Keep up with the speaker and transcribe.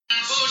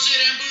Bullshit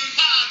and Booze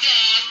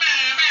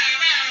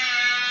Podcast.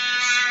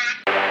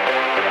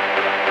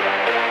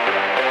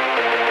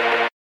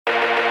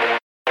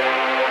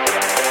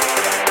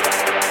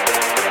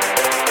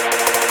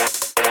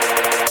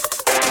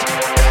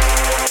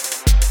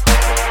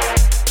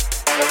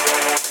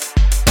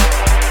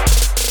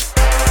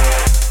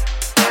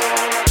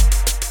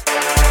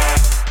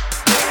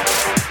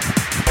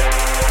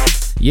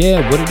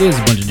 Yeah, what it is,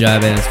 a bunch of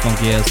jive ass,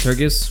 funky ass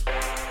turkeys.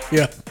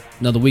 Yeah.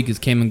 Another week has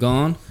came and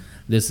gone.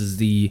 This is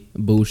the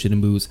Bullshit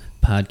and Booze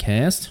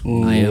podcast.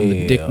 I am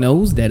the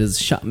dicknose, that is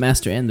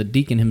Shopmaster and the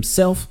deacon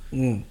himself.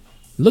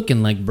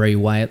 Looking like Bray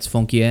Wyatt's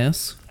funky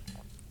ass.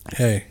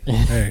 Hey.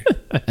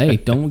 Hey,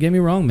 don't get me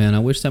wrong, man. I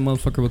wish that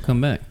motherfucker would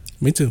come back.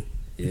 Me too.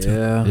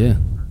 Yeah.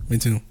 Me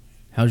too.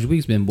 How's your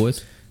week's been,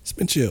 boys? It's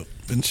been chill.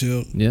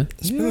 Yeah.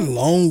 It's been a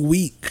long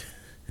week.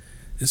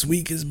 This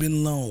week has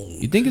been long.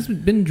 You think it's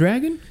been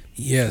dragging?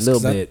 Yes. A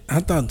little bit. I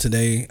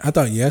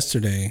thought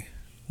yesterday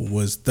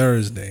was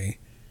Thursday,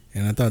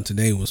 and I thought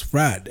today was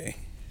Friday.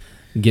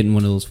 Getting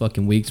one of those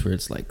fucking weeks where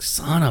it's like,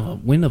 son of a,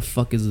 when the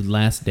fuck is the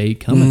last day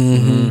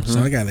coming? So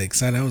I got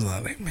excited. I was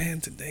like,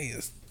 man, today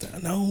is,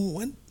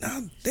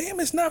 damn,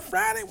 it's not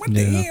Friday. What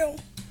the Yeah. hell?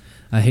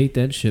 I hate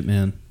that shit,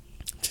 man.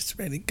 Just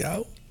ready to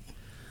go.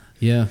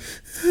 Yeah.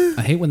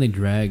 I hate when they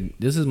drag.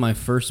 This is my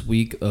first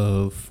week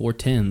of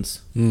 410s.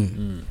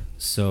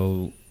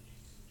 So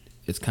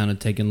it's kind of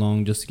taking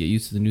long just to get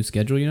used to the new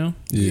schedule, you know?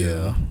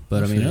 Yeah.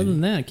 But I mean, other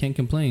than that, I can't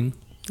complain.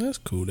 That's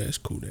cool.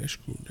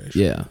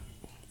 Yeah.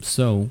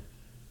 So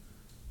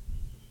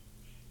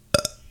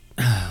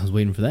I was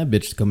waiting for that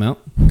bitch to come out.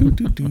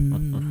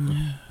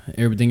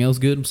 Everything else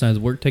good besides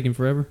work taking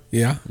forever?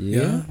 Yeah.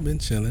 Yeah. Been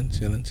chilling.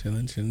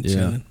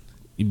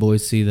 You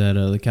boys see that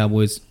the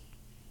Cowboys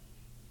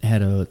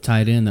had a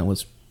tight end that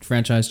was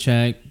franchise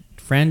tagged.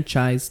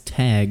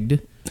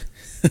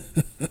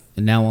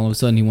 And now all of a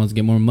sudden he wants to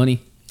get more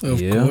money. Of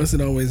course,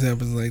 it always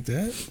happens like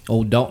that.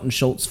 Old Dalton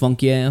Schultz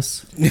funky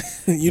ass.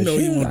 You know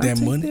you want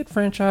that money. That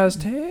franchise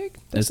tag.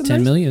 That's a 10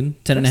 nice, million,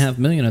 10.5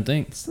 million, I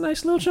think. It's a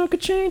nice little chunk of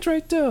change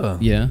right there.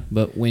 Yeah,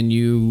 but when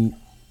your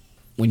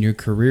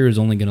career is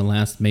only going to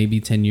last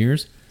maybe 10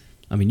 years,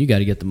 I mean, you got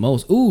to get the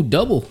most. Ooh,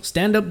 double.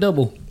 Stand up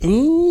double.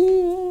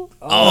 Ooh.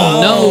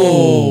 Oh,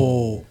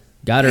 no.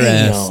 Got her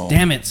Damn. ass.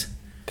 Damn it.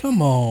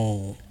 Come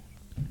on.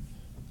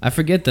 I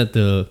forget that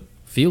the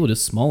field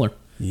is smaller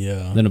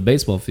Yeah. than a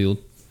baseball field.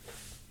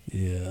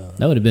 Yeah.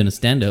 That would have been a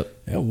stand up.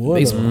 That would.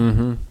 Baseball.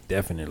 Mm-hmm.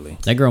 Definitely.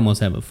 That girl must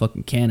have a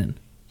fucking cannon.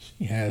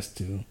 She has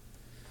to.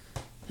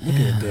 Look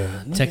at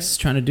that. Texas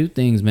trying to do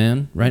things,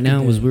 man. Right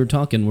now, as we were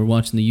talking, we're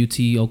watching the UT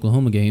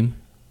Oklahoma game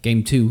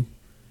 2.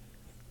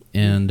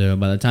 And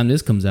by the time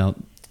this comes out,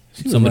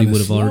 She was somebody running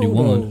would have already slow,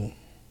 won. though.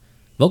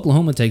 If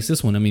Oklahoma takes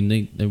this one, I mean,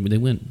 they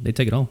win. They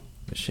take it all.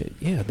 But shit,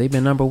 yeah, they've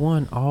been number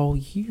one all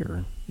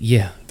year.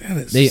 Yeah. That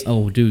is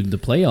The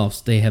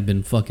playoffs, they have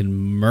been fucking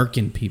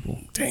murking people.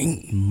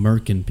 dang.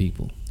 Murking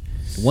people.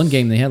 One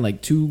game, they had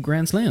like 2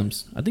 Grand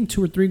Slams. I think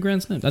 2 or 3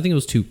 Grand Slams. I think it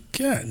was 2.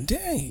 God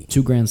dang.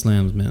 2 Grand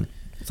Slams, man.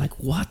 It's like,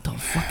 what the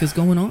fuck is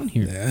going on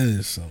here? That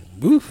is some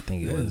oof. I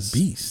think it That was is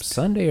beast.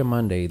 Sunday or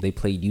Monday. They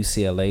played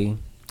UCLA.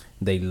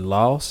 They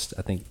lost.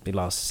 I think they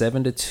lost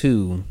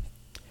 7-2.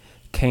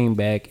 Came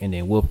back and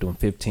then whooped them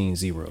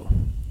 15-0.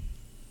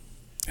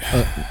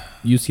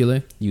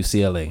 UCLA?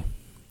 UCLA.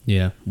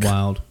 Yeah,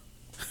 wild.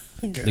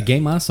 God. The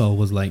game I saw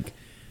was like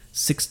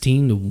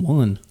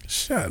 16-1.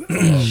 Shut up.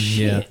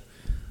 Yeah.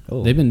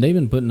 Oh. They've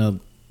been putting up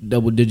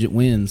double-digit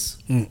wins.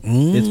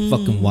 It's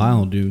fucking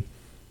wild, dude.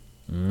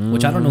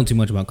 Which I don't know too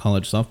much about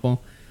college softball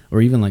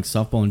or even like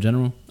softball in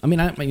general. I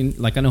mean,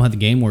 like I know how the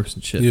game works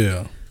and shit.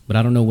 Yeah. But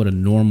I don't know what a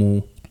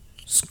normal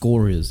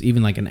score is,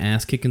 even like an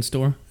ass-kicking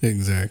score.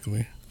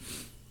 Exactly.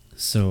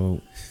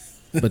 So,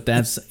 but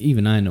that's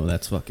even I know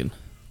that's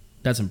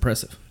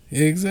impressive.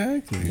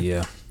 Exactly.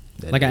 Yeah.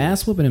 That Like an is.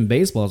 ass whooping in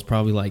baseball is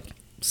probably like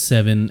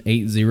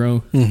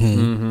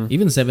 7-8-0,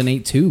 even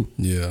 7-8-2.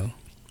 Yeah.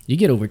 You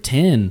get over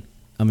 10.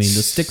 I mean,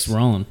 the sticks were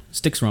on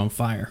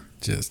fire.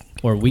 Just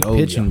Or weak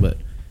pitching, but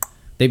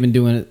they've been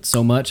doing it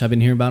so much. I've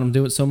been hearing about them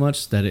do it so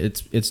much that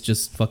it's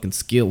just fucking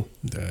skill.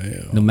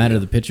 damn. No matter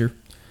the pitcher,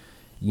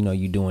 You know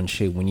you doing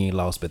shit when you ain't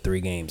lost but 3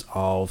 games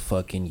all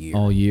fucking year.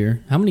 all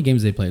year. How many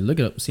games they play? Look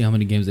it up. See how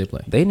many games they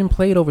play. They didn't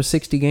play over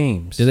 60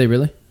 games. Did they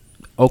really?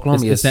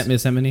 Oklahoma Is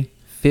is that many?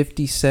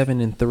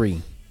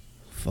 57-3.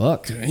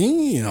 Fuck.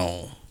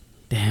 Damn.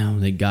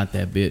 Damn, they got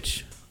that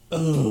bitch.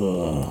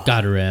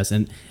 Got her ass.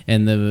 And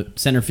the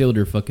center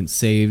fielder fucking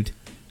saved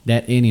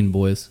that inning,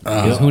 boys.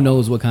 'Cause who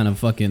knows what kind of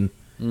fucking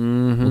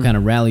what kind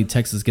of rally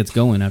Texas gets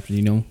going after,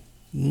 you know.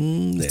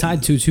 It's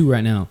tied 2-2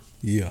 right now.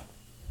 Yeah.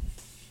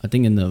 I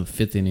think in the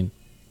 5th inning.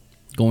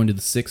 Going to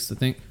the 6th, I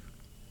think.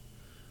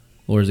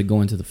 Or is it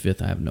going to the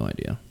 5th? I have no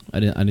idea. I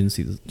didn't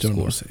see the Don't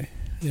score. know say.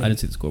 I didn't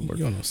see the scoreboard.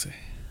 You don't know say.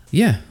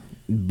 Yeah,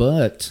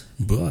 but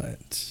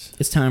But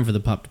it's time for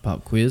the Pop to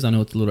Pop quiz. I know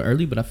it's a little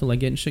early, but I feel like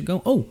getting shit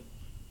going. Oh,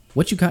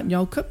 what you got in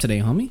y'all cup today,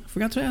 homie? I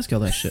forgot to ask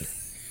y'all that shit.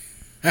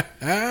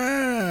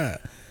 I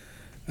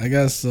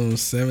got some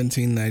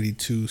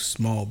 1792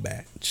 small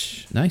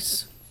batch.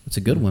 Nice. It's a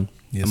good one.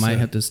 Yes, I might sir.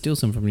 have to steal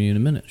some from you in a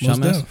minute. Most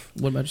Shamas, def.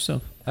 what about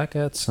yourself? I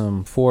got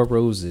some Four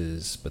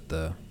Roses, but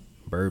the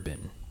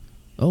bourbon.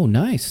 Oh,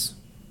 nice.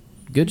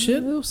 Good shit.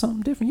 It was something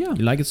different, yeah.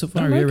 You like it so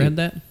far? I Have you like ever it. had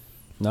that?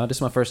 No, this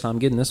is my first time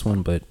getting this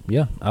one, but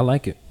yeah, I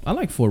like it. I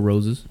like Four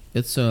Roses.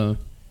 It's from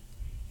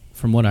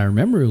what I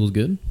remember, it was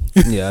good.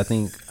 Yeah, I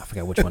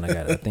forgot which one I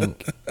got. I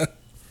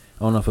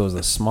don't know if it was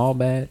a small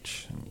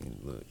batch. Let me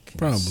look and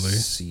Probably.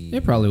 see.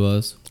 It probably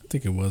was. I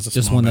think it was a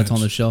Just small one that's batch.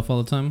 on the shelf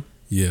all the time.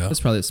 Yeah.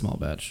 It's probably a small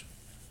batch.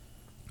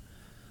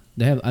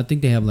 I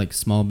think they have like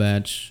small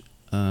batch,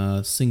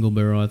 single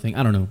barrel. I think.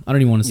 I don't know. I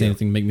don't even want to say Yeah.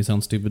 anything to make me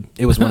sound stupid.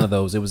 It was one of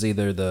those. It was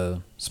either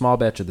the small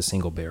batch or the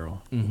single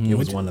barrel. It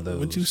was one of those.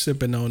 What you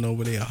sipping on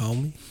over there,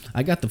 homie?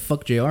 I got the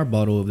Fuck JR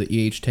bottle of the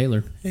E.H.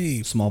 Taylor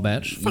Hey, small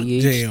batch. Fuck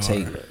E.H. JR.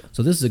 Taylor.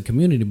 So this is a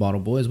community bottle,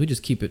 boys. We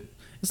just keep it.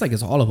 It's like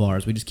it's all of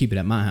ours. We just keep it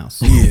at my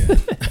house. yeah.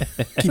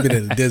 Keep it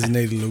at a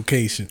designated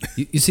location.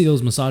 You see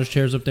those massage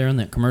chairs up there in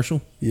that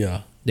commercial?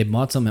 Yeah. They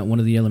bought some at one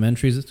of the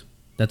elementaries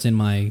that's in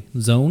my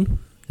zone.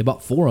 They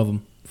bought 4 of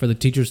them for the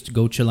teachers to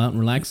go chill out and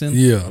relax in.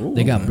 Yeah.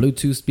 They got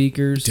Bluetooth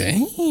speakers.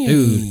 Dang.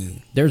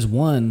 Dude, there's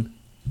one.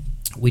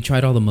 We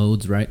tried all the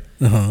modes, right?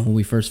 Uh-huh. When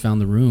we first found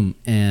the room.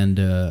 And,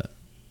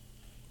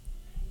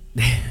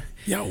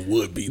 Y'all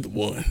would be the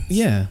one.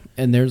 yeah.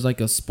 And there's like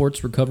a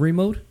sports recovery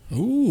mode.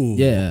 Ooh.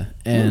 Yeah.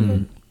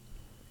 And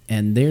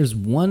there's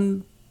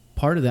one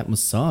part of that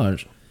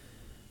massage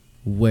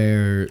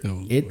where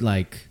Oh, it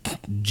like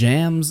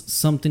jams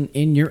something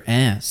in your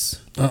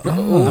ass.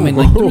 Uh-uh. I mean,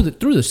 like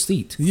through the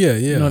seat. Yeah,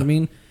 yeah. You know what I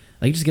mean?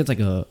 Like it just gets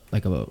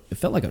it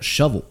felt like a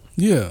shovel.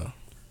 Yeah.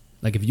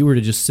 Like if you were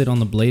to just sit on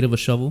the blade of a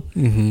shovel,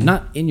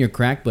 not in your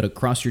crack, but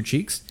across your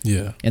cheeks,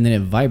 Yeah. and then it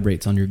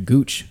vibrates on your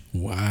gooch.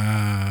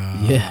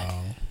 Wow. Yeah.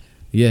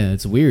 Yeah,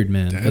 it's weird,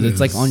 man. That Because it's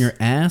like is- on your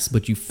ass,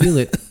 but you feel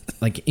it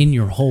like in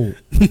your hole.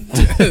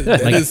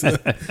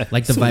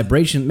 Like the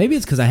vibration. Maybe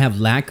it's because I have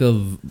lack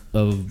of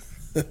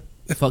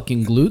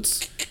fucking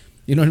glutes.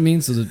 You know what I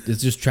mean? So that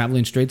it's just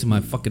traveling straight to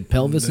my fucking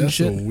pelvis and That's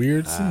shit. a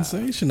weird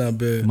sensation, I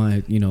bet.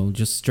 My,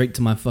 just straight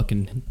to my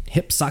fucking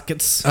hip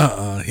sockets.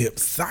 Hip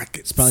sockets.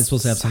 It's probably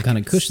supposed to have some kind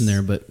of cushion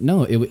there, but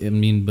no.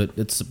 But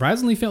it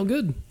surprisingly felt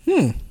good.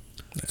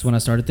 That's when I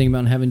started thinking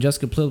about having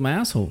Jessica play with my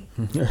asshole.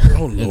 Oh,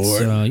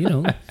 It's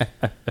Lord.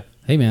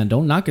 hey man,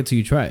 don't knock it till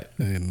you try it.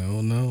 Hey, no,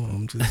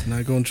 I'm just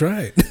not going to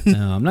try it.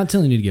 No, I'm not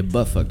telling you to get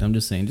butt fucked. I'm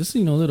just saying,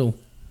 little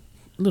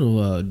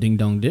ding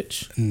dong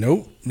ditch.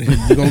 Nope.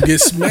 You're going to get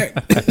smacked.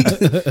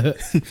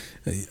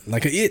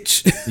 Like an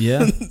itch.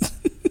 Yeah,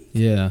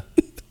 yeah.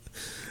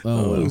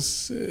 Oh, well.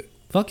 shit.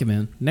 Fuck it,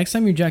 man. Next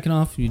time you're jacking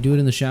off, you do it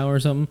in the shower or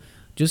something.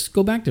 Just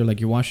go back there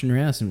like you're washing your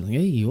ass and be like,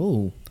 hey,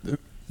 whoa,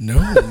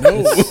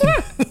 No.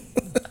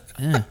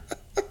 yeah.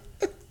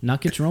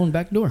 Knock at your own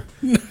back door.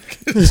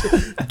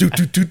 do.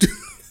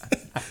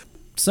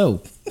 So,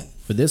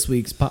 for this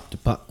week's Pop to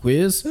Pop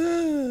quiz,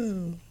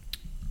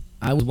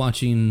 I was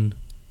watching,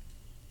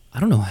 I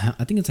don't know how,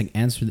 I think it's like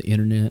Answer the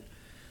Internet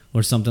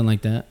or something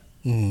like that,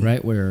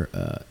 right? Where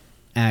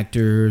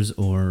actors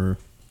or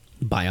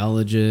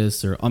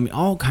biologists or,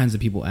 all kinds of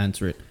people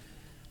answer it.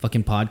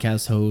 Fucking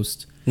podcast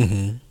host.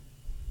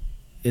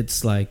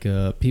 It's like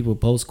people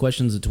post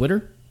questions to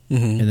Twitter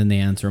and then they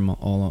answer them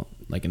all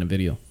like in a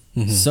video.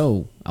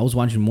 So, I was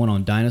watching one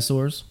on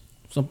dinosaurs.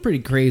 Some pretty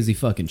crazy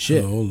fucking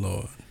shit. Oh,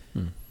 Lord.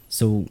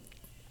 So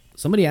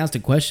somebody asked a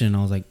question and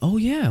I was like, oh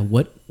yeah,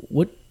 what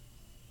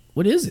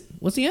is it?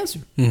 What's the answer?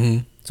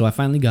 So I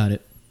finally got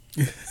it.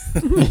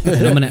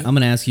 And I'm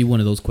gonna ask you one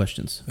of those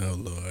questions. Oh,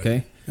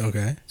 Lord.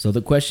 Okay. So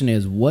the question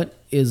is, what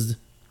is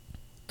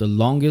the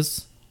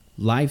longest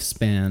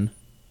lifespan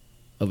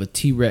of a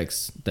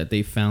T-Rex that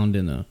they found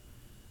in a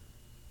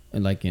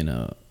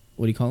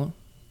what do you call it?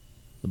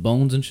 The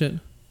bones and shit?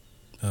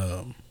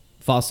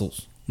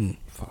 Fossils.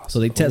 So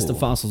they test the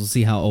fossils to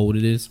see how old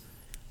it is.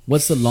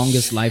 What's the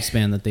longest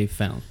lifespan that they've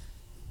found?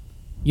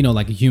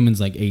 Like a human's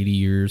like 80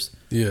 years.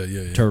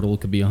 Yeah. Turtle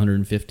could be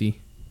 150.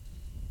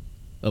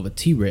 Of a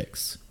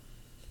T-Rex,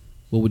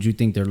 what would you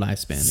think their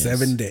lifespan is?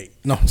 7 days.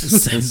 No,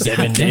 just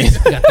 7 days.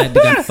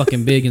 got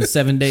fucking big in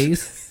 7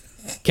 days.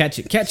 Catch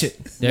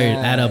it. There,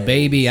 at a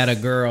baby, at a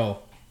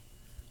girl.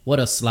 What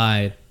a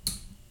slide.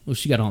 Oh,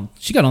 she got on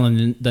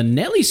the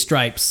Nelly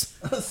stripes.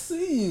 I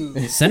see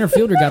you. Center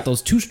fielder got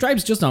those 2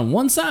 stripes just on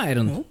one side.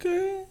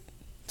 Okay.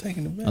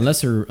 Taking it back.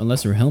 Unless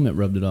her helmet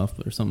rubbed it off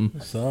or something.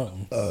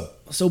 Something.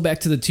 So back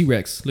to the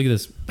T-Rex. Look at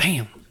this.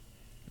 Bam.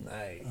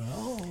 Nice.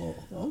 Oh,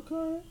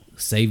 okay.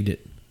 Saved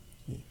it.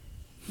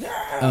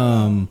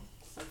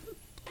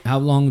 How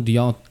long do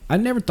y'all? I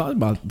never thought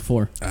about it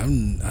before. I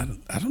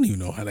don't even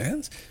know how to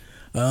answer.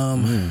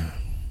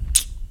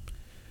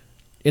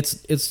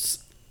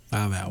 It's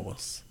 5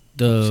 hours.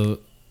 the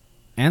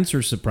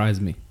answer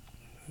surprised me.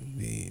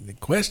 The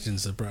question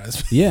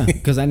surprised me. Yeah,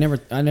 because I never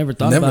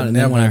thought about it. And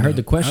then when I heard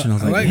the question, I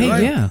was like,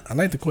 yeah. I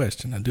like the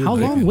question. I do. How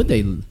like long it. would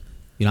they?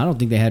 I don't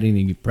think they had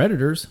any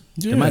predators.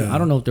 There might, Yeah. I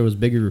don't know if there was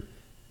bigger.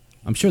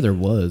 I'm sure there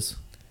was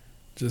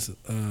Just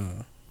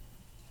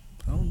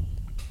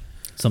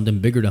something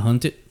bigger to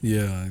hunt it.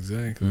 yeah,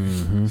 exactly.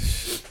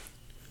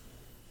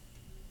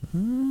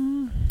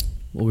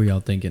 What were y'all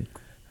thinking?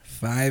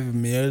 5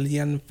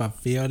 million,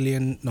 5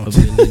 billion. No, A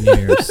billion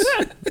years.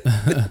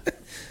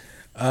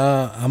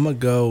 I'm gonna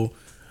go.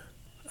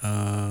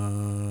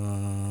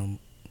 I'm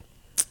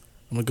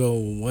gonna go.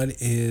 What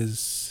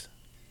is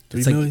 3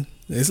 It's like- million?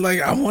 It's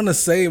like I want to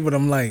say, but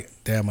I'm like,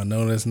 damn, I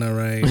know that's not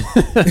right.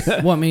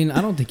 Well, I mean,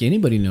 I don't think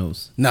anybody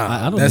knows.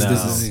 Nah, I don't that's know.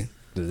 this is.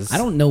 This- I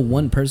don't know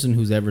one person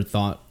who's ever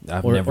thought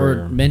I've or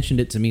never- mentioned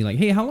it to me like,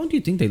 hey, how long do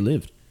you think they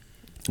lived?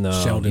 No,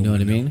 Sheldon You know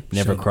what I would know. mean?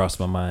 never Sheldon. crossed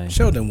my mind.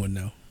 Sheldon would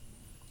know.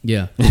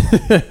 Yeah,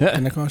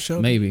 Can I call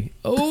Sheldon? maybe.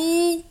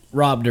 Oh,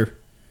 robbed her.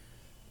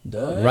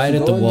 Right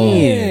at the Go wall.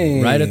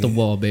 again. Right at the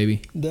wall,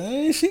 baby.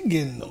 Dang, she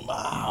getting them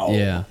out.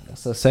 Yeah,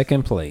 That's a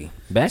second play.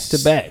 Back to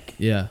back.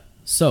 yeah.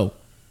 So,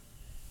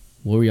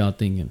 what were y'all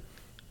thinking?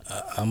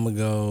 I'm gonna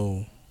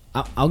go.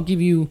 I'll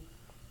give you.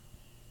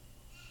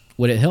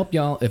 Would it help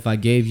y'all if I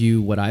gave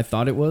you what I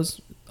thought it was?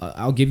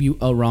 I'll give you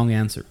a wrong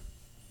answer.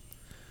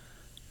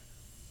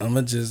 I'm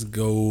gonna just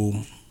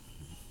go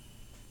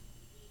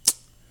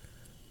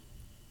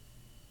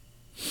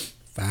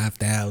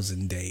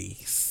 5,000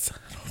 days.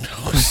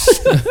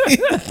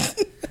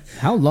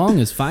 How long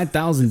is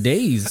 5,000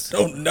 days? I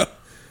don't know.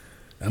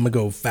 I'm gonna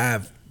go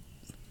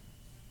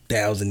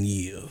 5,000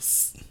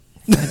 years.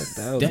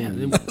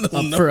 Damn,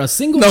 for a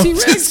single No,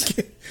 T-Rex? just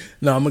kidding.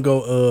 No, I'm gonna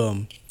go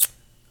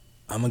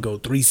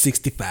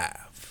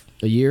 365.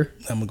 A year?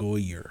 I'm gonna go a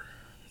year.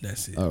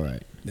 That's it. All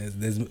right.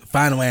 That's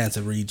final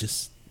answer,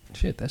 Regis.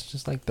 Shit, that's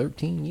just like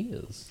 13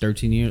 years.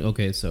 13 years?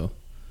 Okay, so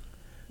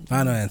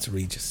Final answer,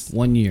 Regis.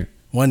 1 year.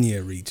 1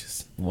 year,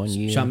 Regis. 1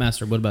 year.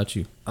 Shotmaster, what about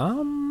you?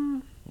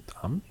 I'm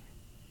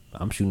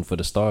shooting for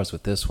the stars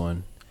with this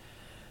one.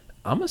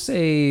 I'm gonna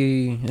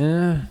say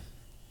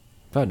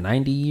about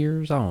 90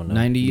 years. I don't know.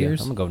 90 Yeah,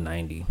 years? I'm gonna go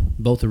 90.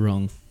 Both are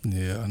wrong.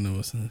 Yeah, I know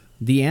what's in.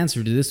 The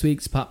answer to this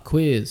week's pop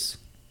quiz.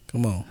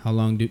 Come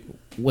on.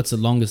 What's the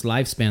longest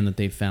lifespan that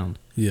they've found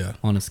Yeah.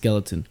 on a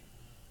skeleton?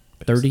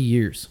 30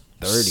 years.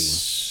 30.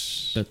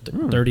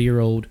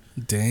 30-year-old.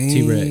 Dang,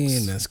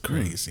 T-Rex. that's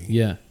crazy.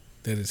 Yeah.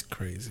 That is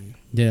crazy.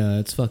 Yeah,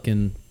 it's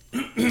fucking...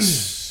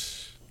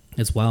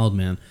 it's wild,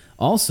 man.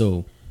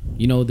 Also,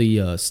 you know the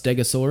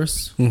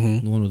Stegosaurus?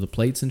 Mhm. The one with the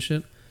plates and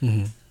shit?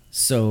 Mhm.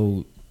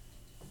 So,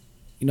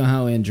 you know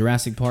how in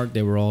Jurassic Park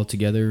they were all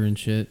together and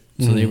shit?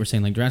 So they were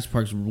saying, like, Jurassic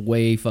Park's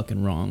way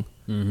fucking wrong.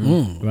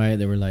 Right?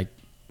 They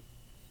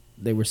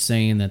were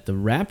saying that the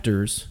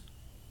raptors...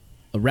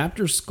 A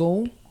raptor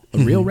skull, a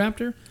real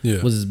raptor,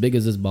 Yeah. was as big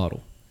as this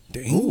bottle.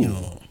 Damn.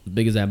 As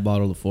big as that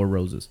bottle of Four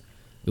Roses.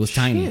 It was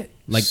tiny. Shit.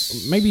 Like,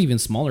 maybe even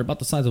smaller, about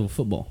the size of a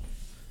football.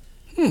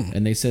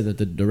 And they said that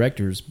the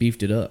directors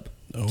beefed it up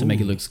to make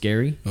it look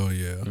scary. Oh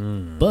yeah.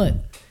 But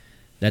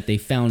that they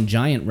found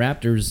giant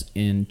raptors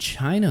in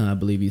China, I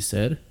believe he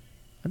said.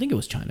 I think it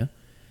was China.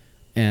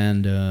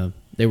 And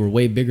they were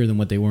way bigger than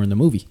what they were in the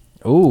movie.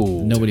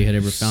 Ooh. Nobody had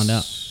ever found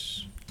out.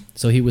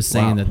 So he was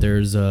saying Wow. that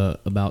there's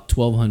about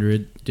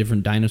 1,200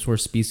 different dinosaur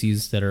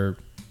species that are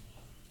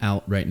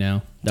out right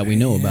now that we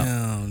know about.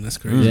 Damn, that's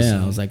crazy.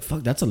 Yeah, I was like,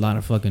 fuck, that's a lot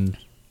of fucking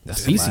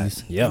That's a lot.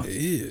 species. Yeah. It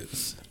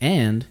is.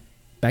 And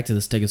back to the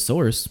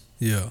Stegosaurus,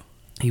 Yeah.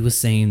 he was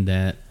saying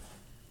that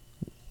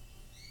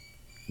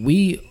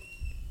we,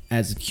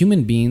 as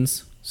human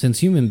beings, since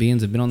human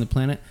beings have been on the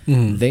planet,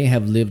 they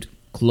have lived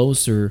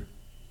closer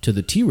to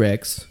the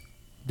T-Rex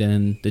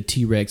than the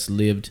T-Rex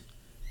lived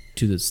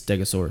to the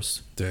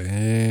Stegosaurus.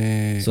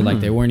 Dang. So like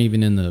they weren't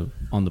even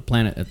on the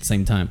planet at the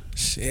same time.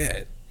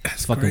 Shit. That's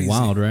It's fucking crazy.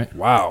 wild, right?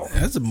 Wow.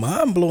 That's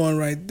mind blowing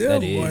right there.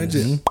 That boy. is.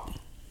 Just-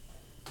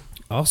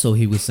 Also,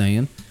 he was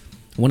saying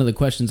one of the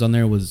questions on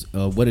there was,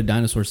 "What do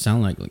dinosaurs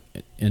sound like?"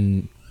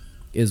 And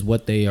is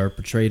what they are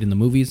portrayed in the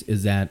movies,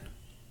 is that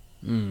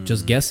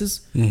just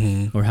guesses,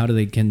 or how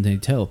can they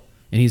tell?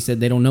 And he said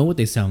they don't know what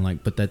they sound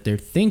like, but that they're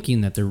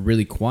thinking that they're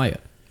really quiet.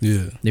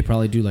 Yeah. They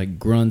probably do like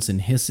grunts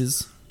and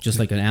hisses, just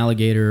like an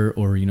alligator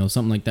or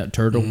something like that,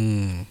 turtle.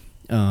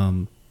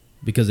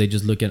 Because they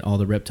just look at all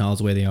the reptiles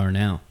the way they are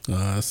now,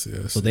 I see.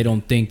 I see. so they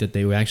don't think that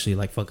they were actually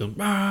like fucking.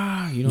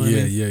 "Ah," you know what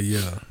I Yeah, mean?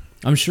 yeah.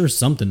 I'm sure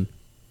something.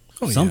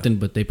 Oh, yeah. Something,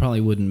 but they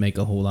probably wouldn't make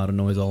a whole lot of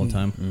noise all the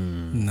time.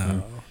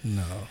 No.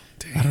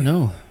 I don't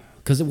know,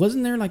 because it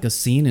wasn't there like a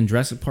scene in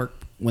Jurassic Park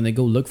when they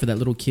go look for that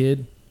little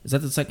kid. Is that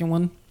the second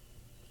one?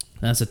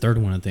 That's the third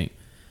one, I think.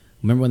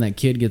 Remember when that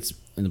kid gets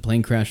in the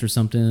plane crash or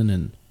something,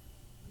 and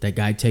that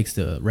guy takes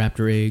the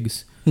raptor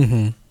eggs,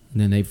 and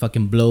then they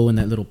fucking blow in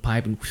that little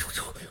pipe, and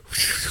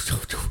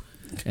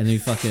then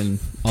fucking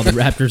all the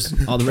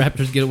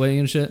raptors get away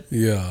and shit.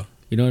 Yeah.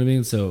 You know what I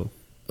mean? So,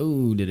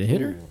 ooh, did it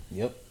hit her?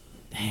 Yep.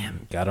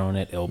 Damn. Got her on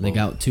that elbow. They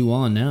got 2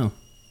 on now.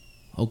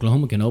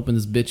 Oklahoma can open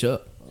this bitch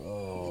up.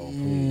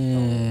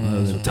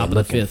 Top of the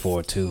looking 5th.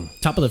 for too.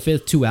 Top of the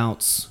 5th, 2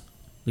 outs.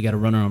 They got a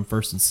runner on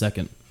first and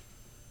second.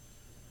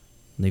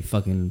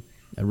 And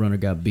that runner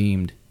got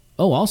beamed.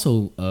 Oh,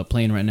 also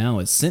playing right now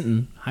is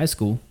Sinton High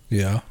School,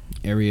 Yeah.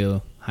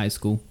 area high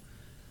school.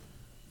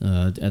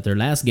 At their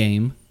last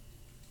game,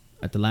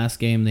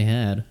 they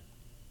had.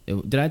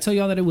 Did I tell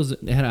y'all that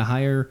it had a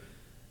higher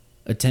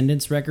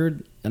attendance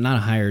record? Not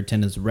a higher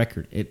attendance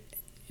record.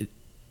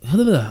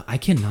 I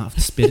cannot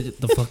spit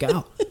it the fuck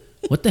out.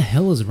 What the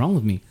hell is wrong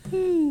with me?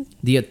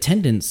 The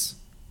attendance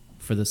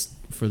for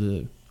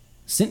the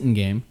Sinton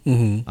game,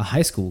 a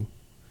high school,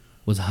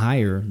 was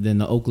higher than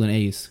the Oakland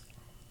A's.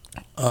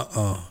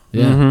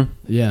 Yeah,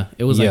 yeah.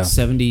 It was like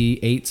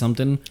 78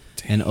 something,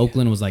 and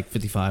Oakland was like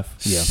 55.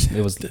 Yeah,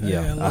 it was.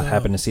 Yeah, I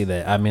happened to see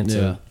that. I meant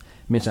to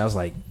mention. I was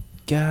like,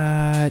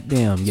 God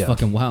damn, yeah,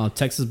 Fucking wild.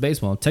 Texas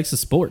baseball, Texas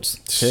sports,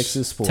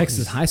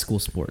 Texas high school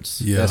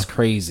sports. Yeah, that's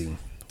crazy.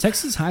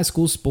 Texas high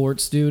school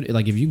sports, dude.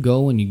 Like if you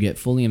go and you get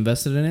fully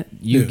invested in it,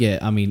 you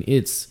get. I mean,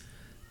 it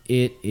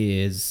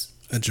is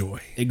a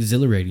joy,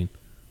 exhilarating,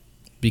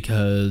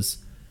 because,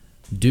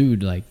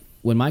 dude, like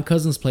when my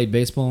cousins played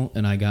baseball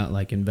and I got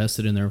like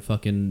invested in their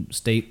fucking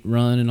state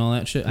run and all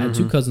that shit. I had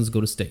two cousins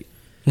go to state,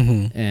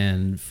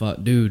 and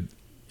fuck, dude.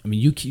 I mean,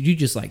 you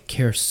just like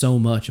care so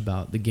much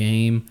about the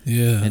game,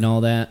 and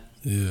all that.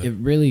 Yeah, it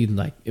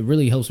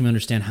really helps me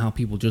understand how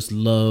people just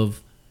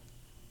love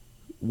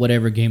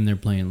whatever game they're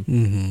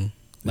playing.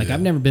 Like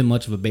I've never been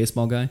much of a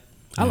baseball guy.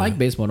 I like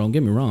baseball, don't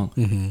get me wrong,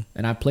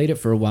 and I played it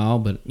for a while,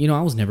 but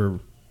I was never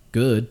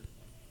good.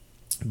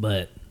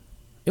 But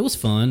it was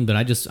fun, but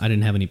I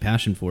didn't have any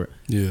passion for it.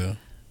 Yeah.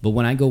 But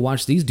when I go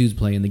watch these dudes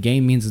play, and the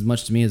game means as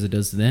much to me as it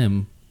does to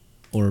them,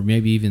 or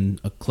maybe even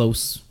a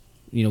close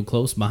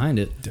behind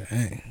it.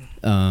 Dang.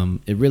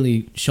 It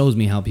really shows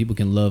me how people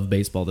can love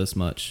baseball this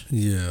much.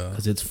 Yeah.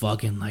 Because it's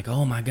fucking like,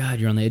 oh my God,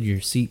 you're on the edge of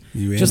your seat.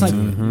 Just like,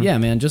 yeah,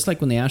 man. Just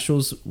like when the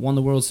Astros won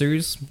the World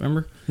Series,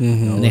 remember?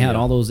 And they had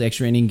all those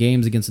extra inning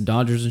games against the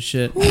Dodgers and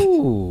shit.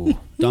 Ooh.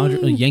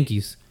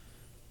 Yankees.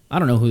 I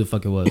don't know who the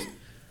fuck it was.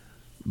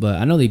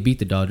 But I know they beat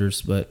the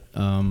Dodgers, but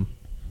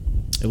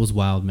it was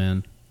wild,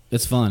 man.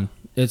 It's fun.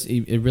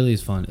 It really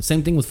is fun.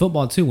 Same thing with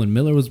football too. When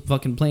Miller was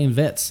fucking playing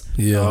vets,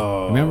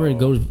 remember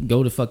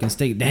go to fucking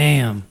state.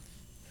 Damn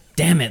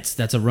it,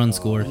 that's a run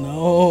score.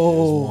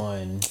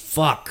 No,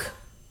 fuck.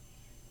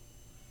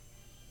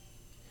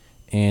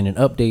 And an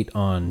update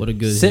on what a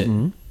good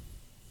Sinton. Hit.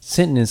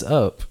 Sinton is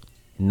up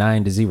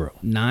 9-0.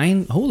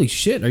 9? Holy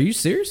shit! Are you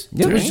serious?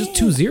 Yeah, it was just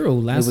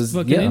 2-0 last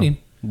fucking inning.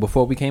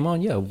 Before we came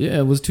on, yeah,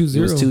 it was 2-0.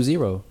 It was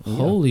 2-0.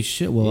 Holy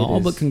shit! Well,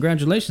 all but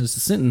congratulations to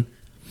Sinton.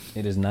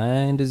 It is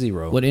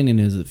 9-0. What inning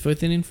is it?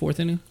 5th inning? 4th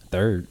inning?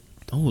 3rd.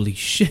 Holy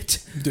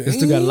shit! They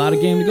still got a lot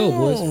of game to go,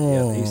 boys.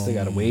 Yeah, they still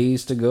got a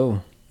ways to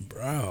go,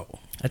 bro.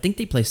 I think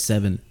they play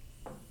 7.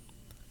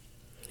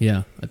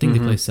 Yeah, I think they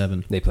play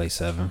 7. They play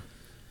 7.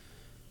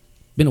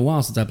 Been a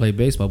while since I played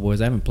baseball,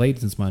 boys. I haven't played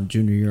since my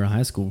junior year of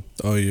high school.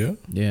 Oh yeah.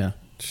 Yeah.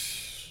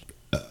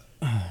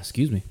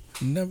 Excuse me.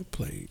 Never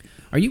played.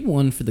 Are you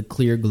one for the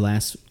clear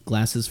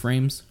glasses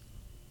frames?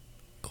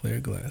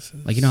 Clear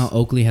glasses. Like, you know how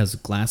Oakley has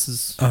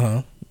glasses?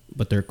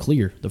 But they're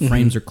clear. The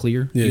frames are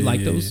clear. Yeah, you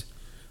like those?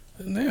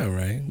 Yeah,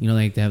 right. You know,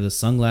 like they have the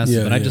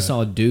sunglasses. But I just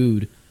saw a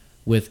dude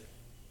with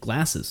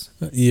glasses.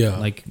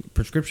 Like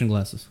prescription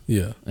glasses.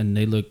 Yeah. And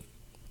they look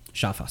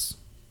chafas.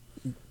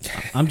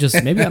 I'm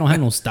just, maybe I don't have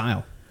no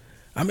style.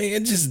 I mean,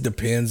 it just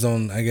depends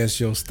on, I guess,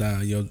 your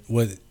style,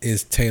 what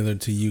is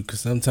tailored to you. Because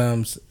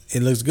sometimes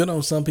it looks good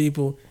on some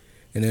people,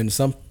 and then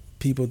some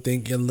people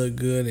think it look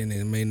good, and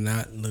it may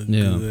not look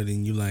good,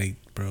 and you like,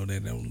 bro,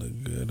 that don't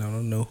look good. I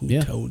don't know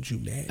who told you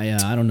that. Yeah,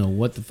 I don't know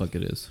what the fuck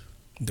it is.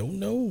 Don't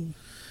know.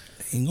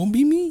 Ain't gonna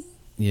be me.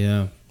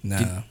 Yeah.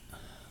 Nah.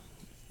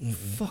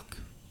 Fuck.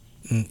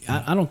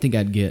 I don't think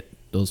I'd get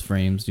those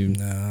frames, dude.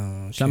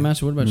 No.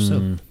 Shotmaster, what about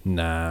yourself?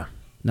 Nah.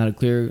 Not a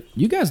clear.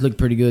 You guys look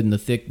pretty good in the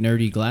thick,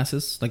 nerdy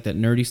glasses, like that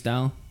nerdy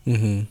style.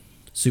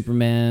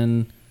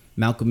 Superman,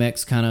 Malcolm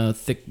X kind of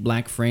thick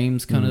black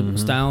frames kind of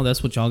style.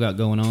 That's what y'all got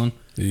going on.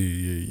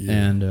 Yeah.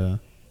 And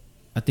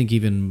I think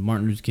even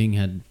Martin Luther King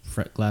had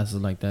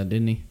glasses like that,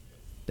 didn't he?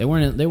 They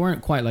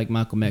weren't quite like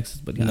Malcolm X's,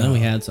 but I know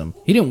he had some.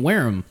 He didn't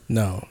wear them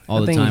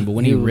all the time, but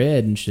when he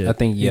read and shit, I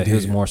think he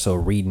was more so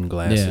reading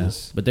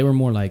glasses. Yeah, but they were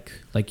more like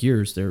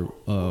yours. They're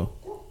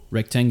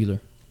rectangular.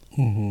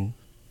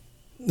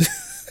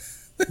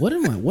 What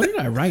did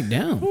I write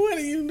down? What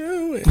are you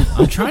doing?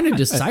 I'm trying to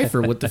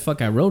decipher what the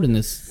fuck I wrote in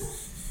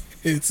this.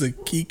 It's a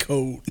key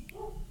code.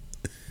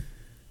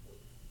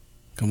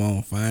 Come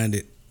on, find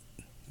it.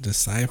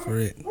 Decipher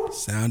it.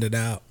 Sound it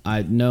out.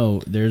 I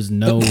know there's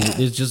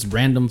just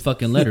random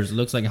fucking letters. It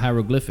looks like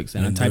hieroglyphics,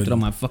 and I typed it on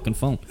my fucking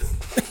phone.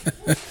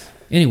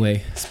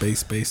 Anyway.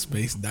 Space,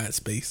 dot,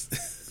 space.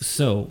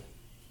 So.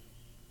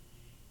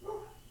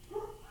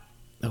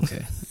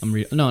 Okay. I'm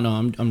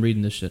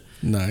reading this shit.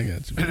 No, I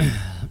got you.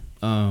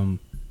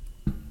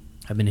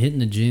 I've been hitting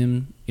the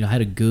gym. I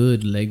had a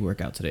good leg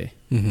workout today.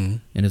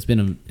 And it's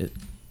been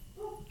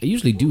I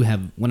usually do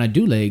have, when I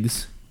do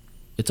legs,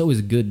 it's always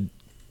a good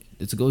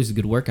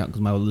workout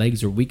because my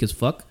legs are weak as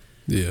fuck.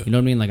 Yeah. You know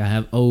what I mean? Like I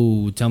have,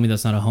 tell me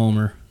that's not a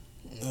homer.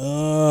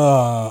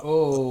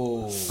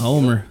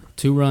 Homer,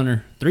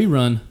 2-runner,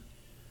 3-run.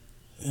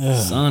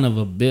 Son of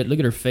a bitch. Look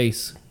at her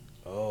face.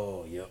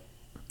 Oh, yep.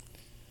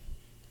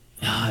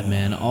 God,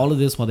 man. All of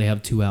this while they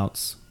have 2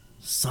 outs.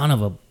 Son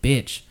of a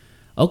bitch.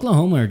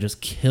 Oklahoma are just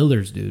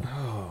killers, dude.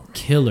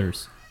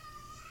 Killers.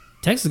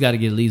 Texas got to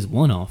get at least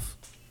 1 off.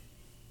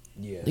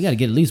 Yes. They got to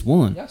get at least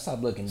one. Y'all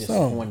stop looking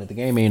disappointed. The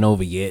game ain't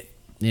over yet.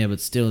 Yeah,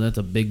 but still, that's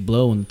a big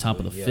blow on the top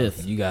of the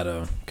fifth. You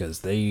gotta, because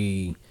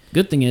they.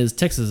 Good thing is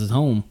Texas is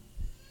home.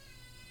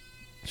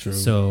 True.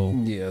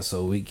 So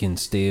So we can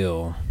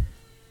still.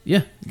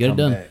 yeah, get it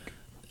done.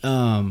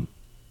 Back.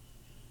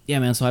 Yeah,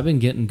 man. So I've been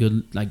getting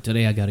good. Like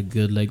today, I got a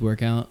good leg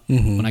workout.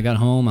 Mm-hmm. When I got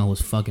home, I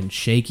was fucking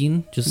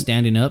shaking just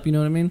standing up. You know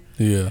what I mean?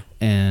 Yeah.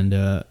 And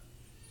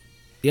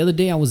the other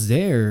day, I was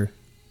there,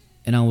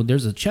 and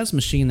there's a chest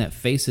machine that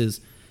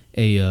faces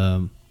a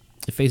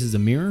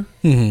mirror,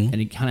 Mm-hmm. and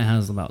it kind of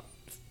has about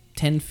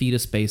 10 feet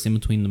of space in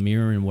between the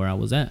mirror and where I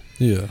was at.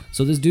 Yeah.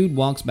 So this dude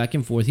walks back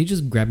and forth. He's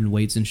just grabbing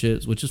weights and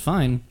shit, which is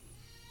fine.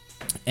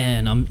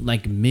 And I'm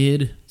like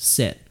mid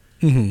set,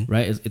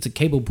 right? It's a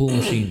cable pull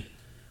machine.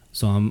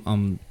 So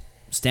I'm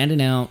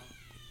standing out,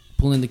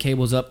 pulling the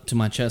cables up to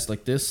my chest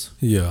like this.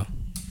 Yeah.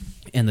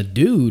 And the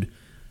dude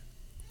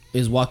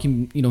is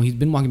walking, he's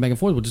been walking back and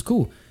forth, which is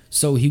cool.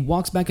 So he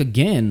walks back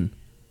again,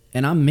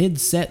 and I'm mid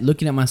set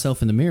looking at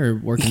myself in the mirror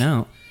working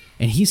out,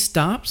 and he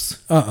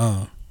stops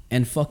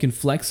and fucking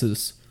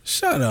flexes.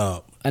 Shut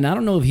up. And I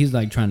don't know if he's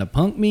like trying to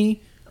punk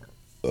me,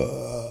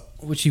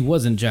 which he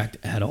wasn't jacked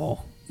at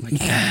all. Like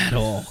at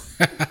all.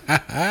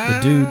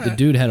 The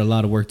dude had a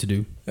lot of work to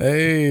do.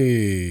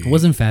 Hey. It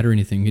wasn't fat or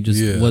anything. He just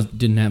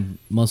didn't have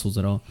muscles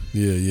at all.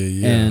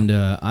 Yeah. And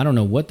I don't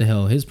know what the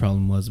hell his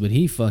problem was, but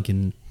he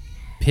fucking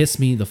pissed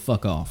me the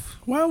fuck off.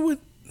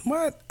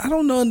 Why? I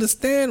don't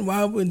understand.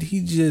 Why would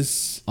he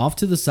just... Off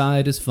to the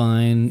side is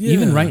fine. Yeah.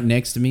 Even right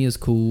next to me is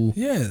cool.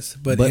 Yes,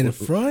 but in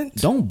front?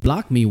 Don't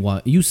block me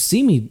while you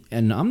see me.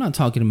 And I'm not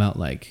talking about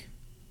like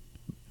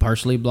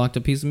partially blocked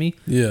a piece of me.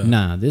 Yeah.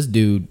 Nah, this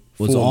dude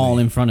was all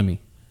in front of me.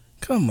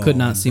 Come on, could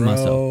not see bro.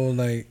 myself.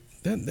 Like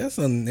that's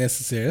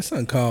unnecessary. That's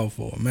uncalled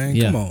for, man.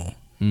 Yeah. Come on.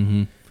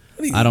 Mm-hmm.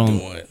 What are you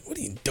doing? What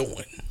are you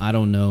doing? I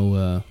don't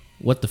know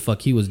what the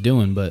fuck he was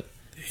doing, but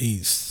he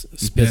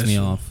pissed me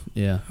off.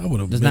 Yeah, I would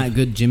have. That's not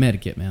good gym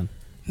etiquette, man.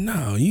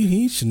 No,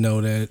 he should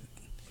know that.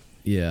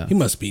 Yeah, he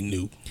must be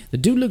new. The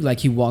dude looked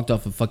like he walked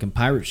off a fucking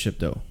pirate ship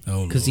though.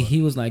 Oh, because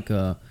he was like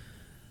a,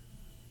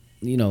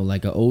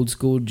 like an old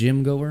school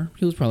gym goer.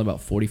 He was probably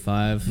about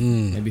 45,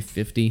 maybe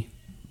 50.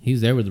 He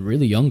was there with a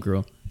really young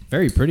girl,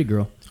 very pretty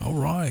girl. All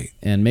right.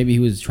 And maybe he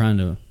was trying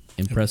to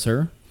impress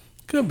her.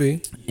 Could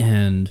be.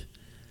 And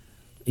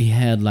he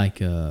had like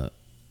the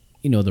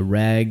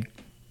rag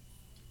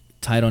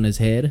tied on his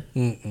head,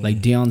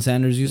 like Deion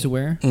Sanders used to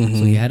wear. So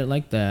he had it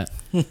like that.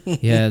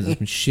 He has a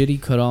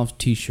shitty cut off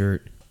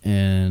T-shirt,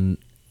 and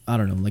I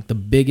don't know, like the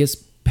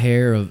biggest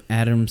pair of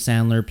Adam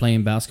Sandler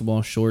playing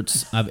basketball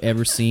shorts I've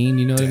ever seen.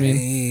 You know what I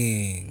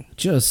mean?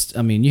 Just,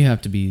 you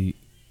have to be,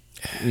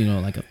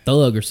 like a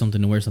thug or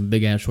something to wear some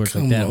big ass shorts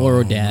like that,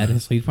 or a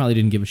dad. So he probably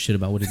didn't give a shit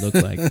about what he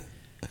looked like.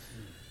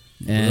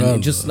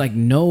 And just like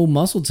no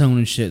muscle tone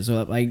and shit.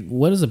 So like,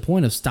 what is the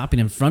point of stopping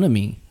in front of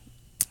me?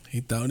 He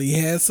thought he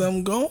had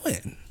something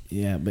going.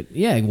 Yeah, but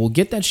well,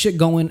 get that shit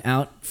going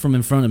out from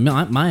in front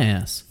of my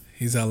ass.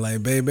 He's all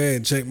like,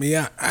 baby, check me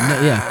out.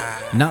 No,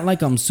 yeah, not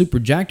like I'm super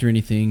jacked or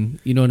anything.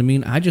 You know what I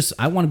mean? I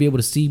want to be able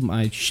to see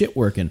my shit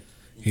working.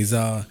 He's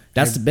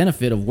That's the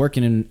benefit of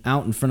working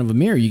out in front of a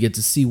mirror. You get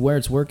to see where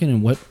it's working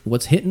and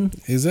what's hitting.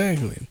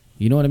 Exactly.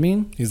 You know what I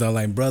mean? He's all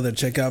like, brother,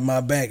 check out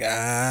my back.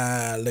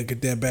 Look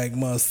at that back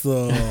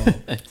muscle.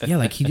 Yeah,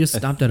 like he just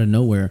stopped out of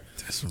nowhere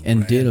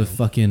and did a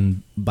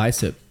fucking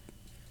bicep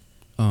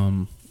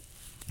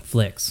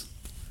flex.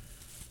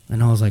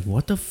 And I was like,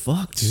 what the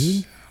fuck,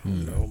 dude? I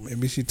don't know.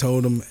 Maybe she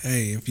told him,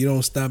 hey, if you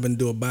don't stop and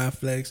do a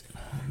biflex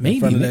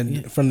maybe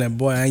in front of that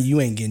boy,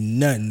 you ain't getting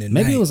nothing tonight.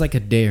 Maybe it was like a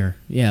dare.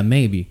 Yeah,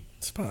 maybe.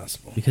 It's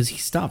possible. Because he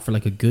stopped for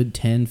like a good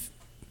 10,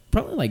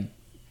 probably like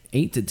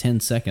 8 to 10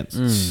 seconds.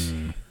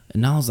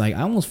 And I was like,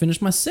 I almost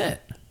finished my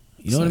set.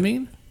 You know what I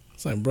mean?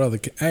 It's like, brother,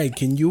 hey,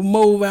 can you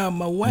move out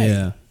my way?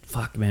 Yeah.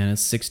 Fuck, man.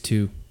 It's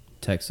 6'2",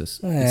 Texas.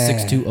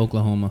 It's 6'2",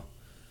 Oklahoma.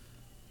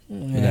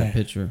 Look at that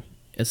picture.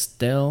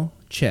 Estelle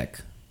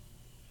Check.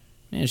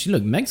 Man, she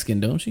look Mexican,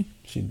 don't she?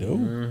 She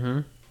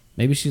do.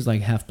 Maybe she's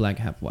like half black,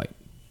 half white.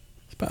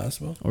 It's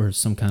possible. Or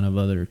some kind of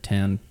other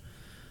tan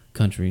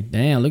country.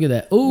 Damn, look at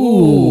that.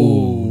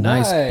 Ooh,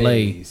 nice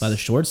play by the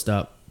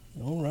shortstop.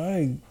 All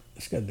right.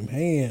 She got them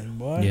hands,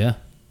 boy. Yeah.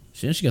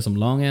 She got some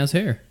long ass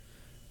hair.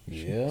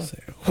 Yeah.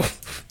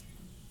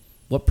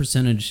 What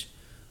percentage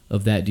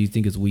of that do you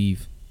think is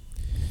weave?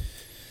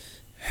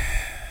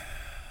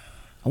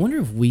 I wonder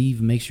if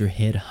weave makes your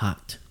head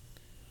hot.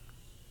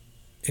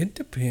 It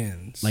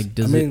depends. Like,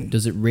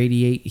 does it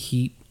radiate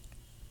heat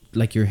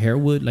like your hair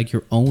would, like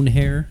your own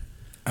hair?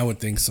 I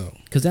would think so.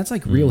 Because that's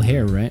like real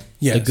hair, right?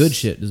 Yes. The good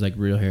shit is like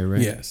real hair,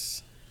 right?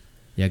 Yes.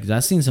 Yeah, because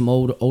I've seen some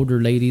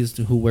older ladies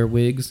who wear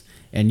wigs,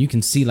 and you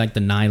can see like the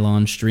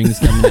nylon strings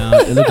coming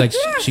out. It looked like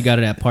she got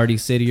it at Party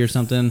City or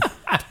something.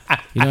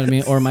 You know what I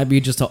mean? Or it might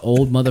be just an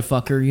old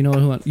motherfucker. You know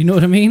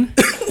what I mean?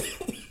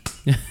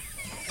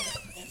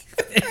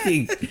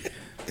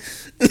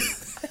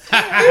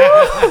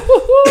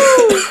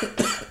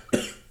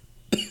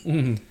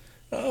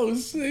 Oh,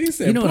 he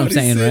said you know what I'm Party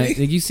saying, City. right?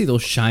 Like you see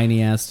those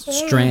shiny ass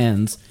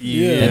strands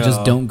Yeah. that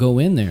just don't go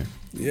in there.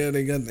 Yeah,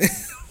 they got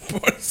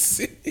Party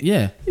City.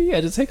 Yeah. You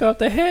had to take off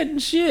the hat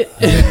and shit.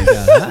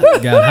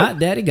 Got hot.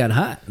 Daddy got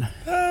hot.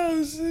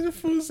 Oh shit! The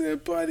fool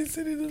said Party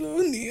City to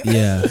Lonia.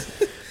 Yeah.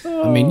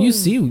 I mean, you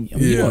see, you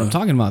know what I'm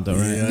talking about, though,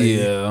 right?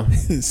 Yeah.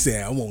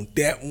 Say I want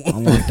that I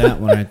one. want that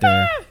one right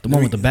there. The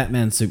one with the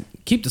Batman suit.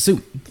 Keep the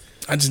suit.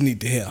 I just need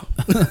the hair.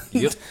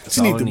 Yep.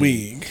 Just need the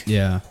wig.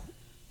 Yeah.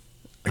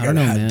 I got don't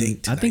a know, hot man.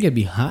 date I think it'd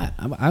be hot.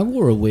 I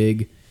wore a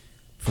wig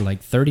for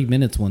like 30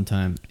 minutes one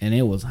time, and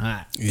it was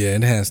hot. Yeah,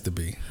 it has to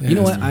be. You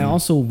know what? I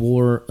also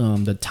wore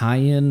the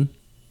tie-in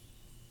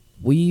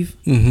weave,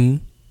 Mm-hmm.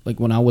 like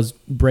when I was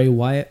Bray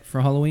Wyatt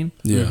for Halloween.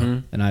 Yeah.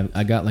 And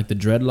I got like the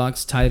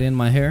dreadlocks tied in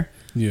my hair,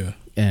 Yeah.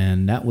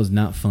 and that was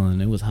not fun.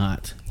 It was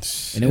hot.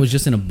 And it was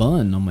just in a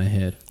bun on my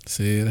head.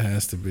 See, it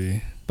has to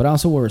be. But I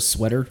also wore a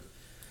sweater.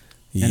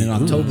 And in Yeah.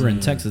 October in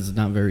Texas, it's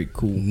not very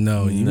cool.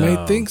 No, you No.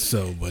 may think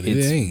so, but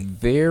It's it ain't.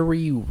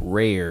 very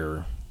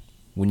rare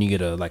when you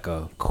get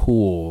a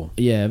cool.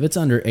 Yeah, if it's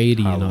under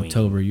 80 Halloween. in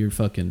October,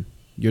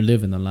 you're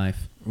living the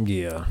life.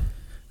 Yeah.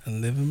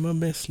 I'm living my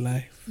best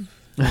life.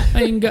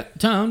 I ain't got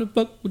time to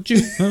fuck with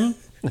you, huh?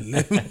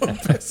 Living my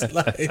best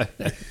life.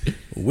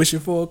 Wishing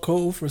for a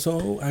cold for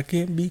so I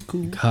can't be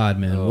cool. God,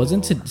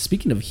 man,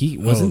 speaking of heat,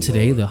 wasn't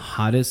today the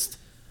hottest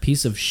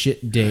piece of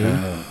shit day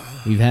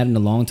we've had in a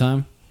long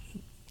time?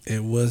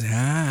 It was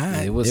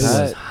hot. It was It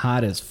hot. was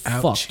hot as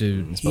Ouch. fuck,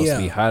 dude. It's supposed to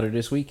be Yeah. hotter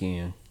this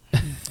weekend.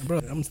 Bro,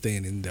 I'm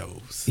staying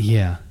indoors.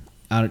 Yeah,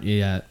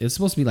 yeah. It's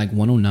supposed to be like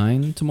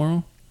 109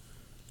 tomorrow,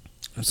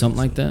 something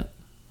like that.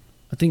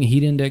 I think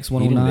heat index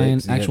 109,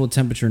 index, yeah. actual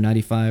temperature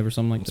 95 or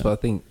something like So that. I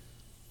think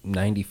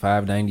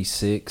 95,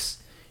 96.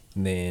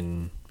 And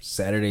then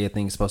Saturday, I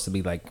think it's supposed to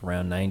be like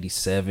around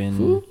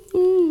 97.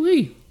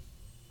 Ooh-wee.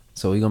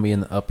 So we're going to be in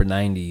the upper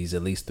 90s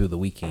at least through the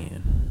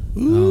weekend.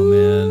 Oh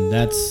man,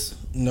 that is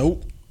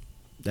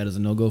a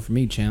no go for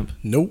me, champ.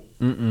 Nope.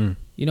 Mm-mm.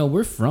 You know,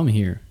 we're from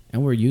here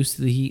and we're used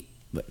to the heat,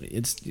 but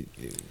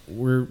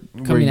we're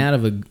coming out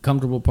of a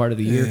comfortable part of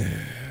the year,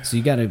 so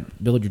you got to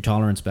build your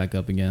tolerance back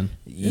up again.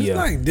 It's Yeah.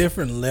 like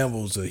different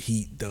levels of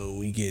heat, though,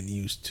 we get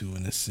used to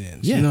in a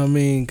sense. Yeah. You know what I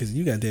mean? Because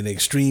you got that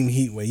extreme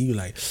heat where you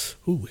like,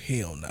 ooh,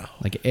 hell no.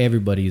 Like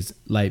everybody's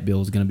light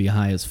bill is gonna be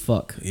high as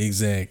fuck.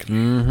 Exactly.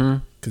 Mm-hmm.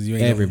 Because you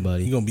ain't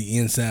Everybody. You're going to be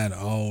inside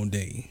all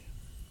day.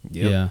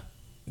 Yep. Yeah,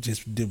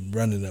 Just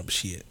running up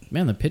shit.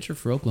 man, the picture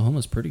for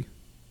Oklahoma's pretty.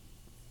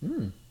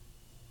 I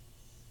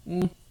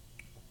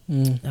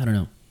don't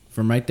know,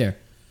 from right there.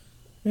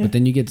 But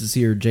then you get to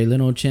see her Jay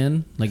Leno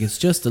chin, like it's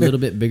just a little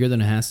bit bigger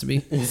than it has to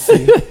be. You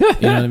know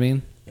what I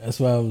mean? That's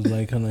why I was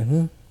like, kind of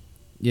like,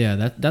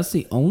 Yeah, that's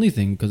the only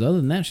thing. Because other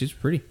than that, she's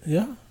pretty.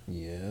 Yeah.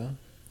 Yeah.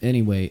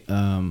 Anyway,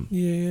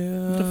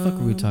 Yeah. what the fuck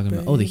are we talking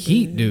about? Oh, the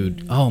heat,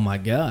 dude. Oh my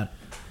god.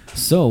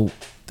 So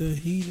The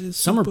heat is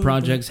summer super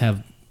projects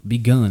have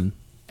begun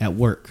at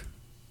work,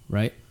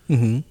 right?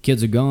 Mm-hmm.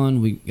 Kids are gone.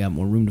 We got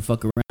more room to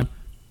fuck around.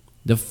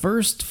 The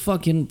first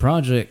fucking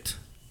project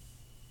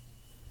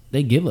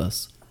they give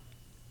us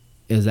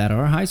is at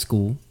our high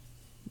school.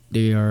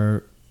 There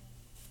are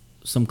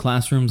some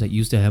classrooms that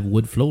used to have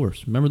wood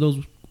floors. Remember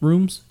those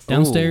rooms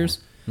downstairs?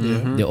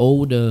 Yeah. The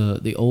old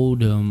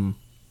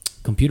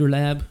computer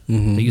lab.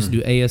 Mhm. They used to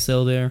do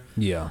ASL there.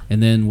 Yeah.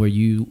 And then where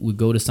you would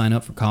go to sign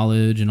up for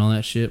college and all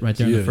that shit right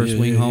there in the Yeah, first yeah,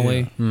 wing yeah,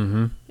 hallway.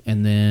 Mm-hmm.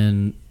 And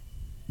then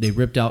they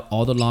ripped out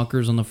all the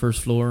lockers on the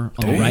first floor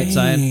on the right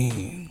side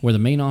where the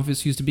main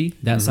office used to be,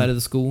 that side of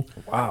the school.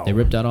 Wow. They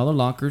ripped out all the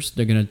lockers.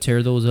 They're going to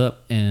tear those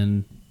up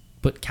and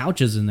put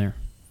couches in there.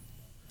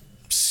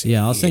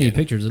 Yeah, I'll send you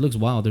pictures. It looks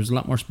wild. There's a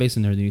lot more space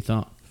in there than you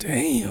thought.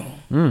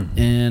 Damn.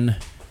 And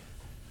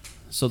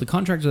so the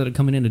contractors that are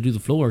coming in to do the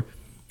floor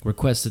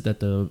requested that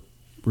the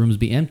rooms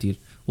be emptied.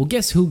 Well,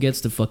 guess who gets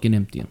to fucking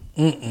empty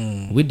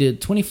them? We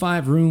did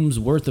 25 rooms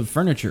worth of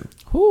furniture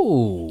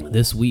Ooh.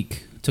 this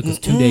week. Took us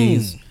 2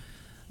 days.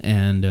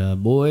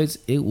 And boys,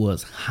 it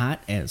was hot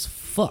as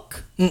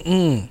fuck.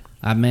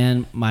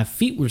 Man, my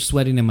feet were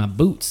sweating in my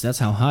boots. That's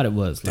how hot it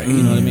was. Like,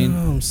 you know what I mean?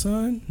 Damn,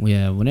 son.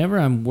 Yeah, whenever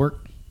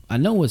I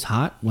know it's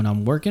hot when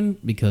I'm working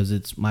because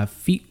it's my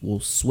feet will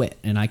sweat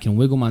and I can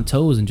wiggle my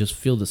toes and just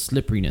feel the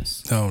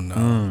slipperiness. Oh,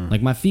 no.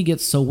 Like my feet get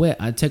so wet,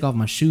 I take off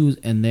my shoes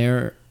and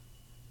they're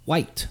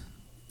white.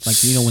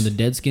 Like, you know, when the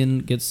dead skin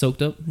gets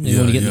soaked up, you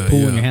know, when you get in the pool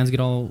and your hands get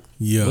all, what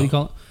do you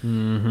call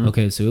it?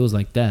 Okay, so it was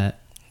like that.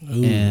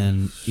 Ooh.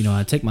 And, you know,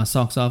 I take my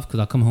socks off because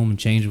I'll come home and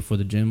change before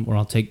the gym, or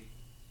I'll take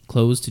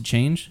clothes to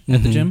change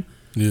at the gym.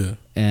 Yeah.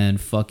 And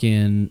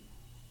fucking,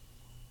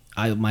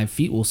 my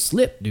feet will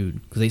slip,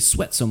 dude, because they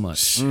sweat so much.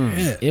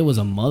 Shit. It was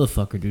a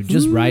motherfucker, dude.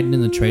 Just riding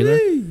in the trailer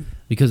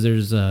because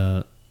there's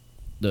the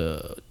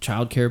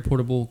childcare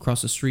portable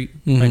across the street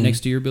right next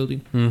to your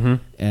building.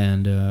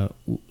 And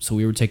so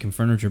we were taking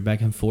furniture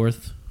back and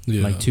forth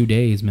like 2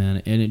 days,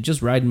 man. And it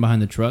just riding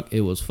behind the truck,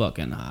 it was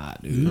fucking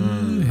hot, dude.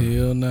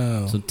 Hell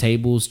no. So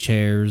tables,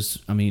 chairs,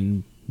 I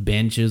mean,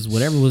 benches,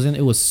 whatever was in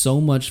it was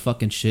so much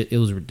fucking shit. It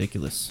was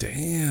ridiculous.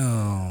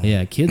 Damn.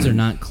 Yeah, kids are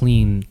not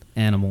clean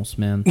animals,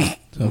 man.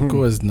 Of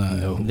course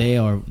not. They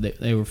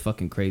were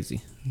fucking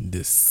crazy.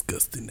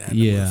 Disgusting animals.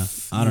 Yeah,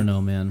 I don't know,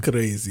 man.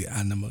 Crazy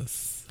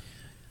animals.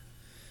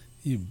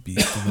 You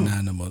beast of an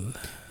animal.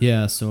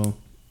 Yeah, so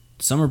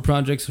summer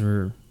projects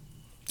are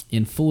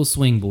in full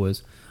swing,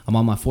 boys. I'm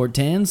on my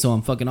 410, so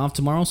I'm fucking off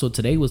tomorrow. So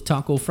today was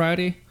Taco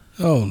Friday.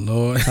 Oh,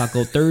 Lord.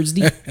 Taco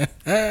Thursday.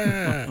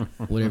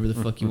 Whatever the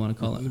fuck you want to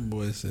call The it.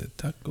 boy said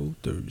Taco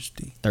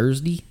Thursday.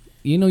 Thursday?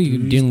 You know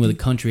you're dealing with a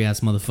country-ass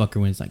motherfucker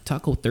when it's like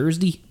Taco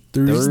Thursday?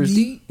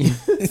 Thursday?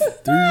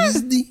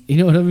 Thursday? You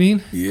know what I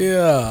mean?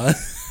 Yeah.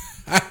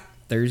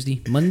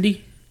 Thursday?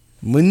 Monday?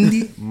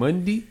 Monday?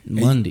 Monday.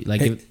 Monday.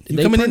 Like Hey, if you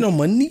they coming in on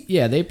Monday?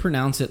 Yeah, they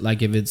pronounce it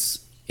like if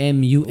it's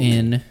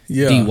MUNDY.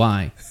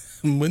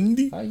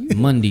 Monday? How you?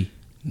 Monday.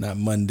 Not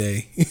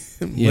Monday.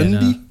 Yeah,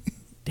 Monday? nah.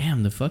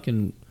 Damn, the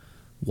fucking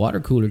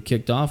water cooler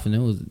kicked off and it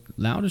was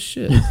loud as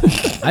shit.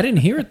 I didn't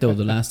hear it though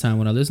the last time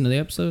when I listened to the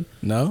episode.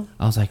 No?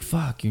 I was like,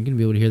 fuck, you're gonna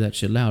be able to hear that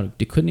shit loud.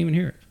 They couldn't even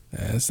hear it.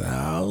 That's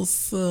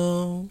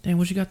awesome. Damn,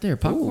 what you got there?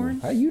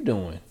 Popcorn? How you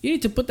doing? You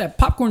need to put that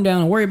popcorn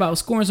down and worry about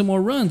scoring some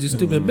more runs, you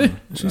stupid bitch.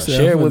 She said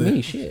Share it I'm with gonna-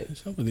 me.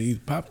 Shit. I'm going to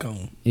eat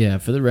popcorn. Yeah,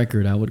 for the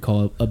record, I would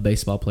call a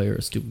baseball player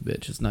a stupid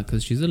bitch. It's not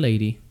because she's a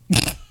lady.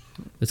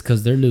 It's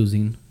because they're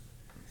losing.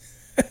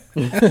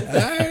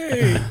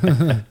 Hey.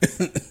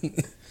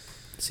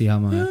 See how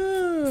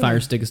my fire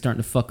stick is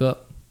starting to fuck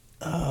up?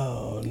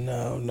 Oh,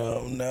 no.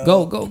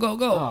 Go.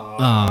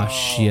 Aw,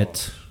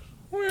 shit.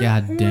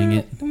 God dang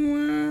it.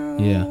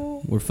 Yeah,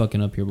 we're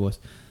fucking up here, boys.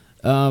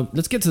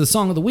 Let's get to the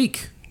song of the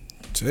week.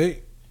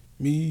 Take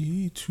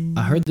me to...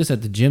 I heard this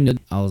at the gym.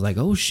 I was like,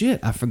 oh shit,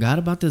 I forgot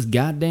about this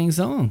goddamn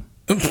song.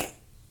 Let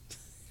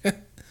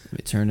me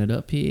turn it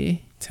up here.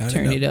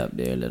 Turn it up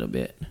there a little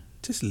bit.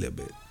 Just a little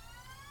bit.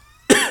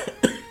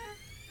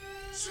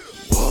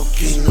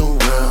 Walking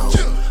around,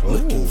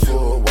 looking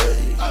for a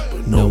way,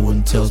 but No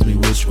one tells me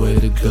which way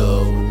to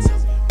go.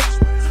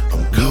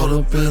 I'm caught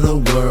up in a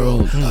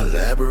world, a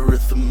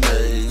labyrinth of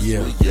maze. Yeah.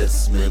 Where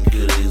yes men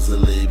could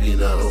easily be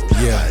known.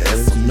 Yeah. I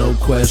ask No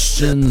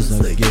questions,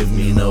 they give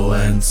me no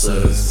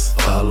answers.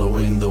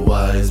 following the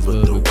wise,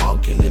 but they're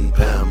walking in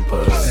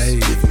Pampers. Hey.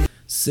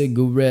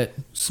 Cigarette,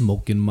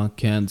 smoking my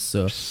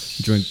cancer.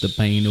 Drink the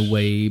pain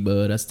away,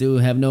 but I still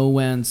have no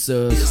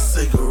answers.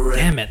 Cigarette.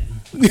 Damn it.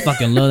 I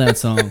fucking love that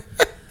song.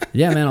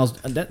 Yeah, man,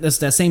 that's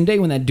that same day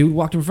when that dude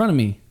walked in front of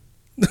me.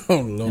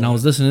 Oh, Lord. And I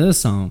was listening to this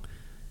song.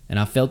 And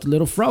I felt a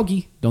little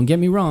froggy. Don't get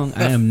me wrong.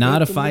 I am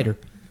not a fighter.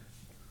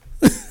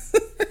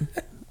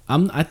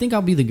 I think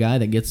I'll be the guy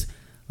that gets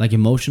like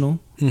emotional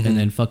and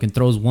then fucking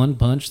throws one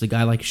punch. The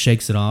guy like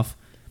shakes it off.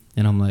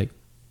 And I'm like,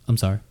 I'm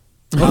sorry.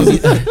 Like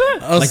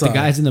the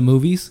guys in the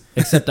movies,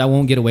 except I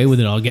won't get away with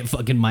it. I'll get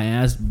fucking my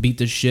ass beat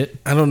to shit.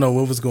 I don't know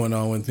what was going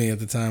on with me at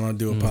the time. I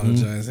do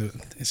apologize.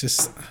 It's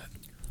just...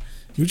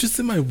 You're just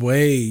in my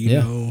way, you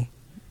Yeah. know.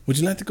 Would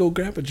you like to go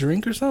grab a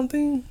drink or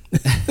something?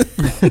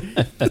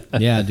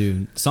 Yeah,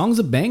 dude. Song's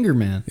a banger,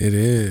 man. It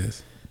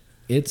is.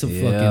 It's a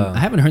Yeah. fucking... I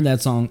haven't heard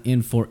that song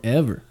in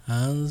forever.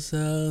 I'm so...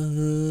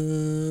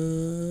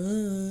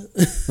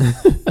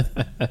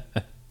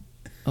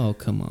 Oh,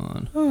 come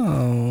on.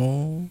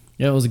 Oh.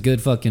 Yeah, it was a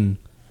good fucking...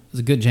 It was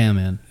a good jam,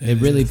 man.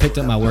 It really picked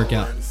up my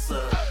workout.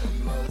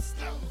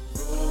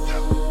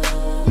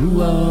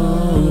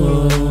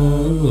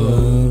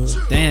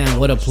 Damn,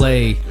 what a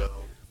play.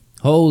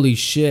 Holy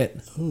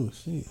shit. Oh,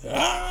 shit.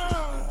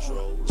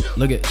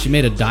 Look at... She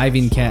made a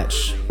diving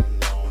catch.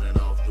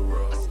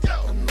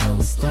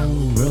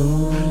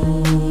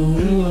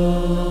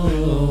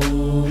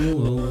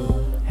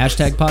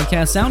 Hashtag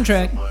podcast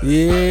soundtrack.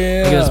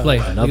 Yeah. Look at this play.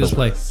 Look at Another this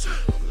play.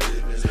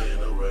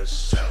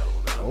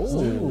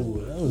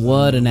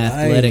 What an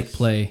athletic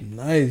play.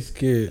 Nice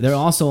kid. They're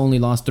also only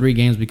lost 3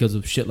 games because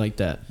of shit like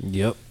that.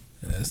 Yep.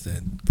 That's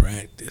that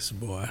practice,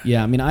 boy.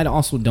 Yeah, I mean, I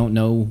also don't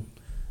know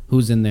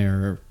who's in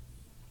there,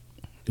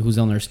 who's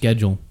on their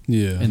schedule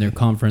Yeah. in their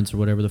conference or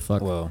whatever the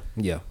fuck. Well,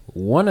 yeah.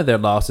 One of their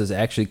losses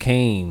actually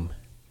came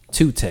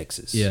to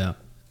Texas. Yeah,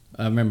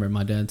 I remember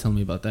my dad telling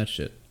me about that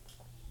shit.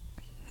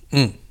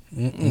 Hey,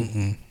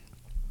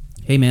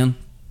 man,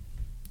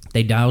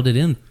 they dialed it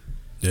in.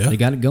 Yeah. They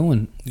got it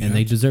going, Yeah. and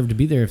they deserve to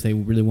be there if they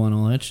really want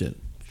all that shit.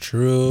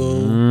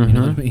 True. You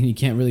know what I mean? You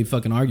can't really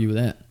fucking argue with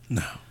that.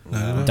 No.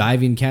 No.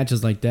 Diving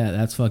catches like that,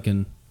 that's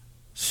fucking...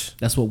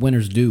 That's what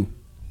winners do.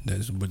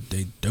 That's what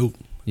they do.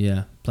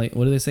 Yeah. What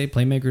do they say?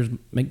 Playmakers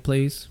make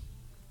plays?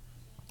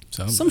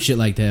 Something, Some shit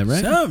like that,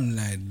 right? Something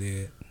like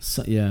that.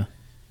 So, yeah.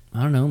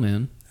 I don't know,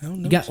 man. I don't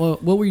know. You got, well,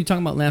 what were you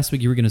talking about last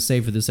week you were going to say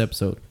for this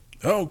episode?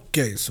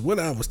 Okay, so what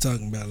I was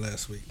talking about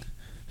last week.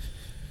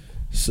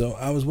 So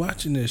I was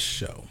watching this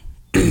show.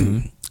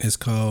 It's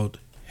called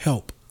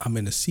Help, I'm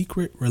in a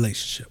Secret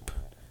Relationship.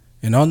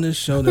 And on this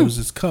show there was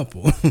this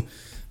couple.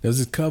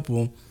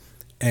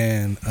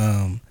 And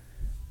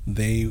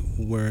they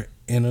were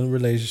in a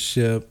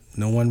relationship.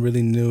 No one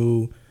really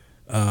knew.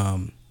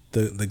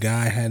 The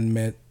guy hadn't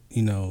met,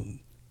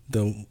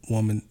 the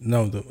woman.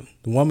 No, the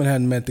woman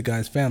hadn't met the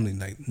guy's family.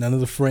 Like none of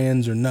the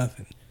friends or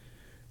nothing.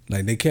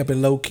 Like they kept it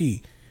low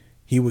key.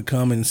 He would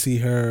come and see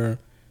her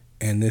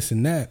and this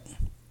and that.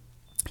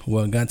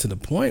 Well, it got to the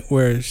point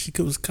where she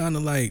was kind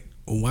of like,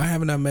 well, why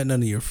haven't I met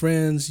none of your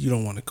friends? You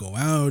don't want to go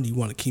out. You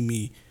want to keep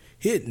me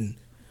hidden.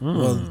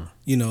 Well,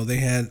 they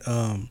had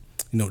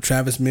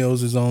Travis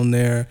Mills is on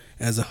there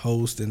as a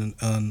host, and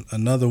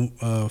another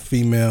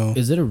female.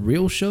 Is it a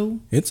real show?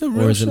 It's a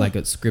real show. Or is it like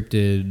a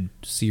scripted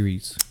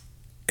series?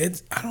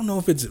 I don't know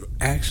if it's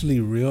actually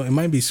real. It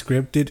might be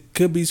scripted.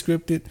 Could be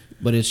scripted.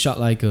 But it's shot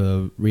like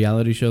a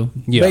reality show?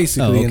 Yeah.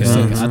 Basically, Oh, in a okay.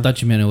 sense. I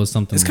thought you meant it was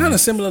something. It's kind like,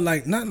 of similar,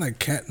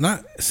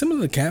 not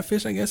similar to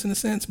Catfish, I guess, in a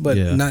sense, but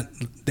Yeah. not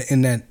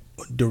in that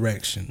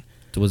direction.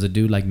 Was a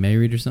dude like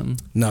married or something?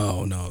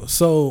 No.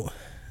 So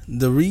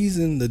the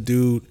reason the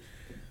dude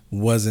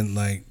wasn't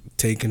like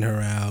taking her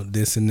out,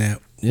 this and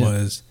that,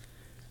 was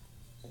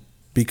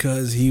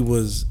because he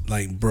was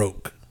like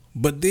broke.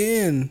 But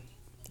then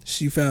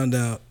she found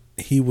out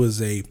he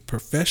was a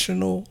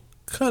professional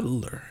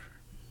cuddler.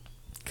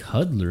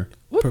 Cuddler?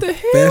 What the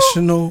hell?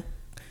 Professional.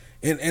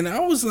 And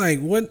I was like,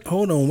 what?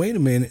 Hold on, wait a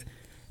minute.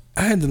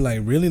 I had to like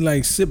really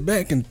like sit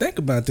back and think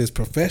about this.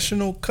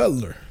 Professional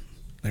cuddler.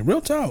 Like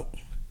real talk.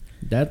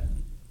 That,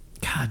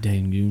 god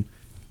dang, dude.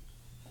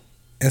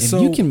 And If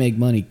so you can make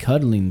money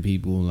cuddling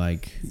people,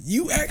 like,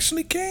 you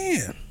actually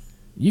can.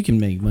 you can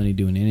make money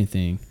doing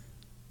anything.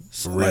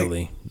 So,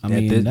 Really? I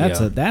mean,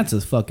 that's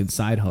a fucking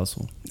side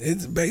hustle.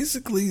 It's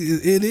basically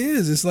it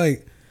is. It's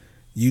like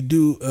you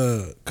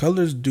do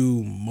cuddlers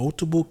do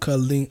multiple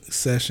cuddling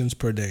sessions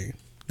per day.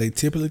 They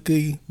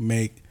typically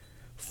make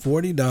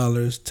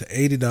 $40 to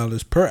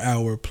 $80 per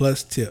hour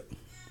plus tip.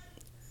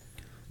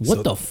 What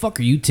So- the fuck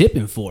are you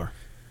tipping for?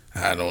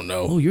 I don't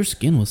know. Oh, your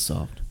skin was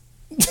soft.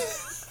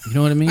 You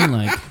know what I mean?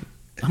 Like,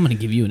 I'm gonna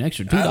give you an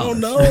extra $2.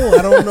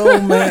 I don't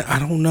know, man. I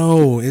don't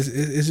know.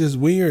 It's just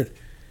weird.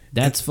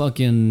 That's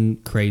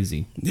fucking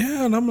crazy.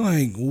 Yeah, and I'm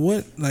like,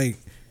 what? Like,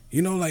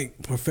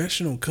 like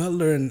professional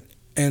cuddler,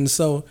 and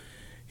so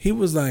he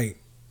was like,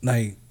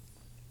 yeah,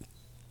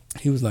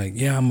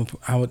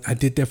 I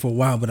did that for a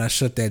while, but I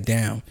shut that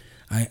down.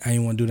 I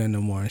ain't want to do that no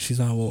more. And she's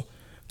like, well,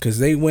 because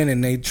they went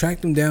and they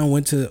tracked him down,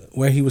 went to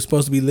where he was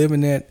supposed to be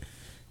living at.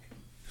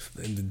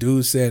 And the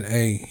dude said,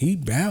 hey, he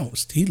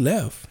bounced. He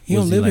left. He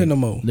Was don't live like here no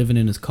more. Living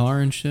in his car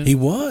and shit. He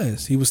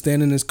was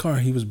staying in his car.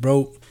 He was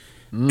broke.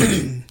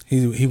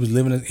 He was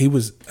living. He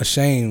was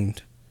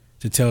ashamed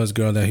to tell his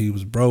girl that he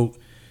was broke.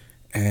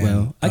 And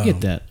well, I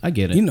get that. I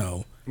get it.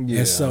 Yeah.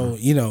 And so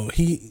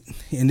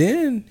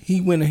then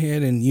he went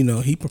ahead and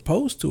he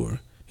proposed to her.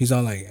 He's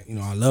all like,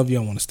 I love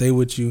you. I want to stay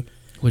with you.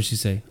 What'd she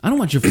say? I don't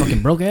want your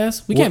fucking broke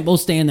ass. We can't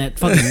both stay in that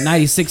fucking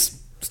 96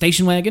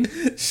 station wagon.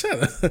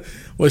 Shut up.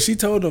 Well, she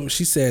told him.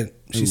 She said,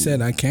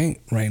 I can't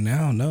right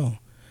now. No.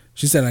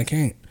 She said, I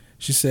can't.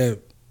 She said,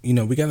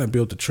 we gotta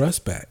build the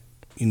trust back.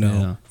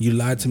 Yeah. You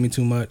lied to me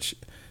too much.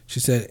 She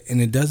said,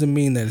 and it doesn't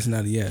mean that it's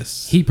not a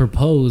yes. He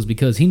proposed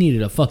because he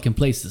needed a fucking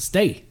place to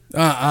stay.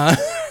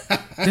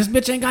 This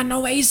bitch ain't got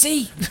no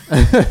AC.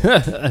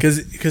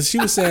 Because she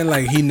was saying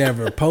like he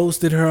never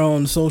posted her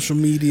on social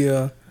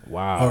media.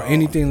 Wow. Or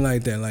anything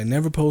like that. Like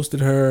never posted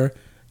her.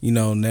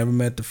 Never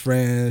met the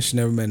friends. She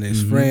never met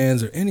his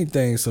friends or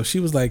anything. So she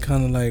was like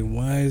kind of like,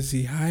 why is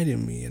he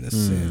hiding me in a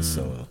sense?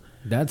 So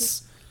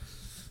That's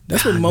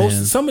what God, most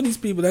man. some of these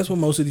people. That's what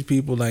most of these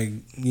people like.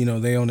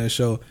 They on their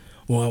show.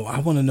 Well, I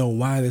want to know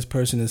why this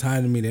person is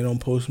hiding me. They don't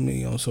post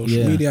me on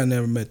social media. I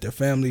never met their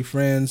family,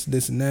 friends,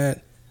 this and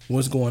that.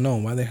 What's going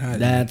on? Why they hiding?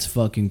 That's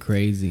fucking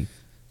crazy.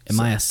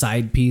 Am I a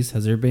side piece?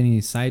 Has there been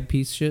any side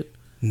piece shit?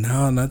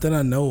 No, not that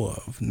I know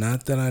of.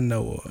 Not that I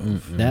know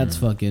of. That's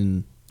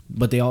fucking.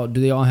 But do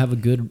they all have a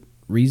good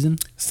reason?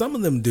 Some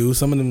of them do.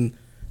 Some of them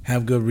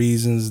have good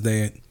reasons.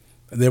 That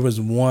there was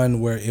one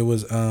where it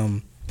was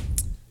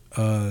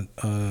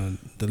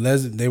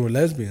they were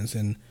lesbians,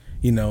 and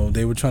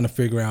they were trying to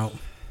figure out,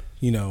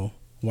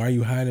 why are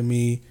you hiding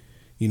me?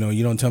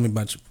 You don't tell me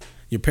about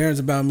your parents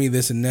about me,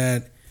 this and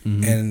that.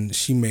 And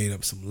she made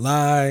up some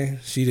lie.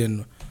 She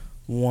didn't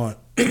want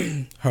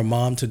her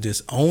mom to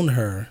disown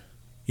her,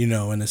 in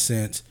a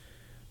sense,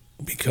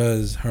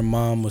 because her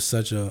mom was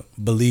such a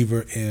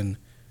believer in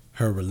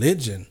her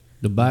religion.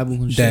 The Bible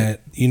and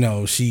shit.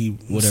 That, she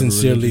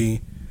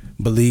sincerely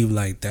believed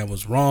like that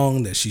was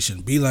wrong, that she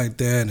shouldn't be like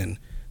that. And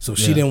so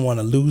she didn't want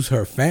to lose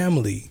her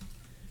family.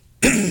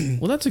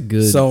 Well, that's a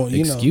good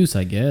excuse,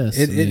 I guess.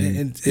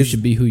 You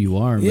should be who you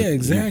are. Yeah,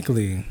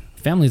 exactly.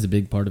 Family's a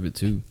big part of it,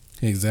 too.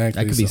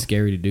 Exactly. That could be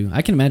scary to do.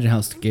 I can imagine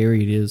how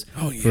scary it is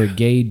for a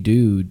gay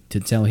dude to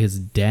tell his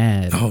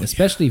dad,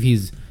 especially if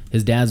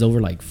his dad's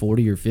over like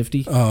 40 or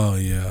 50. Oh,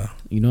 yeah.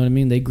 You know what I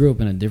mean? They grew up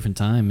in a different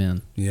time,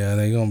 man. Yeah,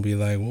 they're going to be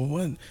like, well,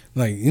 what?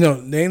 Like,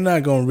 they're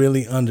not going to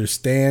really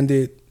understand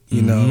it.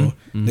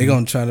 They're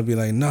going to try to be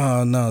like,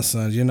 no,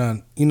 son, you're not,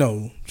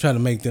 try to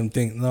make them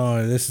think,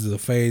 no, this is a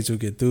phase, you'll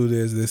get through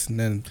this and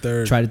then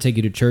third. Try to take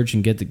you to church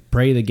and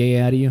pray the gay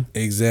out of you.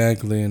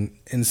 Exactly.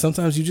 And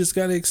sometimes you just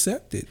got to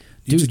accept it.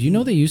 Dude,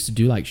 they used to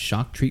do like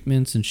shock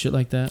treatments and shit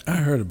like that? I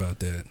heard about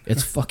that.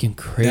 It's fucking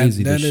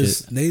crazy. That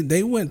this is, shit.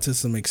 They went to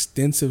some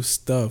extensive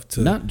stuff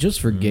to not just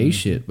for gay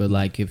shit, but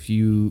like if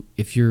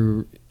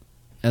you're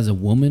as a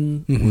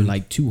woman were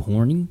like too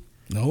horny.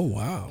 Oh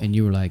wow. And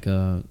you were like,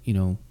 I'm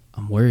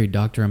worried,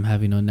 doctor. I'm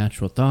having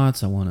unnatural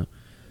thoughts. I want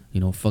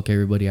to, fuck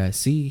everybody I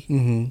see.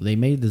 They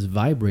made this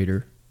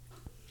vibrator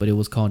but it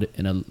was called I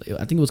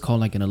think it was called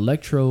like an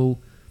electrode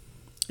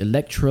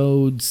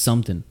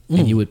something,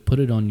 and you would put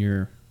it on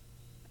your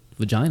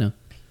vagina,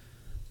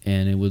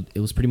 and it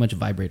was pretty much a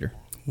vibrator.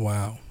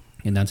 Wow.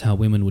 And that's how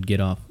women would get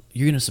off.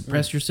 You're gonna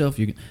suppress yourself.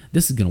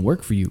 This is gonna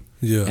work for you.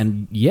 Yeah.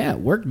 And yeah, it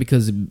worked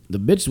because the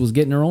bitch was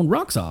getting her own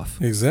rocks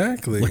off.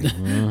 Exactly.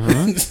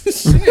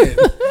 Shit.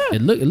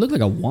 It looked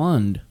like a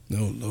wand.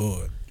 No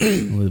Lord.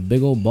 With a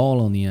big old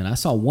ball on the end. I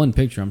saw one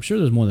picture. I'm sure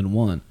there's more than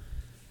one.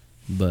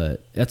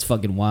 But that's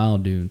fucking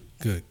wild, dude.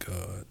 Good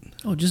God.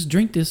 Oh, just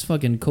drink this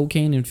fucking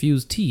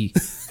cocaine-infused tea.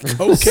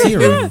 Cocaine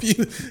Serum. infused.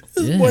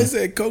 This Yeah. boy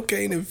said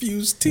cocaine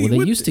infused tea. Well, they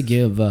What used the- to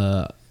give,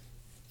 God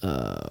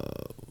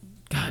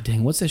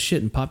dang, what's that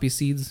shit in poppy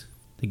seeds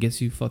that gets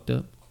you fucked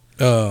up?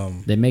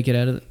 They make it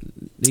out of,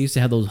 they used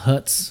to have those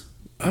huts.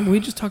 Remember, we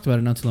just talked about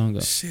it not too long ago.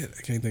 Shit,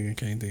 I can't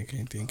think.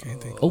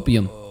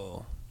 Opium.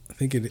 I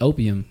think it.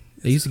 Opium.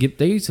 They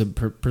used to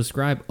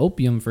prescribe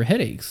opium for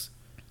headaches.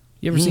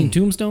 You ever seen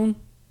Tombstone?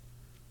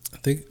 I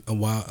think a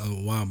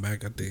while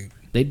back. I think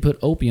They'd put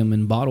opium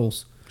in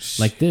bottles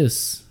like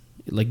this,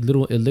 like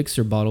little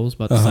elixir bottles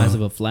about the size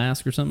of a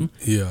flask or something.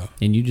 Yeah.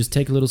 And you just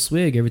take a little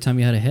swig every time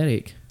you had a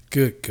headache.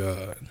 Good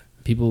God.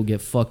 People will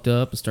get fucked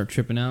up and start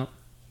tripping out.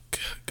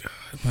 Good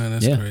God, man,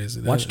 that's crazy.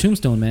 Watch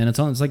Tombstone, man. It's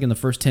on. It's like in the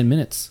first 10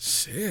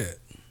 minutes. Shit.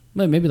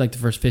 Maybe like the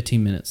first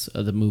 15 minutes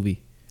of the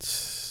movie.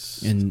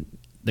 And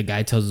the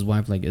guy tells his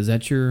wife, like, "Is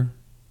that your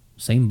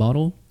same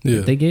bottle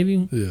that they gave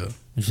you?" Yeah.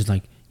 And she's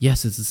like,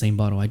 "Yes, it's the same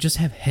bottle. I just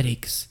have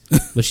headaches."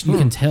 But you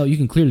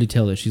can clearly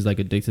tell that she's like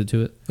addicted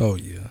to it. Oh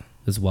yeah.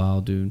 It's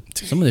wild, dude.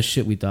 Some of the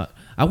shit we thought.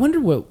 I wonder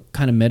what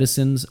kind of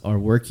medicines are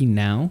working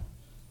now.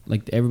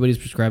 Like everybody's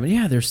prescribing,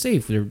 yeah, they're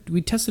safe.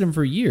 We tested them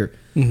for a year,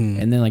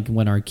 and then like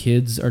when our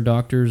kids are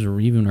doctors or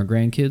even our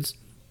grandkids,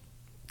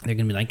 they're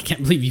gonna be like, "I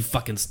can't believe you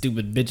fucking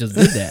stupid bitches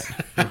did that."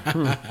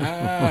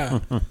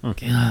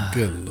 God,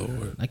 Good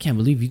Lord. I can't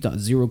believe you thought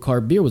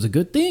 0-carb beer was a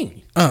good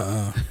thing.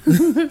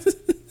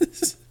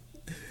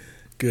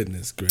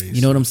 Goodness gracious.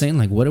 You know what I'm saying?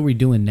 Like, what are we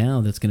doing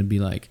now that's gonna be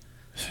like,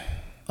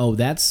 oh,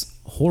 that's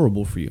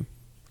horrible for you?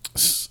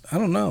 I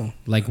don't know.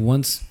 Like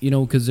once,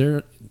 because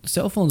their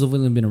cell phones have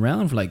only been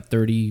around for like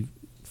 30,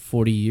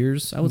 40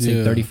 years. I would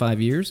say 35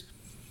 years.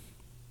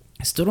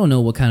 I still don't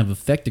know what kind of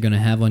effect they're going to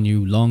have on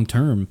you long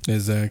term.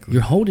 Exactly.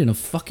 You're holding a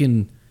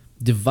fucking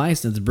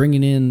device that's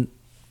bringing in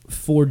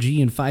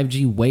 4G and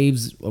 5G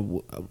waves. I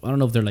don't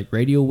know if they're like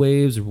radio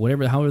waves or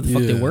whatever, however the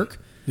fuck they work.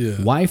 Yeah.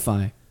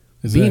 Wi-Fi.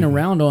 Exactly. Being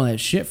around all that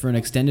shit for an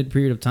extended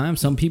period of time.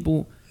 Some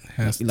people,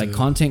 like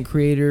content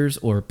creators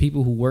or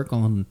people who work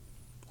on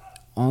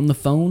the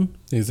phone.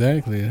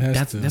 Exactly. It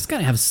has That's got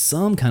to have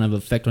some kind of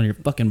effect on your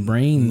fucking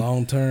brain.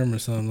 long term or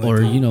something like Or,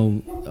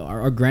 that.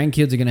 our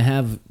grandkids are going to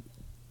have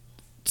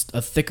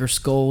a thicker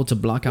skull to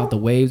block out the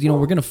waves.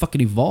 We're going to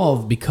fucking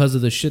evolve because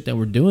of the shit that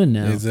we're doing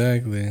now.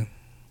 Exactly.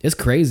 It's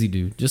crazy,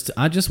 dude.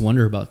 I just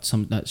wonder about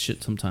that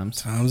shit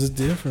sometimes. Times is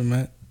different,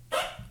 man.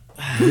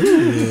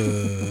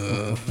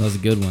 That was a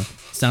good one.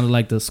 Sounded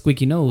like the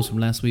squeaky nose from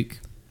last week.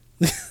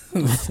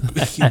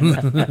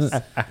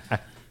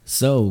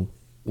 So,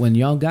 when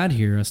y'all got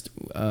here,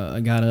 I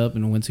got up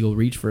and went to go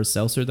reach for a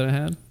seltzer that I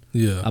had.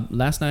 Yeah.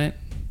 Last night.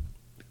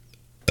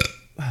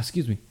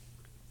 Excuse me.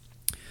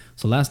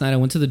 So last night I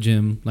went to the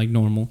gym like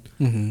normal.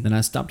 Then I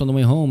stopped on the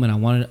way home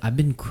and I've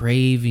been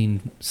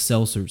craving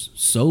seltzers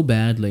so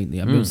bad lately.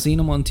 I've been seeing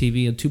them on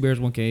TV at Two Bears,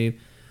 One Cave,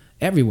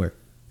 everywhere.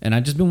 And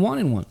I've just been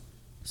wanting one.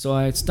 So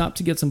I stopped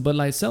to get some Bud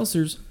Light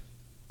seltzers.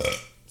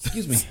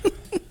 Excuse me.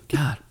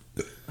 God.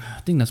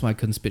 I think that's why I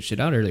couldn't spit shit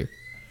out earlier.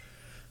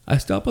 I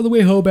stopped on the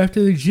way home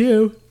after the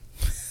gym.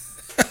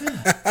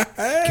 God,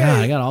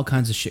 I got all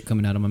kinds of shit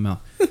coming out of my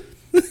mouth.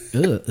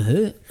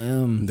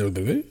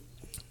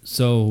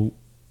 So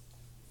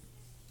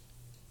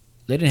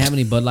they didn't have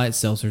any Bud Light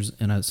seltzers,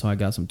 and so I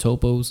got some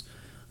Topos,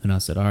 and I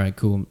said, "All right,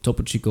 cool,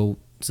 Topo Chico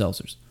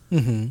seltzers."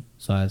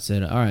 So I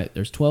said, "All right,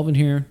 there's 12 in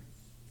here,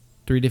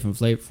 4 different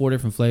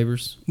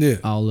flavors. Yeah.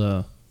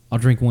 I'll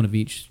drink one of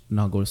each, and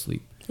I'll go to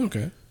sleep."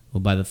 Okay.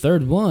 Well, by the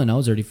third one, I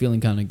was already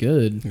feeling kind of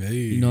good. Hey.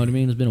 You know what I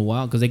mean? It's been a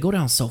while because they go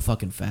down so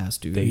fucking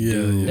fast, dude. They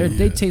do.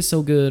 They taste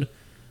so good,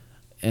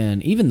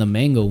 and even the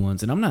mango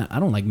ones. And I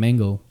don't like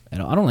mango at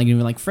all. I don't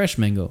even like fresh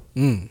mango.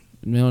 You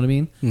know what I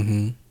mean?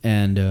 Mm-hmm.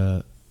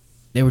 And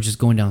they were just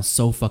going down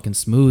so fucking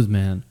smooth,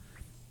 man.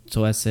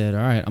 So I said,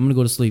 "All right, I'm gonna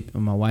go to sleep."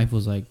 And my wife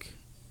was like,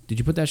 "Did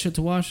you put that shit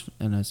to wash?"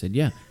 And I said,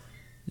 "Yeah."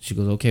 She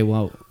goes, "Okay,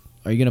 well,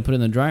 are you gonna put it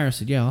in the dryer?" I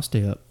said, "Yeah, I'll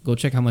stay up. Go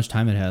check how much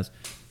time it has."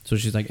 So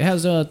she's like, "It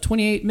has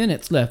 28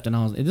 minutes left,"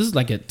 and this is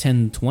like at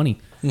 10:20,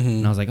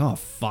 and I was like, "Oh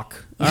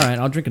fuck! All right,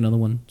 I'll drink another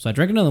one." So I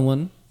drank another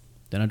one,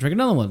 then I drank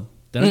another one,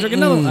 then I drank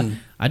another one.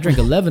 I drank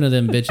 11 of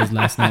them bitches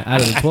last night out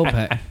of the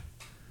 12-pack.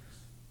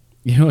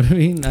 You know what I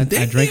mean? I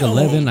drank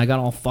 11. I got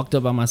all fucked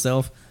up by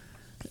myself,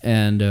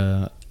 and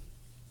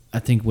I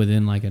think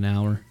within like an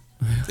hour,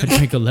 I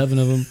drank 11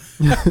 of them,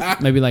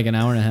 maybe like an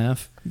hour and a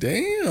half.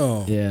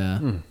 Damn.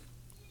 Yeah,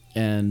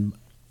 and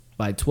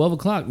by 12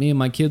 o'clock, me and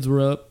my kids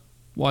were up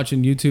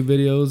watching YouTube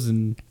videos,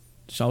 and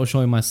I was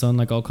showing my son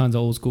like all kinds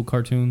of old school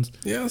cartoons.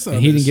 Yeah, I saw and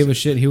he this didn't give a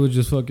shit. He was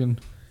just fucking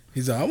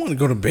He's like, I want to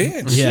go to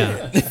bed.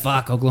 Yeah.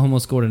 Fuck, Oklahoma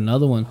scored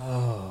another one.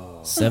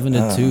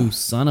 7-2.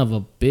 Son of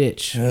a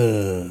bitch.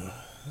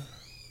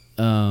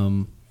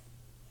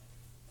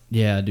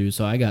 Yeah, dude.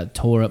 So I got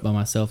tore up by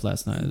myself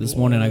last night. This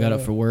morning I got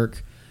up for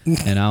work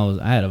and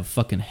I had a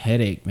fucking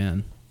headache,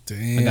 man.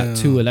 Damn. I got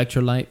 2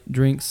 electrolyte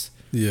drinks.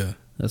 Yeah.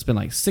 I spent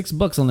like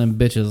 $6 on them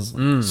bitches.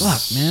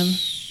 Fuck, man.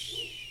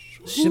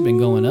 Shit been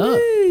going up.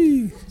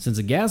 Since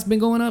the gas been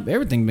going up,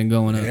 everything been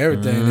going up.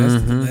 Everything.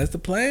 That's the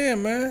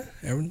plan, man.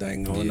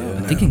 Everything going on.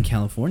 I think in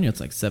California it's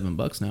like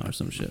 $7 now or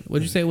some shit.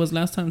 What'd you say it was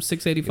last time?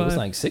 $6.85. It was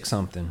like 6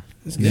 something.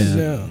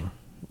 Yeah.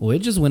 Well, it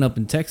just went up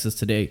in Texas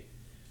today.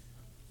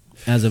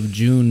 As of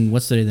June,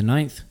 what's today? The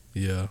 9th?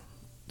 Yeah.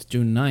 It's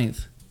June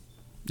 9th.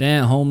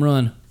 Damn, home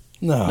run.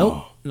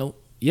 No.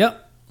 Nope.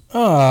 Yep.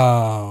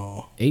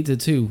 Oh.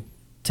 8-2.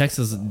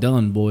 Texas is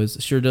done, boys.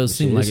 It sure does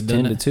seem like it,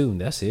 doesn't it? 10-2.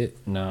 That's it.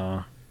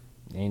 No,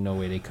 ain't no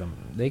way they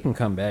can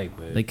come back,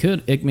 but They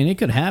could. I mean, it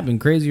could happen.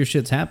 Crazier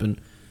shit's happened.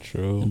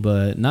 True.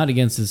 But not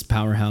against this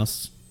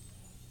powerhouse.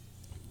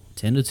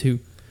 10-2.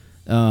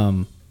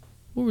 What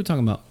were we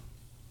talking about?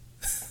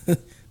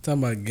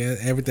 Talking about gas,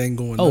 everything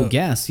going up. Oh,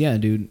 gas. Yeah,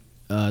 dude.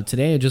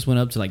 Today it just went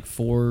up to like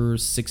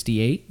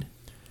 468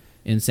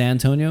 in San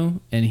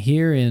Antonio. And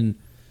here in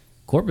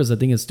Corpus, I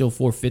think it's still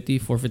 450,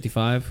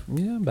 455.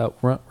 yeah, about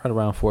right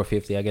around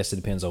 450. I guess it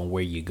depends on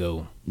where you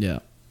go. Yeah.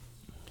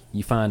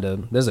 You find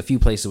there's a few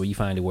places where you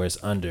find it where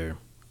it's under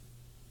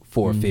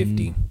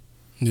 450.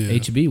 Yeah.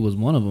 HB was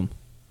one of them.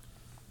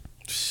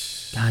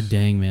 God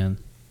dang, man.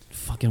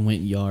 Fucking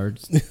went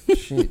yards.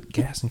 Shit,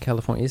 gas in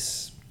California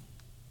is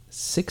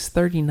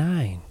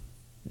 $6.39.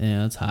 Yeah,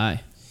 that's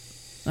high.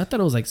 I thought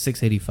it was like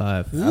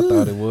 685. I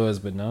thought it was,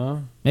 but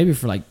no. Maybe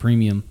for like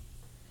premium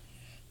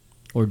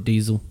or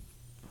diesel.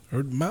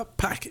 Hurt my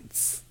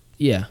pockets.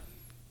 Yeah.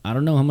 I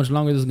don't know how much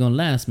longer this is going to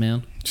last,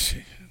 man.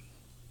 Shit.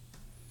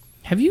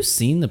 Have you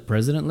seen the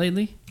president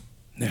lately?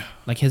 No.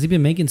 Like, has he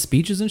been making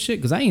speeches and shit?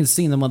 Because I ain't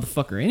seen the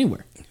motherfucker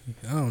anywhere.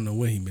 I don't know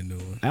what he been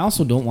doing. I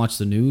also don't watch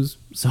the news,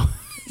 so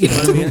you know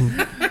what I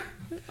mean?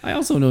 I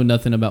also know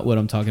nothing about what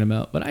I'm talking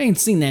about, but I ain't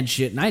seen that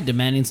shit, and I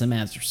demanding some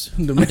answers.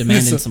 I'm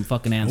demanding some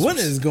fucking answers. What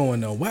is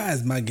going on? Why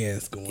is my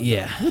gas going up?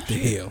 Yeah. What the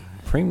hell?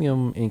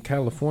 Premium in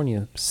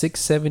California,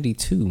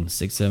 $6.72.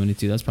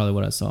 672. That's probably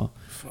what I saw.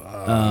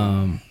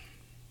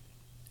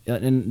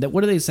 And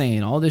what are they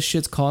saying? All this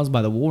shit's caused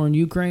by the war in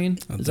Ukraine.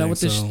 Is that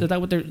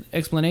what their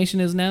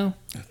explanation is now?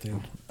 I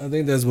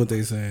think that's what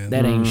they saying.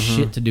 That ain't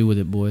shit to do with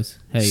it, boys.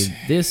 Hey,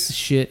 this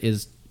shit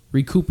is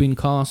recouping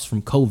costs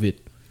from COVID.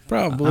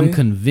 Probably. I'm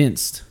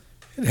convinced.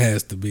 It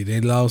has to be. They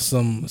lost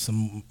some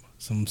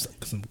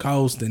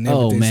cost and everything.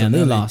 Oh man, so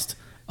they now lost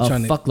a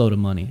fuckload of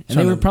money, and they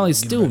trying were to probably get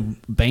still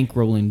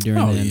bankrolling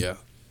during Oh then. yeah.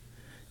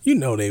 You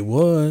know they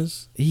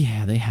was.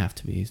 Yeah, they have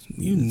to be.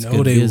 You It's know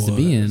good they biz to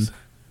be in. was.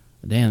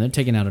 Damn, they're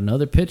taking out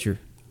another pitcher.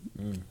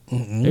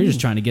 They're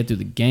just trying to get through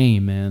the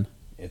game, man.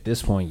 At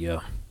this point, yeah.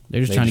 They're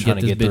just trying to get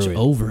this bitch through it.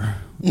 over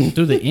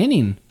through the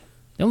inning.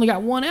 They only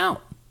got one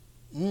out.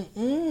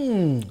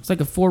 It's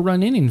like a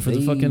 4-run inning for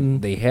the fucking.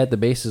 They had the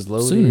bases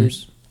loaded.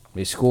 Sooners.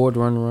 They scored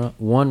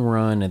one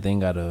run and then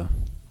got a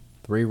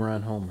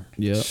 3-run homer.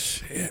 Yep.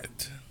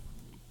 Shit.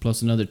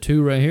 Plus another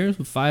 2 right here.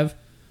 So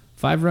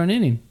 5-run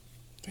inning.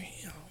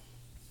 Damn.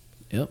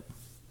 Yep.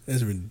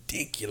 That's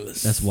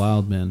ridiculous. That's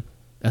wild, man.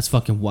 That's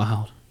fucking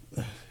wild.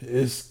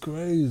 It's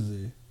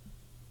crazy.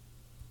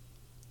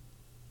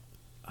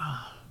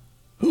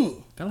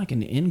 Got like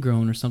an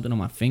ingrown or something on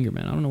my finger,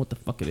 man. I don't know what the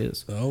fuck it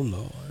is. Oh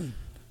Lord.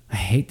 I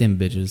hate them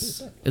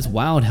bitches. It's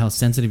wild how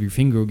sensitive your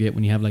finger will get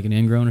when you have like an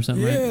ingrown or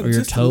something, right? Or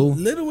your just toe.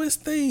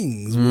 littlest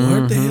things will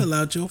hurt the hell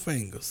out your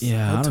fingers.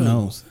 Yeah, or I don't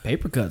know. toes.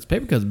 Paper cuts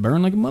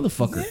burn like a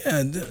motherfucker.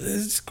 Yeah,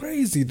 it's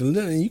crazy.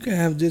 You can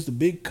have just a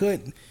big cut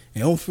and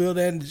don't feel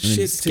that And shit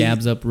it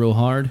scabs up real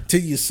hard.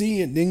 till you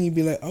see it. Then you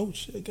be like, oh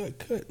shit, it got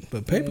cut.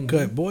 But paper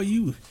cut, boy,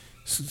 you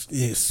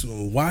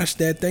wash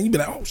that thing. You be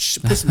like, oh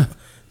shit,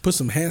 put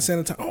some hand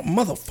sanitizer. Oh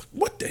motherfucker,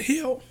 what the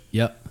hell?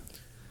 Yep.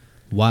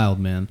 Wild,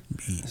 man.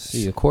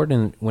 See,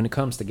 when it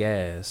comes to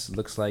gas,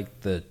 looks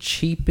like the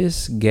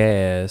cheapest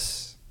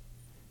gas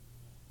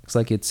looks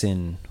like it's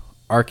in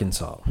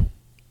Arkansas.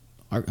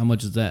 How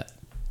much is that?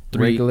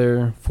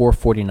 Regular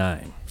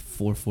 $4.49.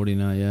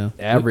 $4.49, yeah.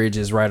 Average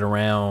is right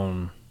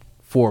around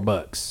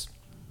 $4.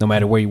 No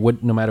matter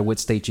no matter what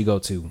state you go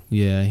to.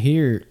 Yeah,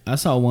 here I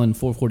saw one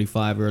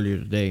 $4.45 earlier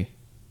today.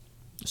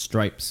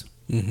 Stripes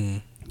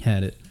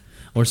had it,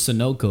 or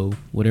Sunoco,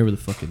 whatever the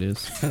fuck it is.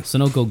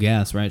 Sunoco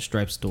gas, right?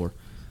 Stripes store.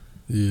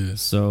 Yeah.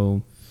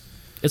 So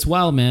it's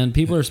wild, man.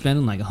 People are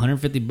spending like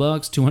 $150,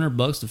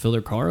 $200 to fill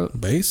their car up.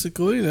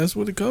 Basically, that's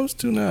what it comes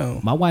to now.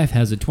 My wife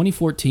has a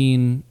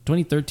 2013,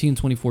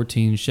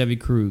 2014 Chevy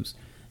Cruze,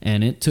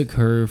 and it took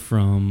her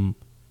from,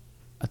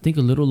 I think,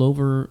 a little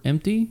over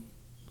empty,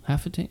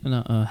 half of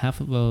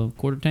a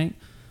quarter tank,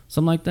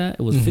 something like that.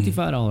 It was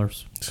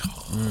 $55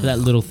 for that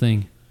little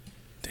thing.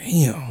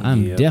 Damn.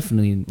 I'm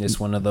definitely. It's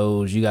one of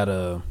those you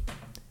gotta,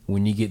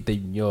 when you get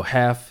your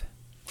half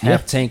Yeah.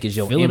 tank is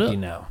your Fill it empty up.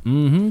 now.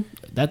 Mm-hmm.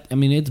 That, I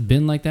mean, it's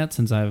been like that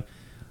since I've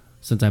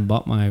since I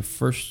bought my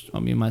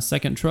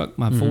second truck,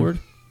 my Ford.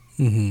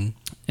 Mm-hmm.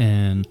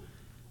 And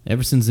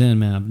ever since then,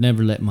 man, I've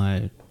never let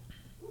my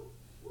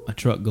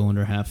truck go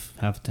under half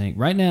a tank.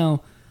 Right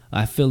now,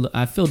 I filled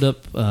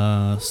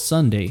up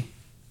Sunday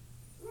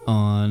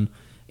on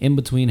in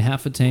between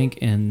half a tank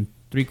and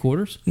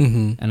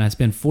 3/4, and I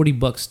spent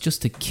 $40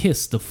 just to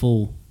kiss the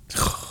full,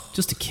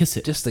 just to kiss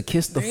it, Just to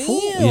kiss the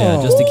fool.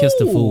 yeah, just to kiss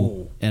the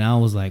full. And I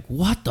was like,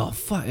 what the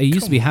fuck? It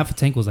used to be half a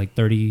tank was like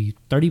 $30,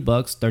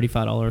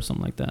 $35,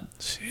 something like that.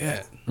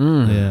 Shit.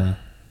 Yeah,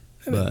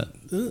 but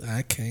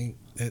I can't.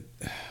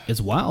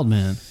 it's wild,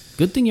 man.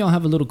 Good thing y'all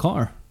have a little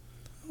car.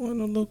 I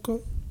want a little car.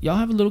 Y'all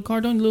have a little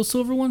car, don't you? A little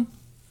silver one?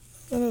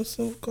 I want a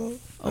silver car.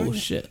 Oh,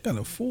 shit. I got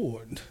a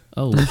Ford.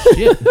 Oh,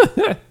 shit.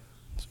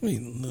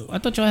 Sweet little. I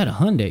thought y'all had a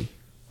Hyundai.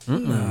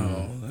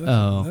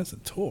 No, that's a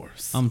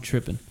Taurus. I'm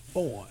tripping.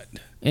 Ford.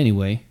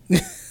 Anyway.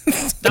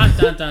 Da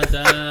da da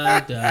da da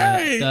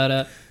da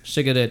da.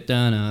 Sugar that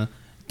da na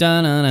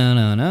da na na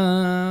na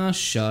na.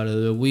 Shot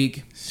of the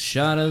week.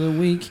 Shot of the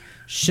week.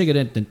 Sugar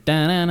that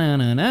da na na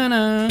na na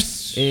na.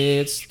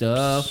 It's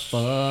the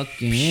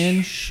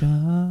fucking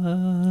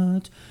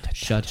shot.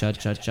 Shot,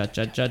 shot, shot, shot,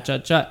 shot, shot,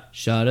 shot, shot.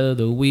 Shot of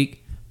the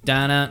week.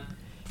 Da na.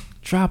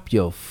 Drop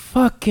your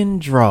fucking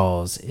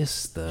draws.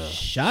 It's the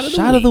Shot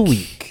of the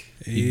week.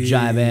 You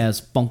jive ass,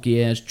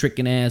 funky ass,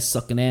 tricking ass,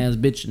 sucking ass,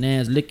 bitching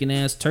ass, licking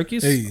ass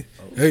turkeys. Hey,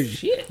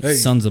 Shit. hey,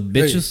 Sons of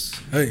bitches.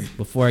 Hey.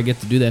 Before I get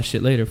to do that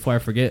shit later, before I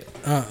forget.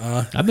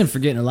 I've been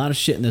forgetting a lot of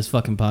shit in this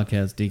fucking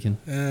podcast, Deacon.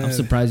 I'm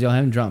surprised y'all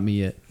haven't dropped me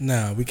yet.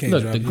 Nah, we can't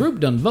Look, drop the you. group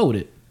done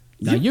voted.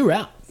 Now you're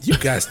out. You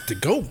got to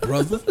go,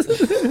 brother.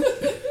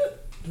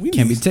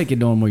 Can't be taking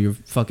no more, you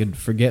fucking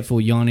forgetful,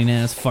 yawning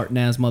ass, farting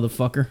ass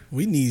motherfucker.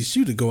 We need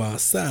you to go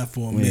outside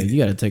for a Man, minute. you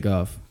gotta take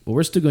off. But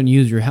we're still gonna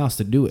use your house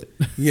to do it.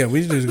 Yeah,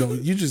 we just go.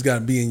 You just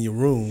gotta be in your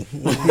room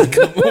when we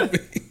come over.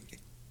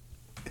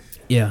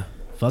 Yeah,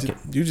 fuck it.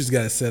 You just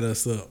gotta set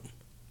us up.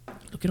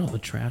 Look at all the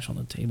trash on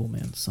the table,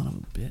 man. Son of a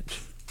bitch.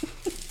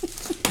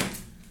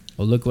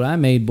 Oh, look what I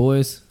made,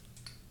 boys.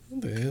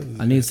 What the hell is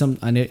I need some.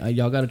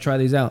 Y'all got to try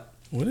these out.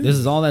 What is This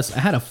is all that's. I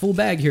had a full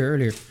bag here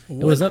earlier.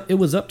 It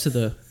was up to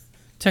the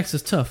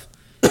Texas Tough,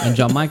 and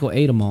John Michael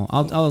ate them all.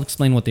 I'll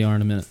explain what they are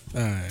in a minute.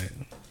 All right.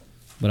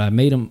 But I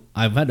made him.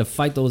 I've had to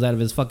fight those out of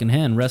his fucking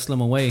hand, wrestle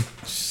him away.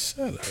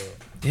 Shut up.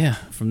 Yeah,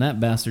 from that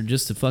bastard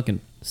just to fucking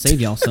save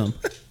y'all some.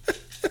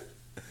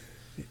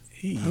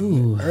 He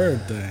Ooh.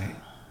 everything.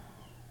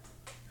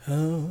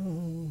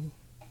 Oh,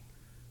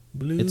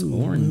 blue. It's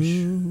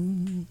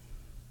orange.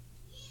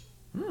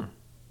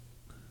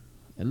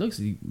 It looks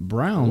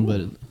brown,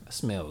 but That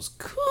smells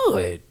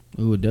good.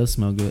 it does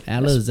smell good.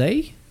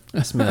 Alizé?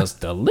 That smells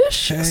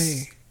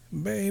delicious.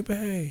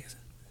 Hey,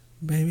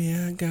 baby,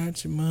 I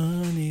got your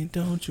money.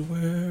 Don't you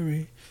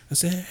worry. I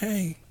said,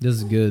 hey. This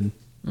is good.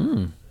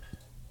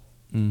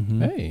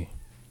 Hey.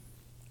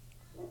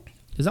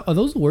 Are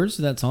those the words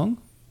to that song?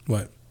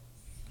 What?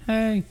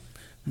 Hey,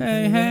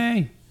 hey,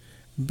 hey.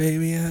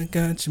 Baby, I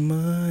got your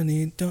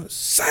money. Don't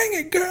sing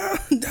it, girl.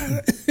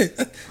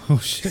 Oh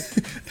shit!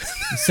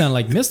 You sound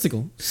like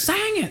mystical. Sang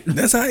it.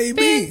 That's how he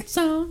be. Been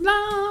so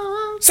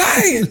long.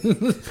 Sing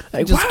it.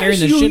 Like, just scaring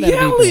the shit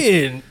out of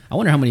people. I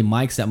wonder how many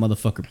mics that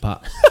motherfucker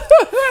popped.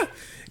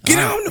 Get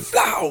on the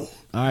floor.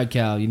 All right,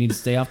 Cal, you need to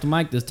stay off the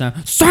mic this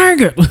time. Sang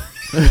it.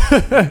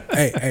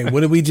 Hey,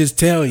 what did we just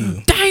tell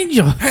you?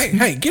 Danger.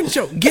 Hey,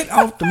 get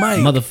off the mic.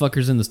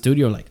 Motherfuckers in the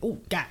studio are like, oh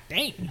god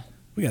dang.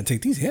 We gotta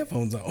take these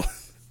headphones off.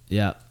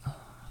 Yeah.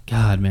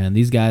 God, man,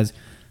 these guys.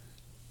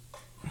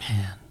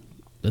 Man,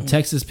 the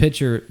Texas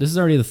pitcher. This is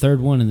already the third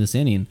one in this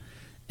inning,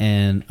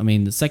 and I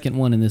mean the second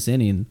one in this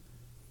inning,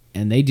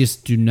 and they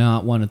just do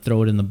not want to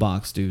throw it in the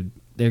box, dude.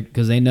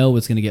 Because they know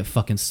it's gonna get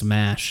fucking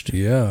smashed.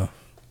 Yeah.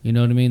 You know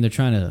what I mean? They're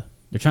trying to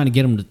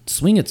get them to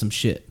swing at some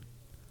shit.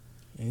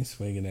 Ain't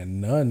swinging at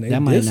none. They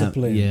That might not.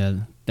 disciplined. Yeah,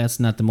 that's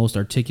not the most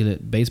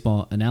articulate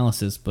baseball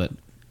analysis, but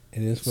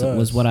It is it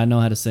was what I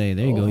know how to say.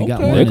 There you go. You got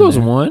okay. one. There in goes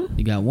there. one.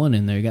 You got one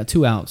in there. You got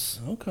 2 outs.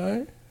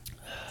 Okay.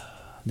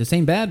 This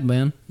ain't bad,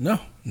 man. No,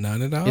 not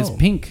at all. It's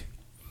pink.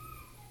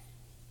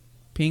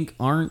 Pink,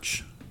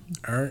 orange.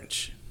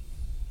 Orange.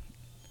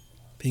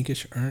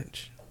 Pinkish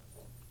orange.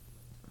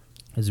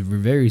 It's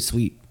very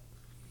sweet.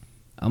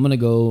 I'm going to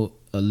go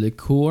a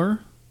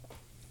liqueur.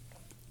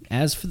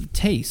 As for the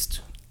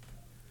taste.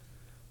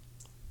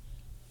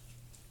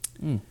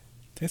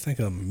 Tastes like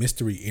a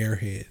mystery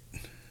airhead.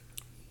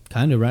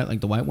 Kind of, right? Like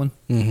the white one?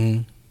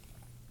 Mm-hmm.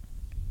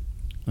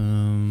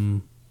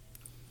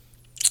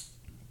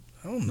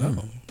 I don't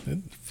know.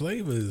 The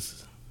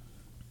flavors.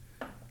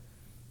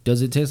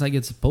 Does it taste like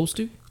it's supposed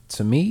to?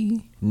 To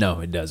me, no,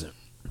 it doesn't.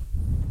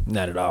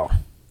 Not at all.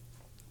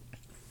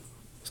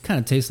 It kind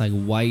of tastes like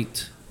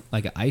white,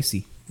 like an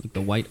icy. Like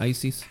the white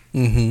ices.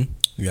 Mm-hmm.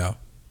 Yeah.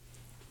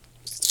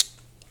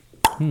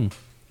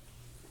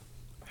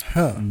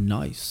 Huh.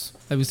 Nice.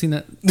 Have you seen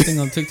that thing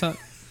on TikTok?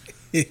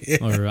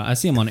 Or I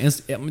see them on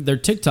they're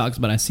TikToks,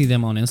 but I see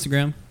them on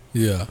Instagram.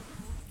 Yeah.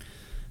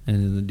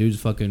 And the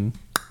dude's fucking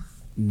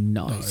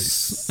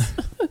nice.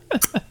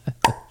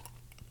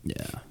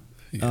 Yeah.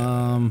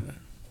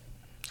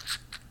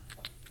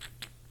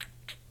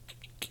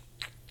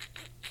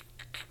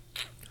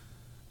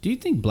 Do you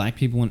think black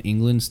people in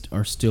England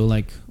are still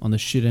like on the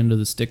shit end of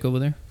the stick over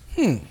there?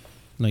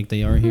 Like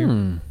they are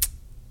here?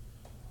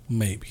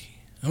 Maybe.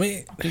 I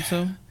mean, Think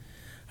so?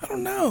 I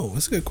don't know.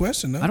 It's a good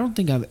question, though. I don't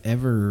think I've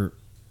ever.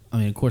 I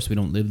mean, of course, we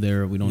don't live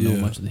there. We don't know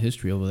much of the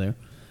history over there.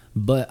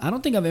 But I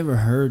don't think I've ever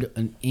heard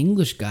an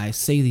English guy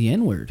say the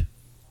N-word.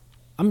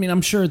 I mean,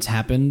 I'm sure it's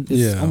happened.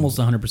 It's almost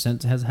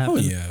 100% has happened.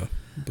 Oh, yeah.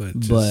 But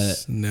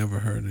just never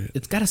heard it.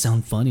 It's got to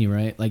sound funny,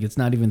 right? Like, it's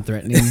not even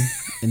threatening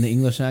in the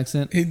English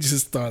accent. He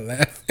just start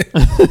laughing.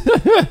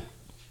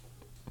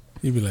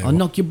 You'd be like, I'll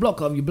knock your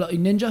block off, you bloody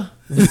ninja.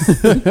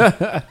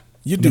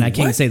 I can't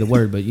what? say the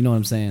word, but you know what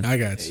I'm saying. I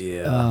got you.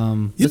 Yeah.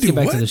 Let's get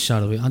back what? to the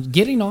shot of the week. I'm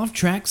getting off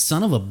track,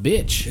 son of a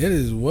bitch. It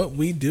is what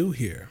we do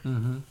here.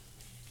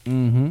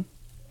 In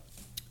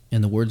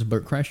the words of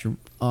Bert Kreischer,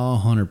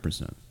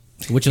 100%.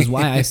 Which is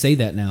why I say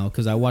that now,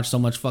 because I watch so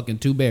much fucking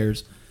Two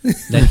Bears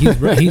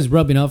that he's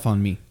rubbing off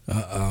on me.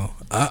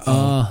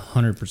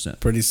 100%.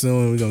 Pretty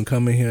soon we're going to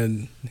come in here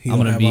and I'm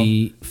going to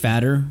be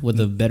fatter with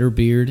a better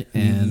beard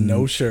and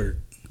no shirt.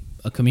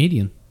 a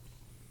comedian.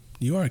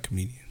 You are a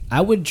comedian.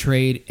 I would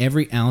trade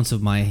every ounce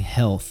of my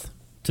health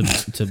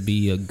to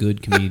be a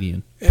good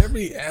comedian.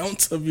 Every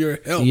ounce of your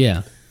health.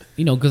 Yeah.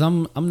 You know, because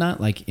I'm not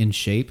like in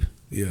shape,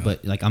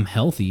 but like I'm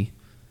healthy.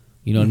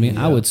 You know what I mean?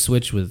 I would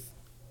switch with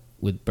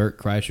Bert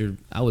Kreischer.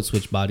 I would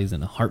switch bodies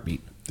in a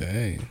heartbeat.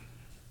 Dang.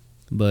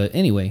 But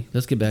anyway,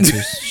 let's get back to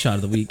this shot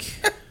of the week.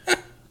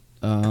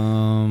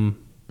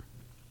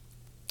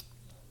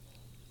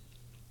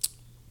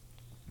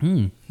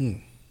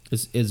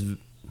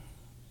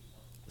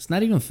 It's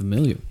not even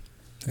familiar.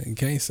 You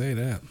can't say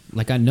that.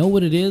 Like I know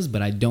what it is,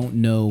 but I don't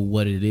know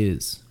what it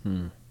is.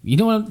 You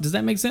know what? Does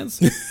that make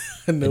sense?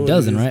 I know It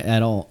doesn't, right?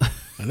 At all.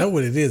 I know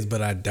what it is,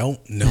 but I don't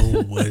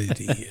know what it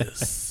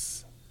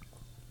is.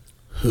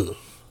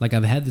 Like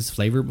I've had this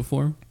flavor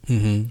before.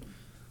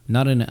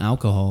 Not in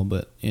alcohol,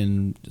 but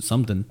in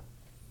something.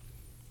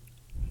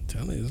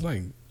 Tell me, it's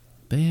like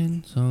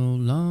Been so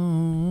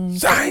long.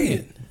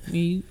 Zion.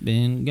 We've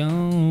been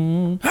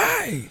gone.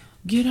 Hey.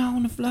 Get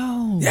on the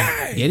floor.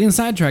 Yay. Getting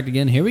sidetracked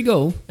again. Here we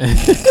go.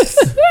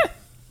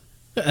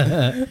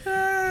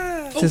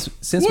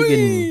 Since we're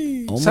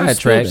getting Almost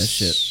sidetracked, spilled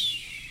that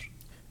shit.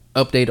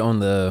 update on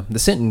the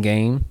Sinton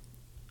game.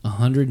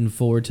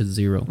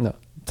 104-0. No,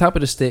 top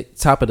of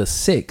the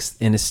sixth,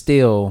 and it's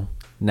still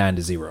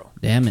 9-0.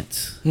 Damn it.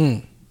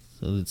 So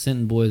the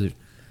Sinton boys are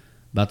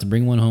about to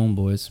bring one home,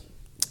 boys.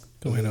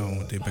 Going on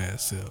with their bad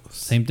selves.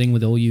 Same thing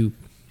with OU.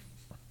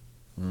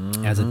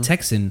 As a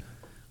Texan,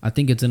 I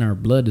think it's in our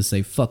blood to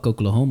say fuck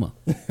Oklahoma.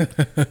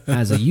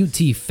 As a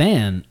UT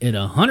fan, it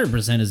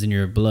 100% is in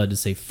your blood to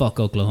say fuck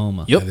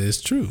Oklahoma. Yep. That is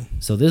true.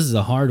 So this is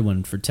a hard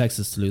one for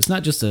Texas to lose. It's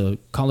not just a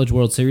College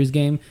World Series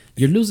game.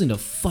 You're losing to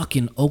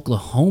fucking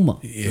Oklahoma.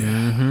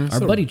 Yeah. Our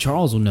buddy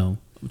Charles will know.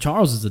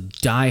 Charles is a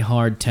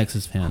diehard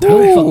Texas fan.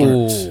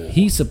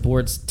 He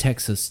supports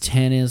Texas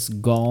tennis,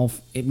 golf.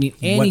 I mean,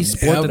 any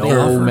sport that they Whatever.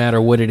 No offer. matter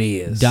what it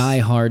is.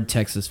 Diehard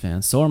Texas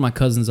fans. So are my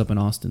cousins up in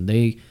Austin.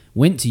 They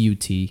went to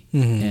UT,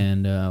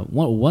 and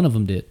one of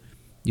them did.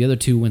 The other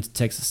two went to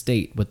Texas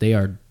State, but they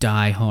are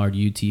diehard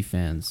UT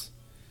fans.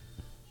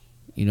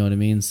 You know what I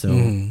mean?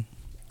 So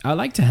I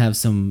like to have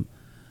some.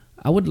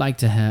 I would like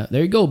to have.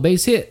 There you go,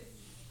 base hit,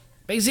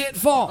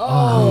 fall.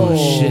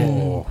 Oh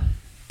shit!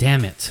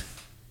 Damn it!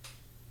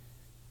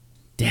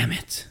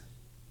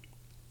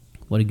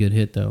 What a good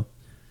hit though.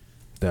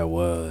 That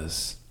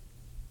was.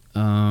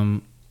 All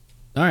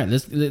right,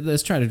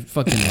 let's try to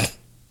fucking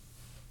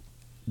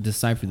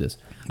decipher this.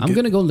 I'm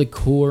gonna go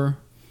liqueur,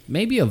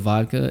 maybe a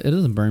vodka. It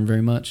doesn't burn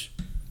very much.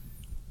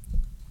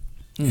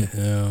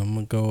 Yeah, I'm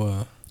gonna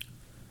go.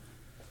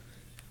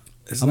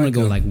 I'm gonna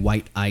go like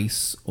white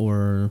ice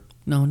or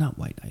no, not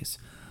white ice.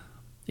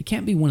 It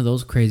can't be one of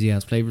those crazy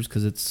ass flavors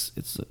because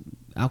it's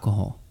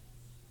alcohol.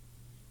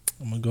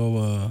 I'm gonna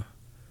go.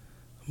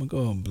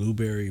 A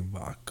blueberry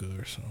vodka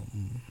or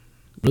something.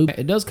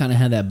 It does kind of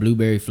have that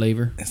blueberry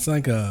flavor. It's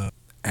like a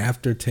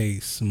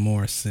aftertaste,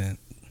 more scent.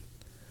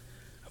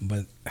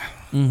 But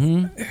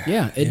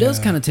Yeah, it does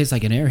kind of taste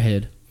like an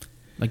Airhead,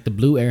 like the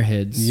blue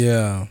Airheads.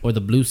 yeah, Or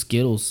the blue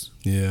Skittles.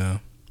 yeah.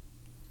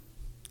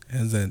 It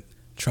has that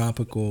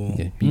tropical.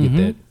 Yeah, you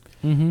get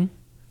that.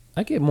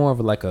 I get more of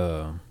like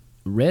a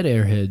Red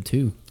Airhead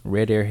too.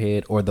 red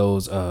Airhead or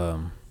those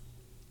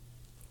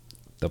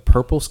the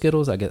purple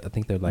Skittles. I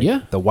think they're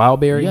like the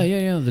wild berry.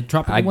 Yeah. The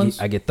tropical ones.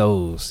 I get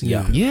those.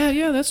 Yeah.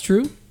 Yeah, that's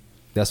true.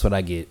 That's what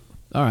I get.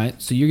 All right,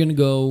 so you're gonna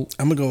go.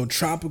 I'm gonna go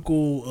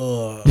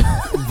tropical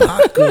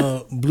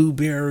vodka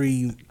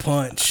blueberry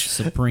punch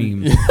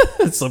Supreme.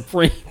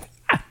 Supreme.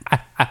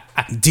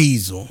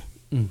 diesel.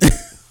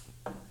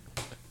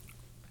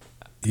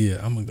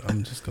 Yeah,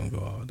 I'm just gonna go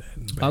all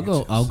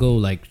that. I'll go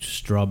like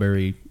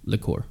strawberry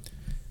liqueur.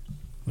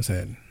 What's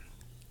that?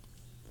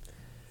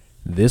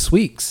 This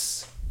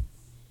week's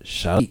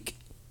shot week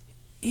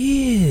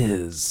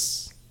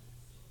is.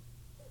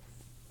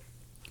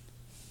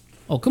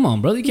 Oh, come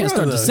on, brother. You can't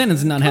start the Brother,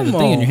 sentence and not have the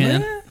come thing in on, your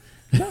hand. man.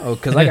 No,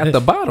 because I got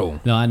the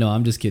bottle. No, I know.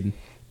 I'm just kidding.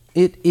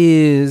 It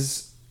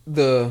is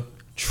the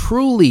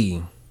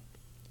truly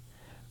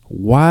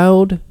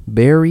Wild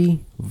berry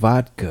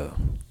vodka.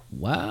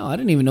 Wow, I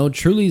didn't even know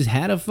Truly's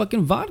had a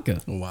fucking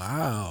vodka.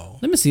 Wow.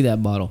 Let me see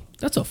that bottle.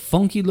 That's a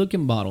funky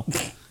looking bottle.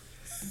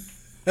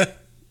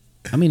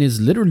 I mean, it's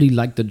literally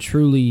like the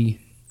Truly.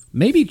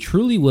 Maybe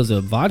Truly was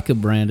a vodka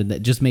brand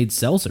that just made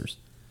seltzers.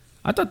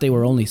 I thought they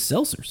were only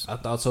seltzers. I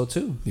thought so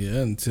too. Yeah,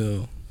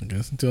 until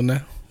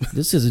now.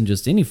 This isn't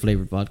just any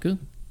flavored vodka.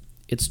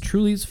 It's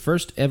Truly's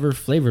first ever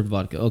flavored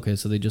vodka. Okay,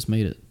 so they just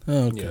made it.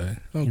 Okay. Yeah.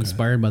 Okay.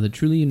 Inspired by the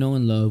Truly you know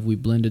and love, we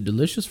blended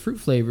delicious fruit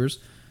flavors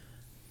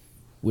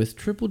with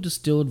triple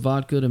distilled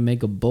vodka to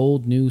make a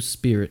bold new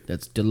spirit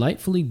that's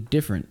delightfully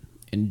different.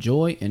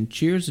 Enjoy and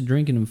cheers to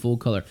drinking in full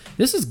color.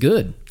 This is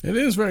good. It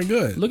is very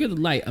good. Look at the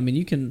light. I mean,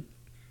 you can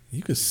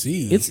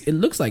see. it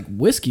looks like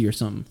whiskey or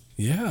something.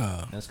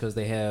 Yeah. That's because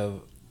they have,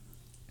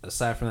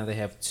 aside from that, they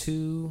have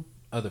 2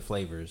 other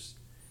flavors.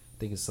 I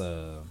think it's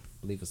I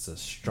believe it's a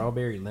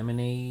strawberry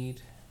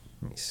lemonade.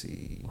 Let me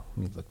see. Let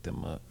me look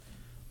them up.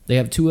 They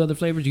have 2 other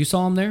flavors. You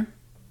saw them there?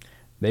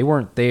 They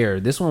weren't there.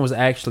 This one was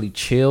actually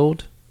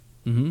chilled.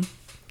 Mm-hmm.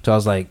 So I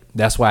was like,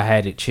 that's why I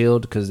had it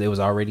chilled, because it was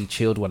already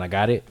chilled when I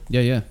got it.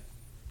 Yeah.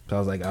 So I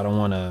was like, I don't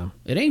want to.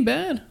 It ain't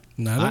bad.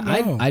 Not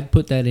at all. I'd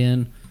put that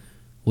in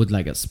with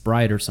like a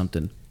Sprite or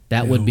something.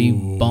 That would be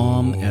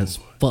bomb as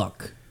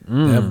fuck.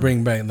 That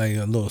bring back like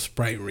a little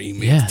Sprite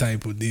remix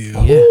type of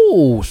deal. Yeah.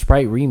 Oh,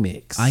 Sprite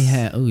remix.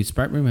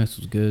 Sprite Remix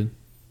was good.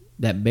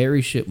 That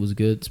berry shit was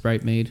good.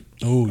 Sprite made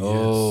Oh yes.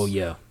 Oh,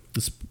 yeah.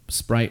 the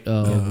Sprite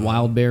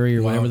Wild Berry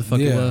or whatever the fuck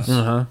it was.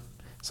 Uh-huh.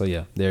 So,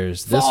 yeah,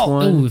 there's this Oh,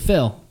 one. ooh, it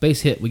fell.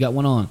 Base hit. We got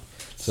one on.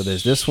 So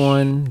there's this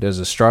one. There's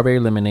a strawberry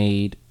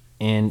lemonade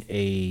and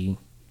a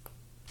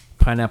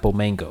pineapple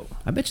mango.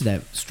 I bet you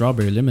that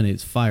strawberry lemonade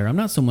is fire. I'm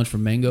not so much for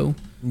mango.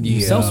 Yeah.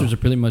 Seltzers are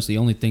pretty much the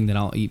only thing that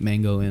I'll eat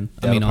mango in.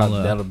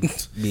 That'll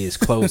be as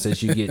close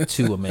as you get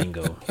to a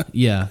mango.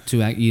 Yeah,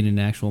 to eat an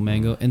actual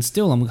mango. And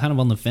still, I'm kind of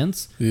on the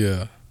fence,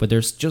 Yeah. but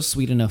they're just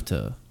sweet enough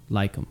to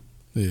like them.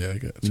 Yeah, I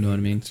got you. You know what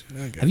I mean?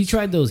 I got Have you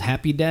tried those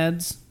Happy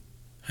Dads?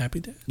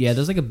 Happy Day? Yeah,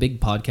 there's like a big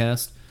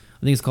podcast. I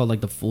think it's called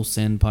like the Full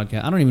Send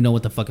podcast. I don't even know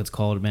what the fuck it's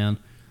called, man.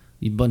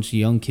 You bunch of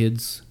young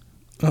kids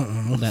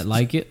that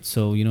like it,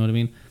 so you know what I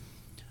mean?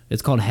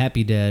 It's called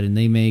Happy Dad, and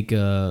they make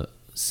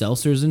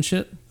seltzers and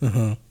shit.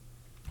 Uh-huh.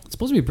 It's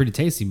supposed to be pretty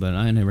tasty, but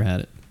I never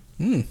had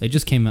it. They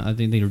just came out. I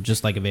think they were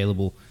just like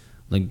available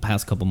like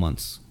past couple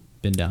months.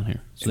 Been down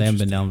here, so they haven't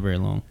been down very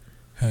long.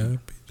 Happy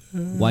Day.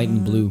 White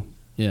and blue,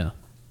 yeah.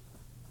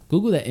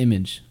 Google that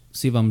image.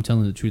 See if I'm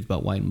telling the truth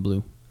about white and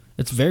blue.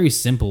 It's a very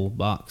simple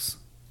box,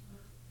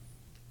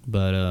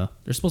 but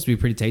they're supposed to be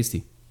pretty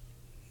tasty.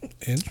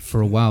 And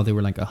For a while, they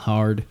were like a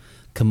hard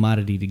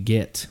commodity to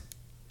get.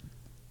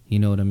 You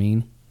know what I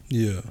mean?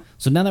 yeah.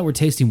 So now that we're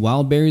tasting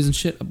wild berries and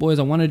shit, boys,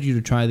 I wanted you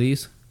to try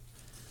these.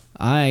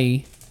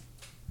 I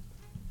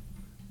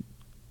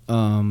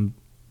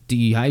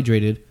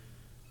dehydrated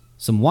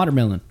some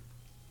watermelon.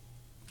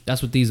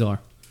 That's what these are.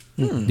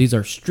 These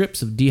are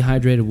strips of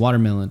dehydrated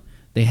watermelon.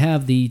 They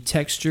have the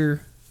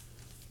texture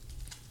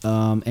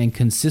and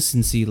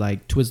consistency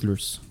like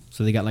Twizzlers.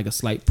 So they got like a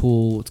slight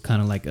pull. It's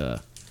kind of like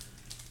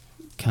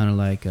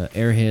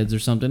Airheads or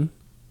something.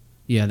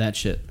 Yeah, that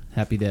shit.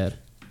 Happy Dad.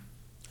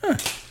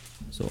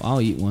 So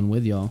I'll eat one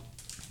with y'all.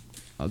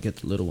 I'll get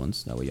the little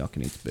ones. That way y'all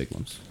can eat the big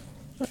ones.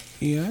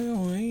 Yeah, I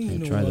ain't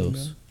no Try watermelon.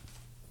 those.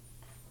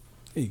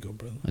 There you go,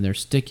 brother. And they're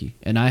sticky.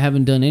 And I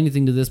haven't done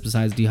anything to this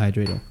besides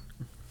dehydrate them.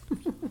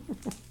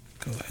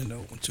 Go ahead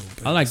on with your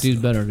I like these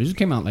better. These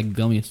came out like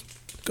gummies.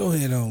 Go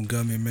ahead on,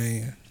 gummy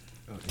man.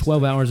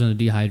 12 hours in a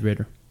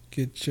dehydrator.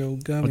 Get your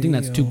gummy I think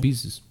that's 2 on.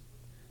 pieces.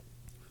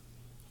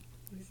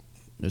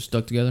 They're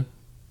stuck together.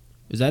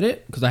 Is that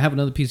it? Because I have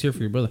another piece here for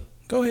your brother.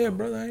 Go ahead,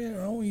 brother. I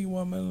don't eat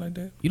watermelon like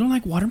that. You don't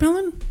like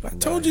watermelon? I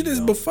told you this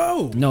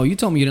before. No, you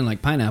told me you didn't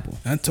like pineapple.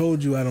 I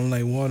told you I don't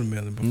like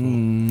watermelon before.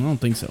 I don't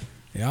think so.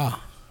 Yeah.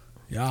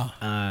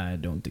 I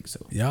don't think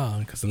so. Yeah,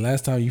 because the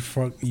last time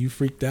you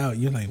freaked out,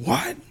 you're like,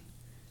 what?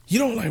 You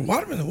don't like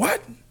watermelon?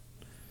 What?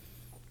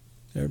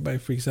 Everybody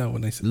freaks out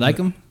when they say Like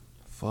them?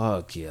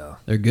 Fuck yeah.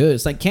 They're good.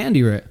 It's like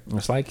candy, right?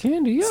 It's like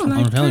candy, yeah.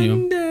 I'm telling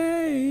you.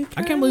 Candy,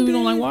 I can't believe you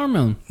don't like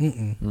watermelon.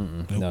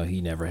 No, he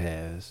never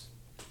has.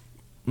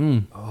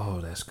 Mm.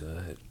 Oh, that's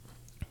good.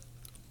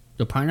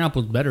 The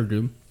pineapple's better,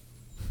 dude.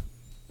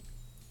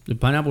 The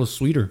pineapple is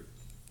sweeter.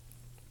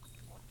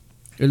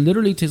 It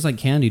literally tastes like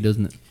candy,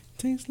 doesn't it?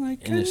 Tastes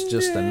like And it's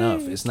just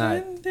enough. It's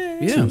not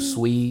Yeah. too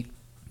sweet.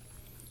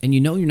 And you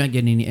know you're not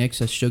getting any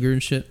excess sugar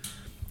and shit.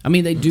 I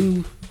mean, they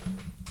do.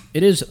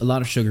 It is a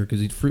lot of sugar because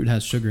the fruit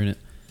has sugar in it.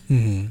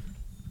 Mm-hmm.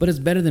 But it's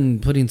better than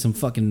putting some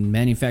fucking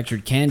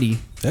manufactured candy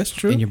That's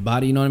true. in your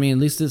body. You know what I mean? At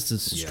least this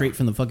is straight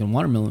from the fucking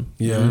watermelon.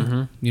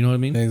 Yeah, You know what I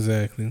mean?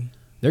 exactly.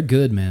 They're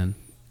good, man.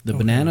 The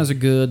bananas are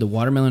good. The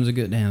watermelons are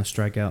good. Damn,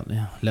 strike out.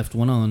 Damn, left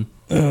one on.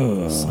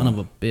 Son of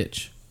a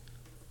bitch.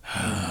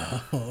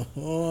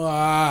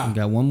 We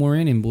got one more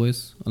inning,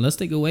 boys. Unless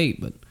they go 8,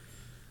 but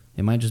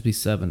it might just be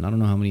 7. I don't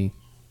know how many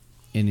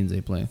innings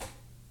they play.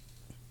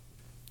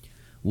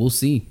 We'll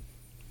see.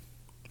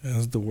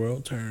 As the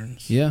world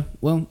turns. Yeah.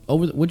 Well,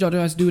 what'd y'all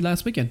guys do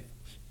last weekend?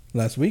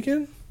 Last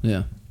weekend?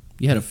 Yeah.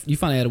 You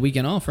finally had a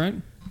weekend off, right?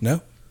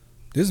 No,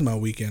 this is my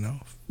weekend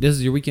off. This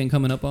is your weekend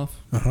coming up off?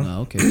 Uh-huh.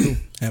 Oh, okay, cool.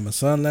 Had my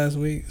son last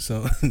week,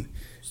 so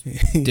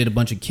Did a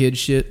bunch of kid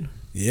shit.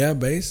 yeah,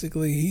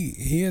 basically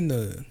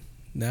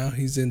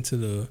he's into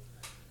the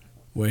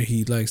where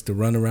he likes to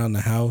run around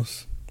the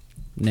house.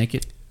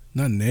 Naked.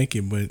 Not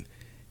naked, but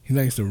he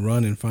likes to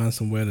run and find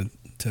somewhere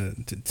to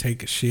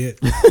take a shit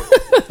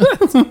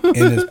and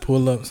just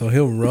pull up. So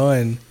he'll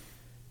run,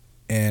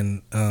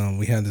 and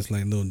we have this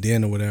like little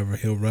den or whatever.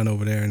 He'll run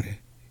over there,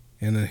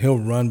 and then he'll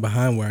run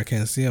behind where I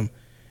can't see him.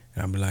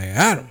 And I'll be like,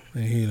 Adam,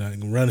 and he like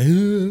run.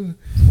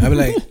 I'll be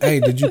like, hey,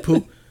 did you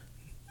poop?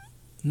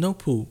 No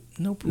poop.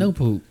 No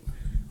poop.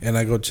 And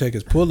I go check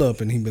his pull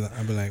up, and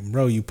I'll be like,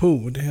 bro, you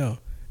poop? What the hell?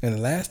 And the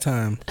last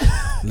time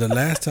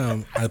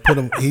I put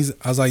him,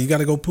 I was like, you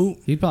gotta go poop.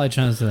 He's probably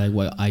trying to say like,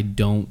 well, I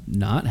don't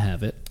not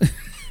have it,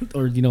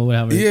 or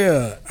whatever.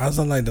 Yeah, I was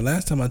like, the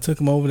last time I took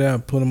him over there, I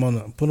put him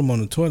on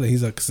the toilet.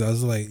 He's like, 'cause I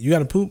was like, you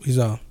gotta poop. He's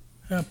all,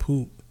 I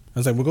poop. I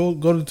was like, well,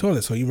 go to the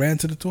toilet. So he ran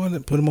to the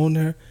toilet, put him on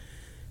there.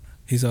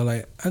 He's all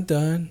like, I'm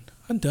done.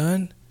 I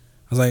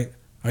was like,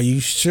 are you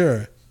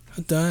sure?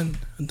 I'm done.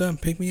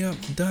 Pick me up.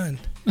 I'm done.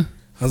 I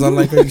was all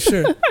like, are you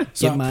sure?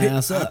 So Get my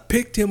ass up. I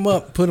picked him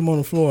up, put him on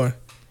the floor,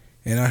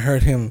 and I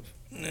heard him.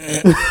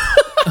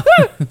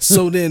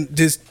 So then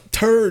this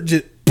turd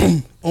just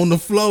boom, on the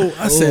floor.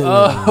 I said,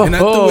 and I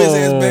threw his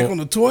ass back on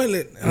the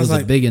toilet. It was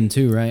like, a big one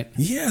too, right?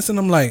 Yes, and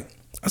I'm like,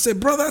 I said,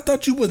 brother, I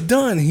thought you was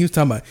done. And he was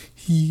talking about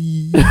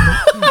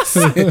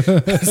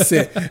I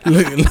said,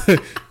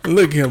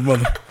 look here,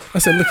 brother. I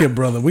said, look here,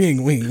 brother. We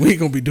ain't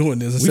gonna be doing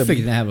this. We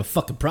figured to have a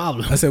fucking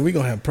problem. I said, we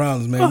gonna have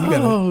problems, man. You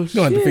gonna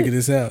have to figure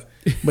this out.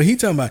 But he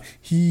talking about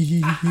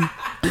he,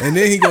 and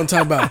then he gonna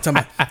talk about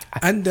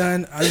I'm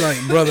done. I was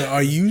like, brother,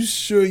 are you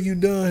sure you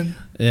done?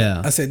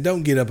 Yeah. I said,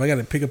 don't get up. I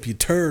gotta pick up your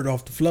turd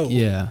off the floor.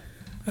 Yeah.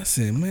 I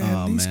said,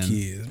 man, these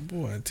kids,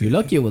 boy. You're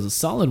lucky it was a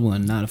solid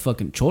one, not a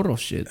fucking chorro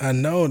shit. I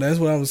know. That's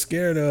what I was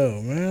scared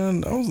of,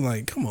 man. I was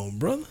like, come on,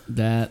 brother.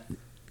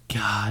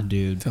 God,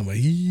 dude.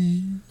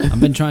 Talking about I've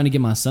been trying to get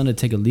my son to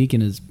take a leak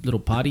in his little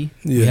potty.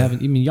 Yeah. We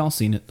haven't. I mean, y'all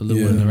seen it, the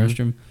little one in the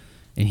restroom,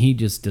 and he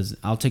just does.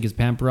 I'll take his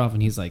pamper off,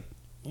 and he's like,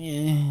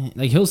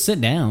 like he'll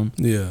sit down,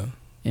 yeah,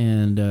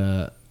 and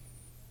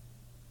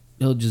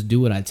he'll just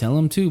do what I tell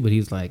him to. But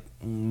he's like,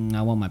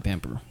 I want my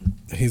pamper.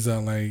 He's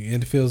all like,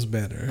 it feels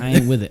better. I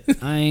ain't with it.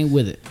 I ain't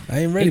ready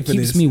for this. It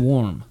keeps me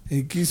warm.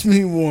 It keeps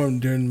me warm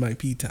during my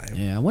pee time.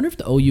 Yeah, I wonder if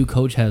the OU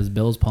coach has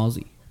Bell's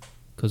palsy,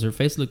 because her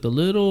face looked a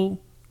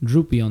little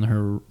droopy on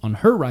her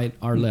right,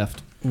 our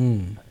left.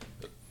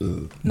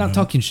 Not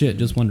talking shit,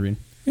 just wondering.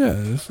 Yeah,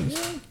 it's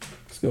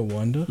good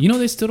wonder. You know,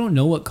 they still don't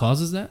know what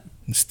causes that.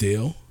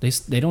 Still,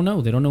 they don't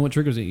know. They don't know what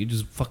triggers it.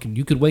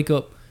 You could wake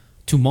up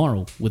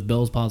tomorrow with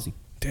Bell's palsy.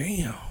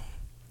 Damn.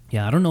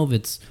 Yeah, I don't know if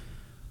it's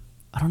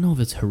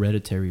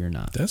hereditary or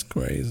not. That's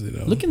crazy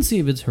though. Look and see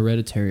if it's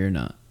hereditary or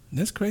not.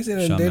 That's crazy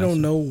that they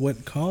don't know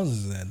what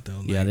causes that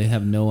though. Yeah, they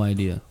have no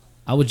idea.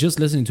 I was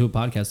just listening to a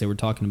podcast. They were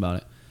talking about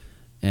it.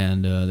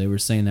 And they were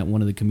saying that one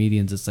of the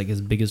comedians, it's like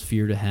his biggest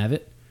fear to have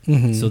it.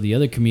 Mm-hmm. So the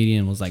other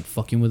comedian was like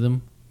fucking with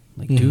him.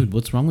 Like, dude,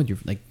 what's wrong with your...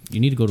 Like, you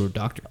need to go to a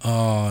doctor.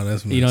 Oh,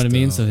 that's you know what I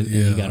mean? Up. So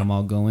he got them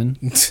all going.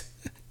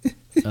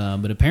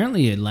 But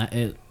apparently, it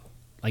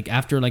like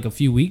after like a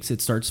few weeks,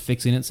 it starts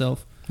fixing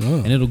itself. Oh.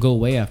 And it'll go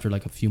away after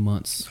like a few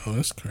months. Oh,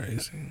 that's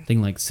crazy. I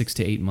think like 6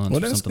 to 8 months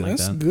or something like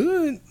that. That's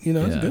good. You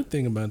know, that's a good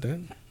thing about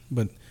that.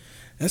 But...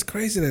 that's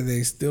crazy that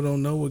they still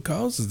don't know what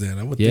causes that.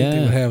 I would think they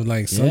would have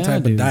like some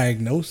type of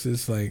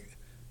diagnosis. Like,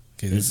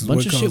 okay, there's a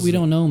bunch of shit we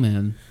don't know,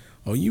 man.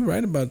 Oh, you're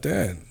right about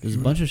that. There's a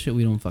bunch of shit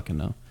we don't fucking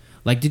know.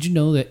 Like, did you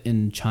know that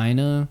in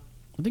China,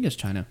 I think it's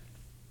China,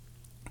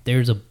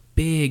 there's a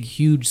big,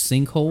 huge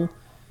sinkhole,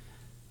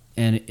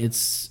 and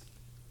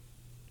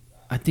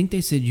I think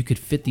they said you could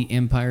fit the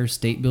Empire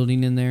State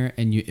Building in there,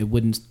 and it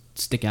wouldn't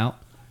stick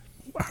out.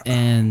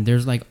 And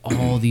there's like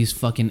all these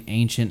fucking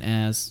ancient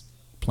ass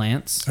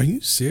plants. Are you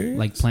serious?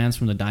 Like plants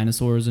from the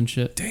dinosaurs and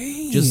shit.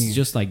 Dang.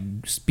 Just like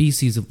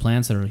species of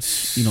plants that are,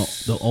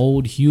 the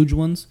old huge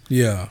ones.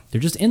 Yeah.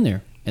 They're just in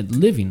there and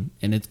living,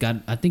 and it's got.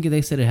 I think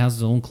they said it has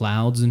its own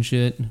clouds and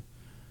shit.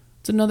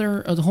 It's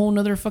a whole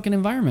nother fucking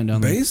environment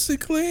down there.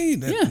 Basically,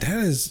 that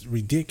is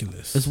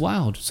ridiculous. It's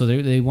wild. So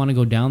they want to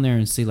go down there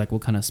and see like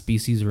what kind of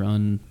species are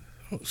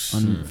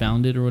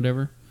unfounded or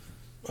whatever.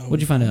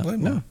 What'd you find out?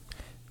 No.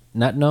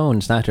 Not known.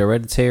 It's not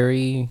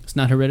hereditary. It's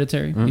not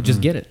hereditary. You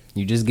just get it.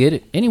 You just get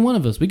it. Any one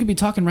of us. We could be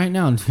talking right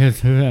now.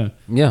 And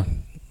yeah.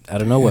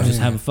 Out of nowhere. Just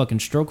have a fucking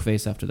stroke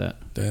face after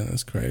that. Damn,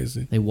 that's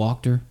crazy. They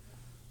walked her.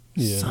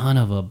 Yeah. Son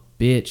of a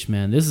bitch,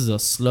 man. This is a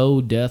slow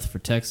death for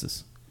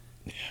Texas.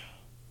 Yeah.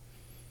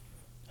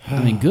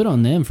 I mean, good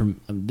on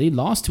them. They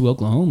lost to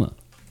Oklahoma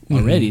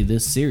already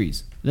this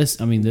series. These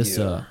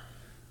playoffs.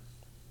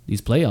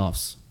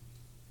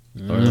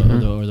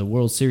 Or the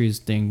World Series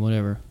thing,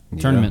 whatever.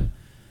 Tournament.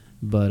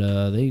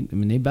 But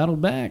they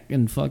battled back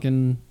and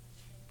fucking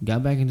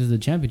got back into the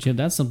championship.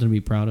 That's something to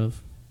be proud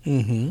of.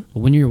 Mm-hmm. But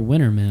when you're a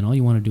winner, man, all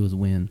you want to do is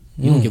win.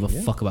 You don't give a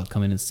fuck about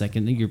coming in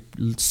second. You're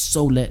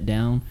so let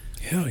down.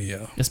 Hell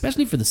yeah.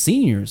 Especially for the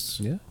seniors.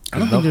 Yeah. I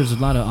don't think there's a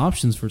lot of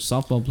options for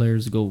softball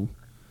players to go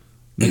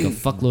make a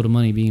fuckload of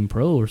money being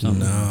pro or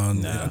something.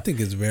 No. I think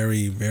it's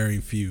very, very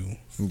few.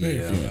 Very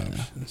few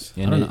options.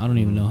 I don't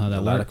even know how that a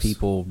works. lot of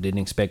people didn't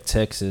expect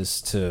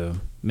Texas to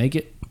make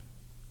it.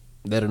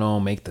 let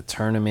alone make the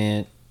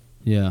tournament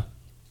Yeah.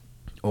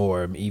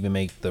 or even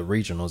make the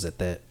regionals at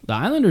that. The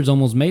Islanders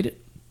almost made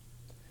it.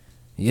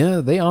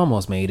 Yeah, they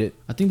almost made it.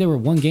 I think they were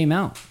one game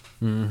out.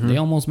 They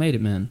almost made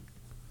it, man.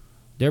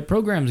 Their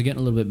program's getting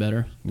a little bit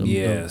better.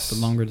 The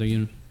longer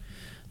the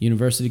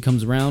university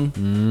comes around.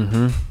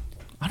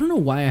 I don't know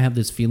why I have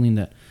this feeling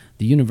that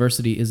the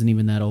university isn't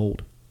even that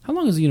old. How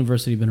long has the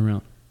university been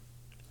around?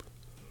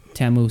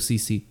 TAMU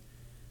CC.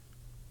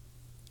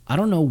 I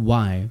don't know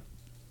why.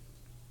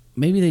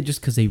 Maybe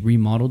because they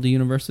remodeled the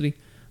university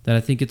that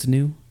I think it's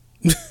new.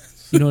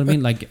 You know what I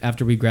mean? Like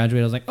after we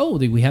graduated, I was like, oh,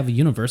 we have a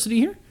university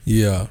here?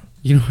 Yeah.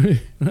 You know,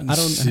 I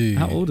don't.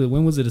 How old?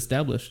 When was it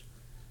established?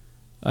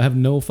 I have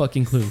no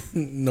fucking clue.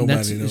 Nobody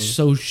knows. It's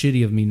so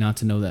shitty of me not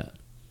to know that.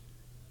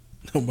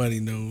 Nobody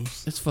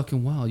knows. It's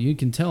fucking wild. You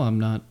can tell I'm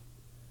not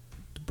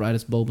the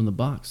brightest bulb in the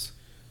box.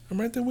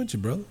 I'm right there with you,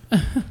 brother.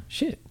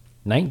 Shit.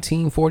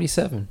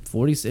 1947.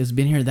 40. It's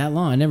been here that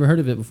long. I never heard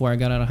of it before I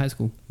got out of high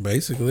school.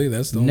 Basically,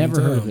 that's the Never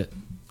only heard time. of it.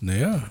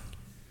 Yeah.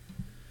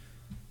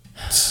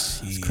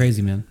 It's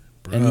crazy, man.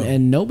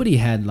 And nobody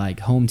had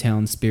like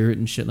hometown spirit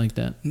and shit like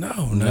that.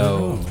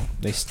 No.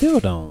 They still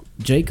don't.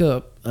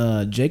 Jacob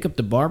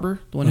the barber,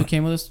 the one who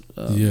came with us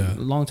a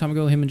long time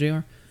ago, him and JR.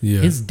 Yeah.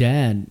 His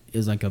dad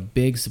is like a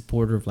big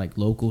supporter of like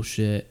local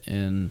shit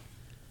and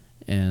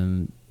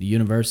the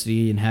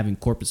university and having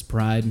Corpus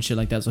Pride and shit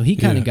like that. So he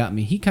kind of got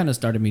me. He kind of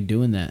started me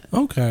doing that.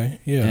 Okay.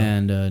 Yeah.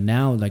 And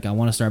now like I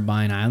want to start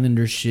buying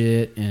Islander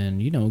shit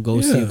and go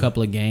see a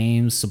couple of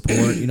games,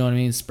 support. You know what I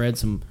mean? Spread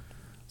some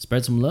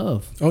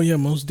love. Oh yeah,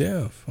 most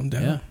def. I'm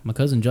down. Yeah, my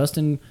cousin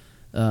Justin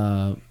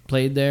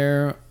played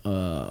there.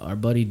 Our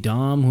buddy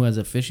Dom, who has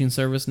a fishing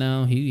service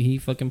now, he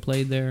fucking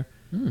played there.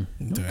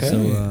 Okay.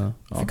 So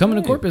if you're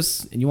coming to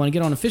Corpus and you want to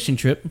get on a fishing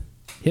trip,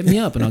 hit me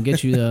up and I'll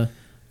get you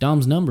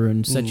Dom's number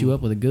and set you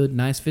up with a good,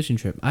 nice fishing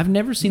trip. I've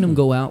never seen him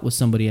go out with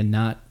somebody and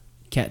not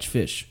catch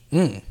fish.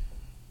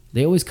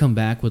 They always come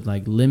back with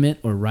like limit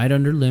or right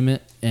under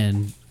limit,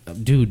 and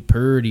dude,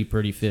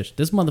 pretty fish.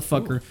 This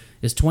motherfucker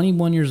is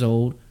 21 years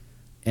old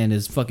and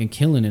is fucking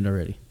killing it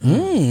already.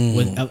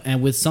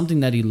 With something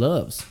that he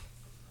loves.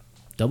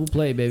 Double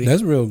play, baby.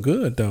 That's real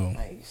good though.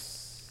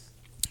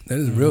 That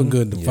is real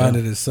good to find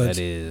it at such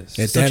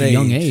a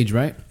young age,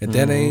 right? At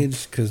that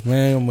age, because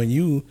man, when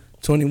you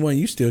 21,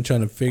 you still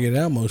trying to figure it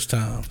out most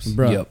times.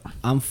 Bro,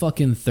 I'm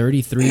fucking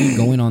 33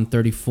 going on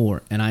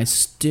 34 and I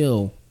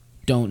still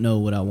don't know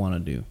what I want to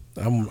do.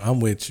 I'm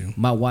with you.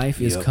 My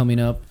wife is coming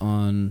up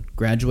on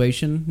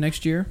graduation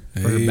next year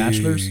for her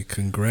bachelor's.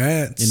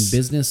 Congrats. In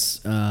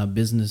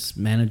business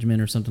management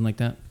or something like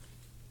that.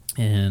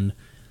 And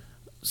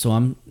so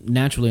I'm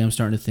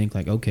starting to think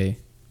like, okay,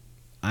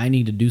 I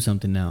need to do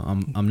something now.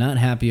 I'm not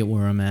happy at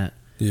where I'm at.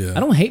 Yeah. I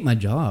don't hate my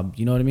job.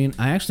 You know what I mean?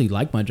 I actually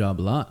like my job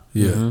a lot.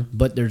 Yeah.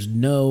 But there's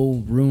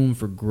no room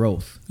for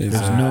growth. I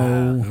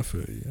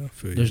feel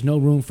you. There's no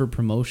room for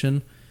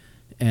promotion,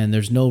 and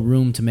there's no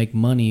room to make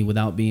money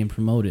without being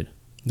promoted.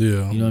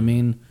 Yeah. You know what I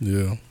mean?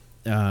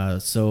 Yeah.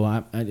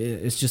 So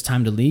it's just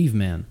time to leave,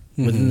 man.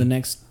 Within the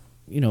next,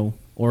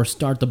 or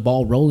start the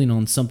ball rolling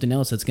on something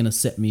else that's going to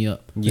set me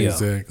up. Yeah.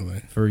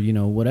 Exactly. For,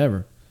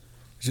 whatever.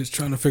 Just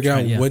trying to figure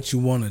out what you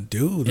want to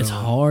do, though. It's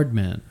hard,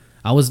 man.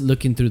 I was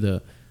looking through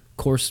the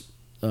courses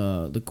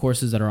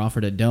that are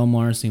offered at Del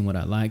Mar, seeing what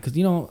I like. Because,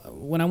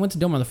 when I went to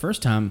Del Mar the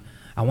first time,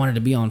 I wanted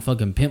to be on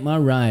fucking Pimp My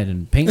Ride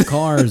and paint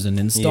cars and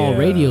install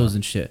radios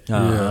and shit.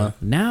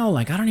 Now,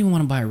 like, I don't even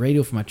want to buy a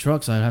radio for my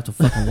truck, so I'd have to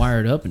fucking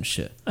wire it up and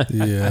shit.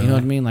 Yeah. You know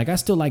what I mean? Like, I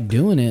still like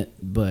doing it,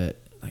 but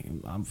like,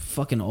 I'm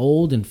fucking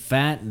old and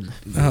fat and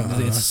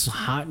it's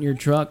hot in your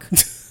truck.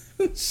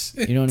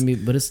 You know what I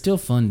mean? But it's still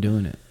fun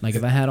doing it. Like,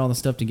 if I had all the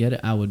stuff to get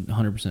it, I would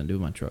 100% do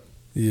my truck.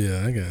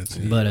 Yeah, I got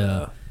you. But,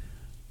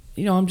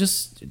 I'm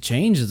just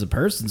changed as a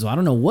person, so I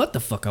don't know what the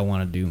fuck I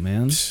want to do,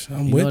 man.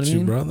 I'm with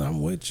you, brother.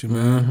 I'm with you,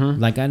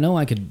 man. Like, I know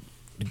I could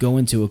go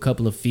into a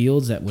couple of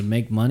fields that would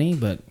make money,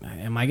 but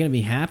am I going to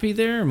be happy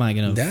there? Am I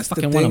going to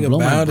fucking want to blow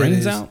my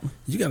brains out?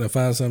 You got to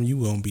find something you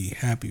going to be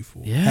happy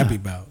for, happy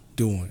about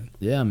doing.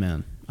 Yeah,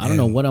 man. I don't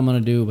know what I'm going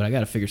to do, but I got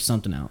to figure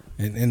something out.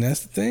 And that's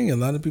the thing. A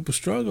lot of people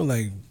struggle.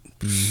 Like,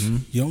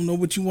 you don't know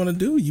what you want to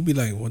do. You be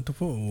like, what the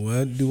fuck?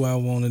 What do I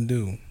want to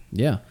do?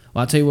 Yeah.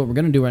 Well, I'll tell you what we're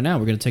going to do right now.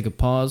 We're going to take a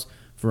pause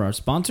for our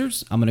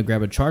sponsors. I'm going to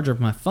grab a charger of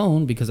my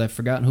phone because I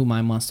forgot who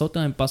my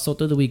masota and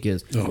pasota of the week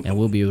is. And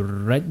we'll be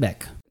right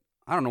back.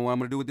 I don't know what I'm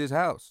going to do with this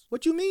house.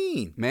 What you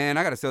mean? Man,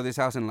 I got to sell this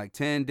house in like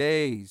 10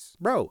 days.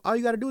 Bro, all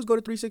you got to do is go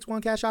to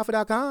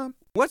 361cashoffer.com.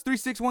 What's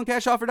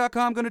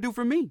 361cashoffer.com going to do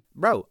for me?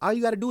 Bro, all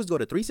you got to do is go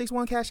to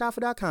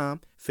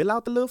 361cashoffer.com, fill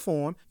out the little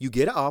form, you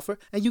get an offer,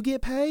 and you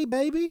get paid,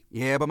 baby.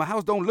 Yeah, but my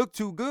house don't look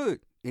too good.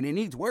 And it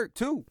needs work,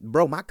 too.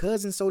 Bro, my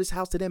cousin sold his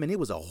house to them and it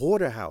was a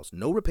hoarder house.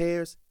 No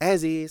repairs,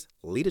 as is,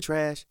 leave the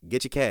trash,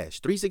 get your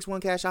cash.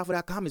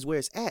 361cashoffer.com is where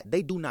it's at.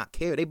 They do not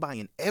care. They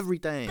buying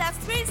everything. That's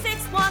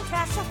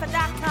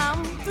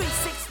 361cashoffer.com.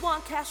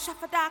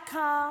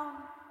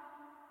 361cashoffer.com.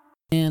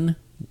 And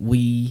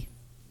we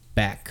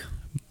back.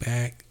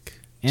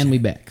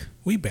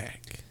 We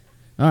back.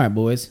 All right,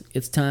 boys.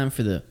 It's time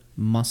for the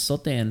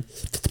masote and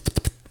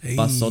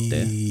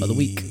pasote of the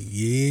week.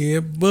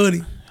 Yeah,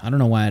 buddy. I don't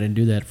know why I didn't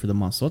do that for the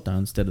masota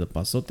instead of the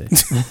pasote.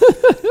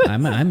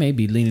 I may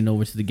be leaning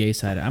over to the gay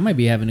side. I might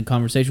be having a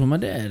conversation with my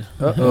dad.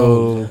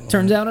 Uh-oh.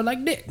 Turns out I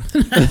like dick.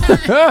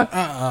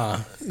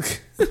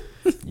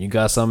 You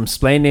got some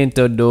explaining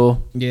to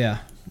do.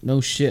 Yeah,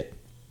 no shit.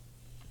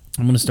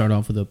 I'm going to start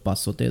off with the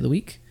pasote of the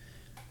week.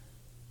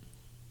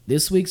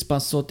 This week's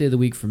pasote of the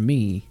week for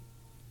me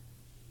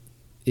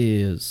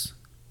is,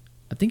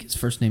 I think his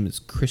first name is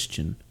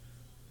Christian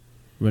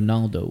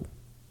Ronaldo.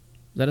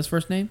 Is that his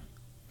first name?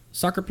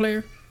 Soccer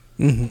player?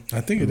 Mm-hmm.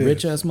 I think it is.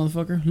 Rich ass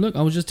motherfucker. Look,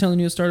 I was just telling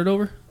you it started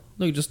over.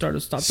 Look, it just stopped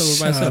over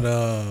by Shut itself.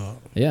 up.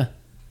 Yeah.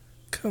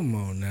 Come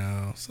on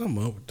now.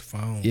 Something up with the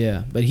phone.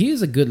 Yeah, but he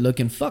is a good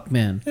looking fuck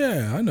man.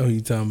 Yeah, I know who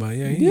you talking about.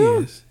 Yeah, he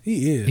is.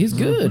 He is. He's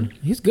good.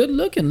 He's good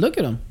looking. Look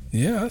at him.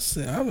 Yeah,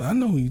 I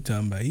know who you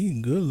talking about. He's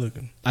good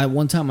looking.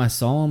 One time I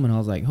saw him and I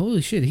was like,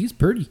 holy shit, he's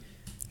pretty.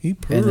 He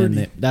pretty. And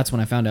then that's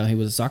when I found out he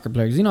was a soccer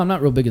player. Because, I'm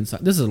not real big in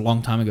soccer. This is a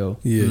long time ago.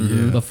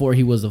 Yeah. Before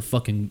he was a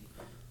fucking...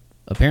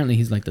 Apparently,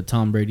 he's like the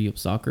Tom Brady of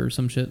soccer or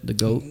some shit. The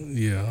GOAT.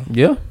 Yeah.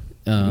 Yeah.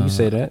 You can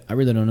say that. I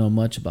really don't know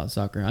much about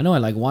soccer. I know I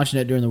like watching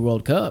it during the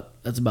World Cup.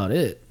 That's about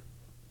it.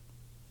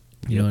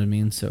 You know what I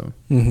mean? So,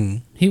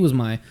 he was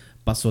my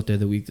pasote of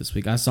the week this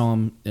week. I saw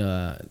him.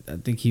 I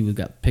think he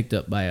got picked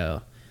up by a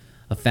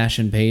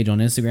fashion page on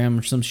Instagram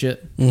or some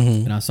shit.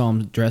 And I saw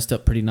him dressed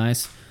up pretty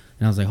nice.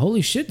 And I was like,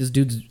 holy shit, this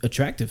dude's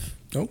attractive.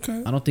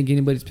 Okay. I don't think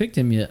anybody's picked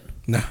him yet.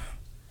 Nah.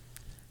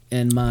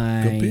 And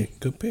my...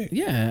 Good pick.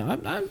 Yeah,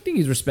 I think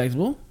he's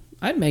respectable.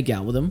 I'd make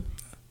out with him.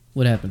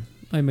 What happened?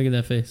 Why are you making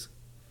that face?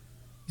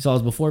 You saw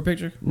his before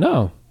picture?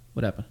 No.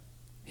 What happened?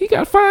 He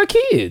got 5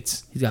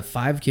 kids. He's got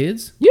 5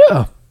 kids?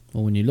 Yeah.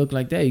 Well, when you look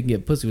like that, you can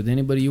get pussy with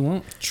anybody you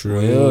want. True.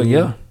 Well,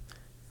 yeah.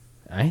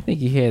 I didn't think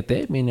he had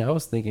that many. I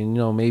was thinking,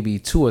 maybe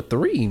 2 or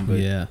 3. But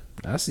Yeah.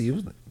 I see it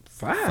was like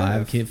 5.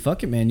 5 kids.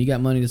 Fuck it, man. You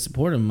got money to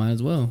support him. Might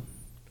as well.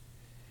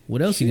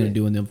 What else are you going to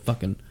do in them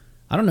fucking...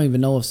 I don't even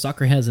know if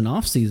soccer has an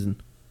off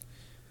season.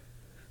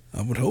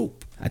 I would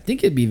hope. I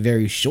think it'd be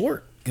very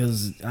short.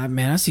 Because, I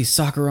see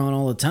soccer on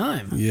all the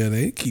time. Yeah,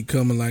 they keep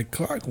coming like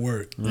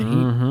clockwork. Like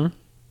I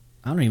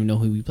don't even know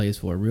who he plays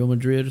for. Real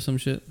Madrid or some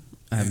shit?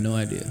 I have no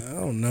idea. I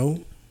don't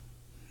know.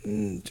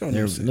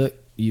 Look,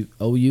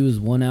 OU is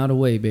 1 out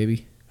away,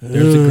 baby.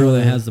 There's a girl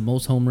that has the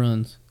most home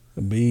runs.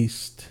 A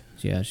beast.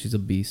 Yeah, she's a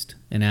beast.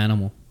 An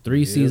animal.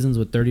 3 seasons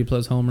with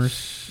 30-plus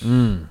homers.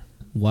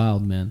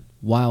 Wild, man.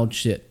 Wild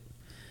shit.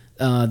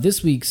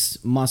 This week's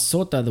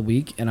Masota of the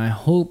week, and I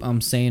hope I'm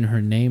saying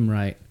her name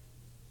right.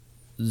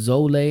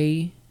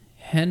 Zole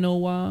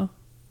Henowa.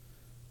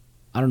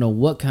 I don't know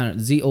what kind of...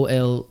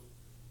 Zolei,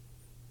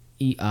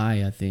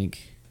 I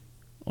think.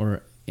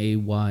 Or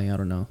AY, I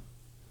don't know.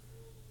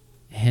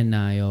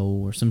 Henio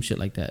or some shit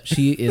like that.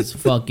 She is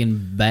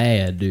fucking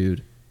bad,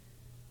 dude.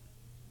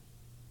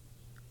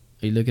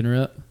 Are you looking her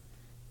up?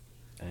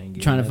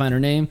 Trying to find her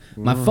name?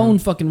 My phone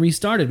fucking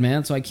restarted,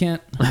 man, so I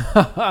can't...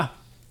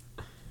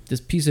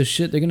 This piece of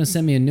shit, they're going to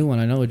send me a new one.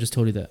 I know I just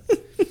told you that.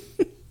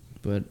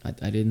 But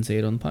I didn't say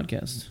it on the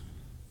podcast.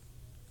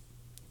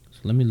 So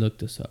let me look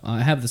this up.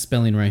 I have the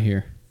spelling right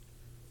here.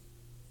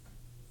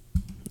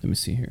 Let me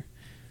see here.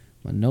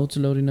 My notes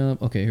are loading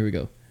up. Okay, here we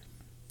go.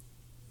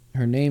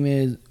 Her name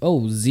is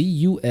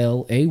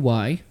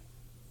Zulay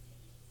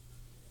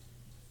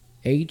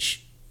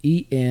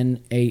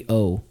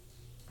Henao.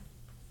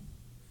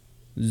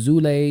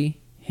 Zule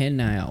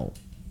Henao.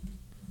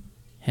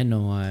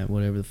 Henoi,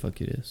 whatever the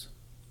fuck it is.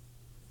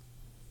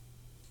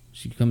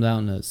 She comes out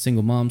in a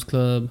Single Moms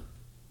Club.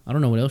 I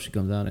don't know what else she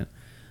comes out in.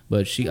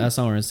 But I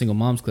saw her in Single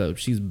Moms Club.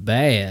 She's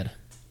bad.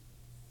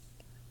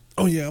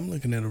 Oh, yeah, I'm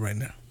looking at her right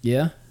now.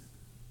 Yeah?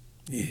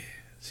 Yeah.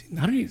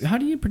 How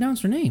do you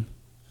pronounce her name?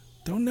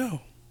 Don't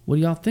know. What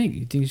do y'all think?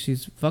 You think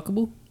she's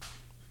fuckable?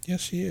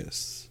 Yes, she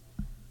is.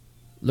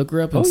 Look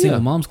her up in Single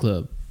Moms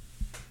Club.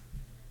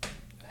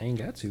 I ain't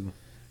got to.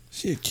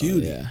 She a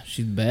cutie. Yeah,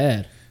 she's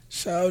bad.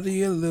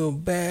 Shawty, a little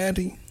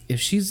baddie. If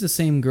she's the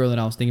same girl that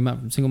I was thinking about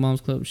from Single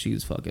Moms Club,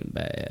 she's fucking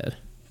bad.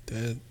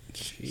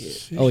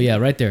 Oh, yeah,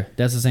 right there.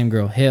 That's the same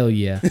girl. Hell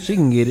yeah. She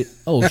can get it.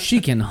 Oh,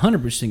 she can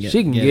 100% get it.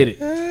 She can get it.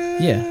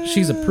 Yeah,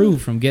 she's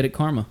approved from Get It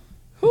Karma.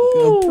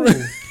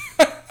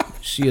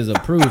 She is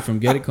approved from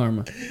Get It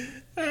Karma.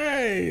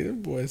 Hey, the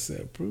boy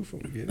said proof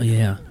from Get It.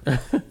 Yeah.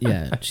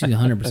 Yeah, she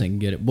 100% can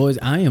get it. Boys,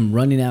 I am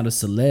running out of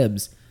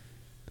celebs,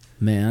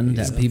 man,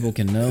 that people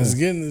can know. It's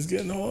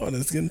getting hard.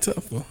 It's getting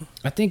tougher.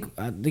 I think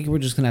we're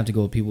just going to have to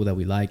go with people that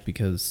we like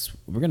because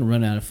we're going to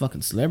run out of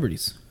fucking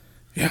celebrities.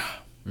 Yeah.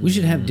 We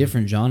should have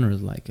different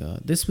genres. Like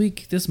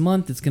this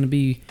month, it's going to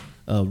be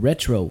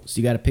retro. So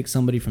you got to pick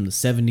somebody from the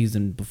 70s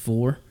and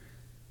before.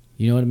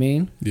 You know what I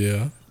mean?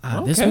 Yeah.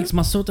 This week's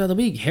my Sota of the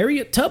Week,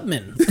 Harriet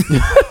Tubman.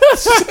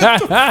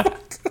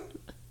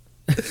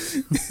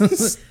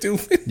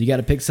 Stupid. You got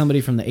to pick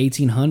somebody from the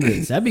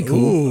 1800s. That'd be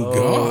cool. Oh,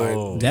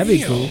 God. That'd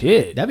be cool.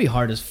 Shit. That'd be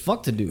hard as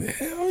fuck to do.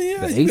 Hell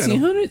yeah. The you gotta-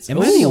 1800s? Am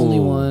I the only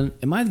one?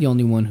 Am I the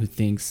only one who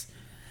thinks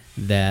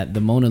that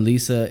the Mona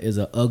Lisa is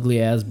a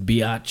ugly ass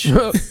biatch?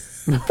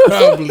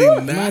 Probably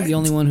Am I not. the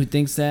only one who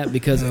thinks that?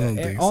 Because I don't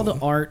think all so. the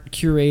art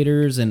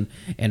curators and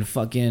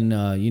fucking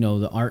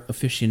the art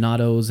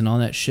aficionados and all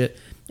that shit,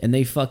 and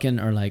they fucking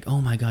are like,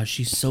 oh my gosh,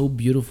 she's so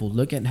beautiful.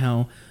 Look at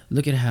how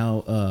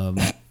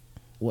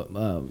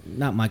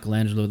not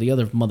Michelangelo, the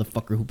other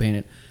motherfucker who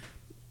painted,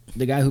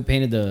 the guy who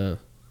painted the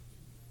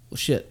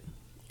shit.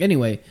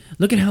 Anyway,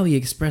 look at how he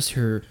expressed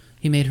her.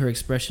 He made her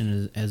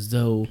expression as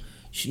though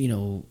she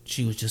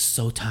was just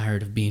so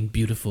tired of being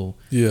beautiful.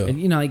 Yeah.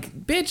 And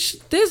like, bitch,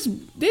 this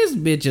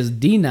bitch is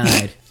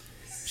denied.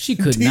 She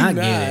could not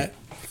get it.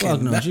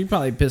 Fuck no, she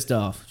probably pissed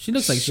off. She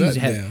looks like Shut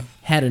she's down.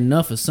 had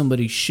enough of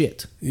somebody's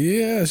shit.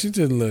 Yeah, she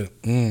just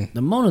look. The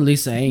Mona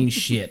Lisa ain't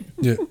shit.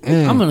 Yeah.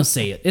 I'm gonna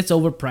say it. It's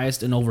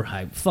overpriced and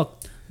overhyped.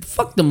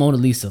 Fuck the Mona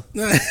Lisa.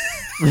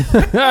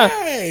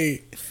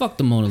 Hey, Fuck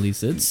the Mona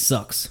Lisa. It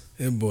sucks.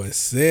 that boy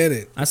said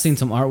it. I seen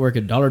some artwork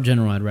at Dollar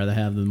General. I'd rather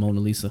have than Mona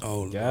Lisa.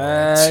 Oh, Lord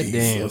God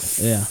Jesus.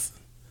 Yeah.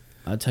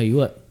 I'll tell you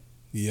what.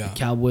 Yeah.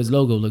 Cowboys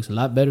logo looks a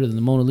lot better than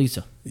the Mona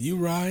Lisa. You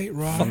right.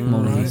 Fuck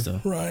Mona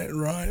Lisa.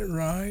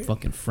 Right.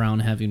 Fucking frown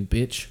having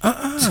bitch.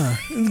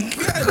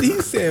 God, he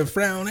said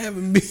frown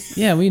having me.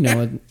 Yeah, we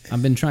know it.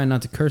 I've been trying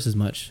not to curse as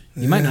much.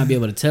 You might not be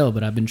able to tell,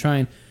 but I've been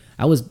trying.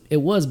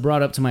 It was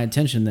brought up to my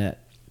attention that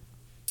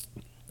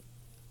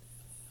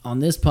on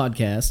this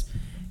podcast,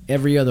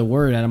 every other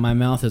word out of my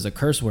mouth is a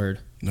curse word.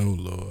 No,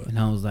 Lord. And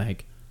I was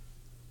like,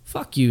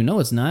 fuck you. No,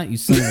 it's not, you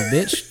son of a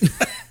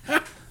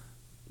bitch.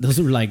 Those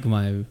were like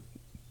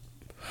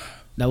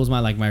that was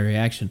my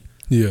reaction.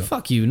 Yeah.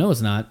 Fuck you. No,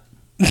 it's not.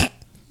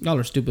 Y'all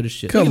are stupid as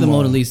shit. Come Look at the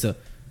Mona on. Lisa.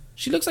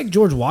 She looks like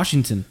George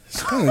Washington. She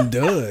kind of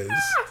does.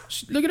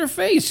 Look at her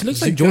face. She looks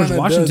She like George kinda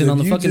Washington does. on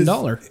If the you fucking just-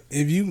 dollar.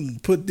 If you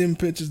put them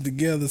pictures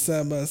together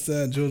side by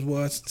side, George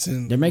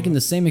Washington. They're making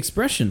the same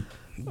expression.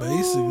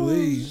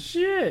 Basically.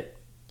 Shit.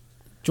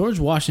 George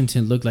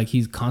Washington looked like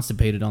he's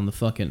constipated on the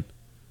fucking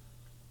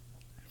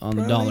on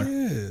the dollar.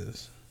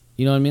 Is.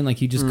 You know what I mean? Like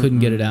he just couldn't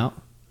get it out.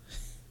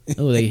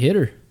 Oh, they hit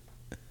her.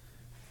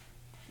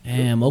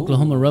 Damn,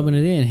 Oklahoma rubbing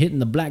it in, hitting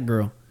the black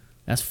girl.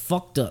 That's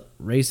fucked up.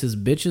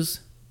 Racist bitches.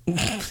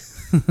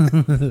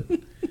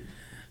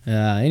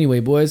 Anyway,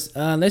 boys,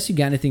 unless you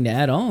got anything to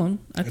add on,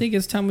 I think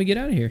it's time we get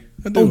out of here.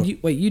 I do.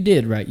 Oh, you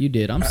did, right? You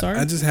did. I'm sorry.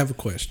 I just have a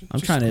question. I'm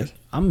Just trying a to.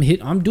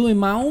 question. I'm doing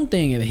my own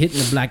thing of hitting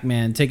the black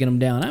man, taking him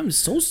down. I'm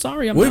so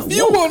sorry. I'm Well, not if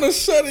you woke. want to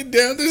shut it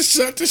down, then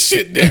shut the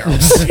shit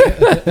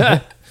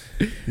down.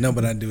 No,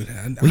 but I do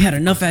that. We had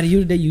enough out of you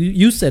today.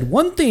 You said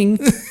one thing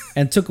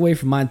and took away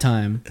from my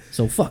time.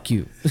 So fuck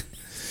you.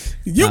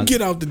 You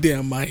get off the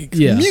damn mic.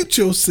 Yeah. Mute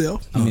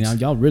yourself. I mean,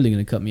 y'all really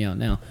gonna cut me out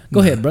now?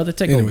 Go ahead, brother.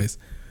 Take Anyways,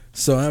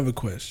 so I have a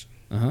question.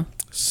 over.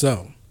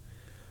 So,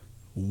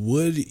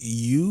 would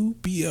you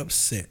be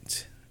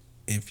upset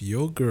if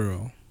your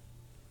girl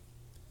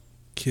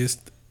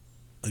kissed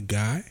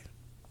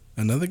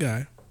another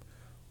guy,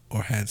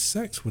 or had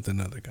sex with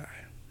another guy?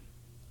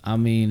 I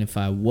mean, if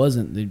I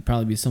wasn't, there'd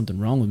probably be something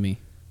wrong with me.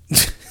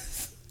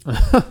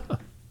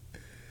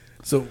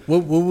 So,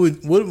 what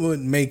would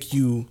make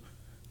you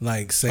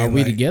like say? Are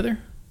we like, together?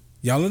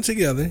 Y'all are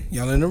together.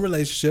 Y'all in a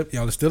relationship.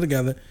 Y'all are still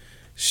together.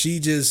 She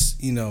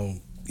just, y'all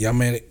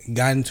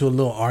got into a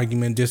little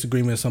argument,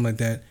 disagreement, or something like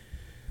that,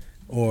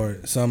 or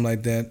something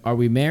like that. Are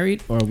we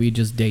married or are we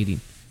just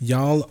dating?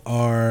 Y'all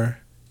are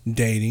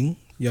dating.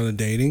 Y'all are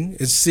dating.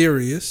 It's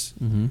serious.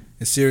 Mm-hmm.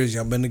 It's serious.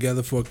 Y'all been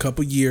together for a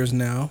couple years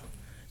now.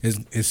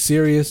 It's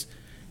serious.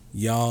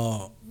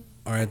 Y'all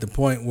are at the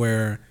point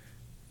where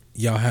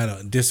y'all had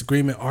a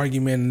disagreement,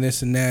 argument, and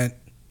this and that,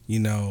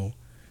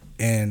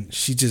 and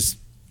she just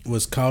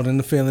was caught in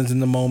the feelings in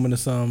the moment or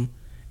something,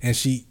 and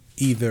she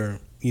either,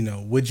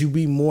 would you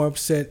be more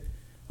upset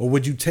or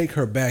would you take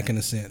her back in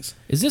a sense?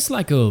 Is this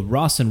like a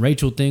Ross and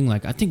Rachel thing?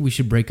 Like, I think we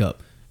should break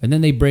up. And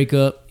then they break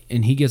up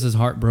and he gets his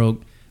heart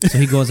broke. So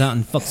he goes out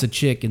and fucks a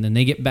chick and then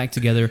they get back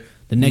together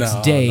the next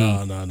No, day.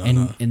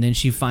 no. And then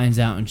she finds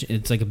out and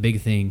it's like a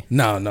big thing.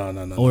 No.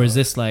 Or is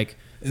this like,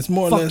 It's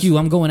more or fuck less. you,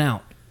 I'm going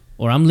out.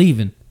 Or I'm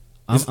leaving.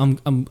 I'm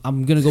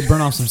gonna go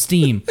burn off some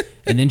steam.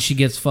 And then she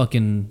gets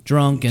fucking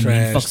drunk and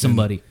then fuck Trashed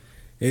somebody.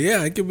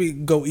 Yeah, it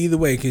could go either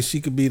way because she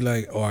could be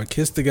like, "Oh, I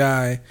kissed the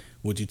guy.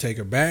 Would you take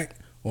her back?"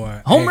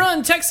 Or Home "Hey,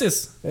 run,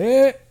 Texas.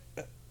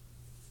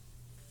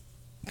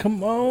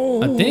 Come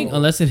on." I think,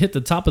 unless it hit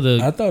the top of the.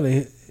 I thought it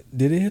hit.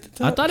 Did it hit the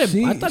top? I thought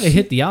it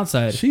hit the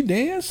outside. She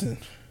dancing.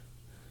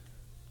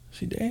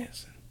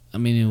 I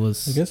mean, it I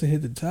was. guess it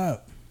hit the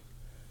top.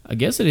 I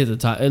guess it hit the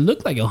top. It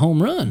looked like a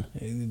home run.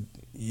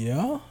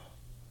 Yeah.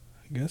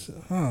 I guess.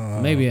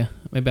 Maybe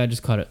I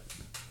just caught it.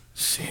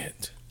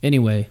 Shit.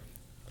 Anyway,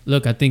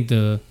 look, I think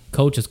the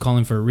coach is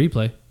calling for a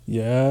replay.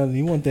 Yeah,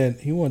 he want that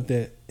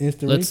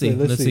instant Let's see.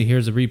 replay. Let's see.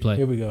 Here's a replay.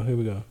 Here we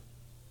go.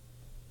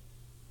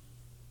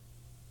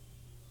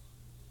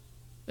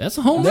 That's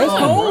a home That's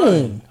run.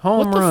 home. Home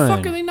What run. the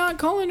fuck are they not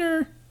calling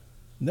her?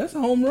 That's a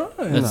home run.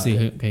 Let's see.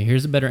 Okay,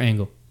 here's a better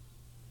angle.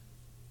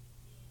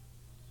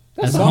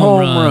 That's a a home home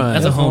run. run.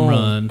 That's a home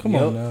run. Come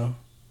on now.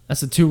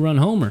 That's a 2-run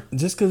homer.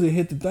 Just because it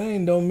hit the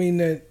thing don't mean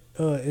that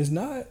it's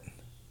not.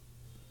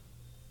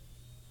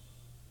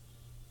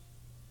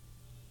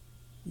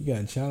 You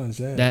gotta challenge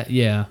that. That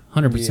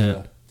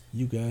 100%.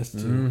 You guys too.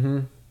 Mm-hmm.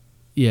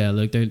 Yeah,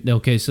 look, they're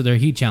okay. So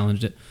he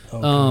challenged it.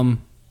 Okay.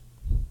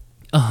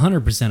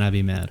 100% I'd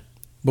be mad.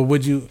 But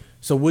would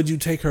you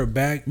take her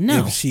back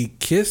No. if she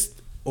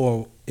kissed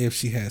or if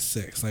she had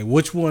sex? Like,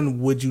 which one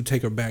would you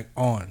take her back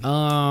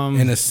on?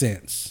 In a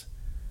sense,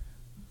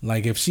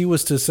 like if she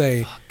was to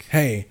say,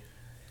 "Hey,"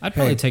 I'd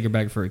probably take her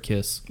back for a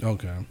kiss.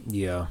 okay,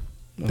 Yeah.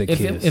 The If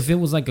kiss. if it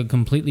was like a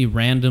completely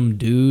random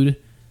dude,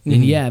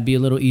 then yeah, it'd be a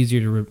little easier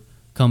to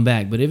come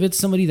back. But if it's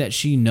somebody that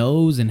she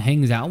knows and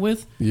hangs out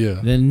with, yeah,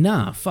 then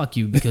nah, fuck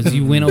you, because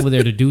you went over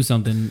there to do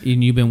something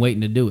and you've been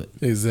waiting to do it.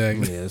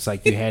 exactly. Yeah, it's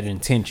like you had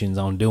intentions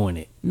on doing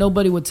it.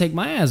 Nobody would take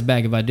my ass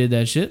back if I did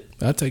that shit.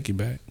 I'll take you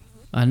back.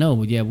 I know,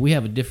 but yeah, we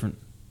have a different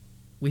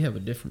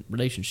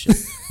relationship.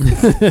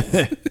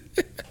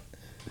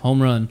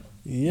 Home run.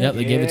 Yep,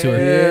 they gave it to her.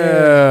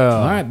 Yeah.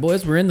 All right,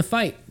 boys, we're in the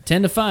fight.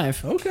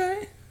 10-5.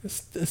 Okay,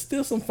 there's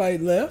still some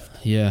fight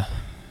left. Yeah.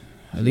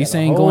 At least got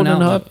they a ain't going hole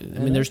in out. the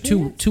I mean, there's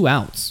two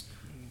outs.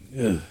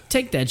 Ugh.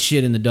 Take that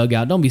shit in the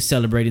dugout. Don't be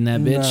celebrating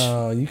that, bitch.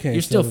 No, you can't.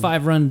 You're still celebrate.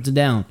 5 runs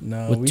down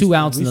No, with we 2 still-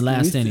 outs in we the still-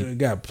 last we inning. still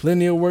got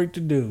plenty of work to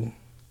do.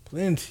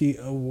 Plenty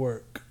of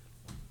work.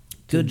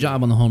 Good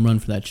job on the home run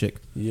for that chick.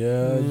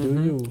 Yeah,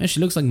 do you? And she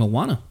looks like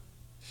Moana,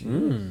 It's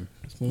Moana's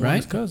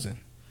Right? cousin.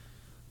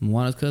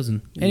 Moana's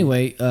cousin.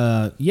 Anyway,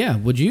 yeah,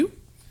 would you?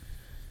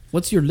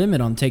 What's your limit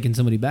on taking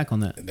somebody back on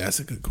that? That's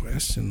a good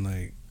question.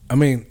 Like, I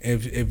mean,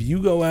 if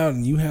you go out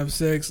and you have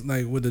sex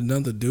like with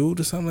another dude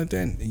or something like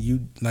that, and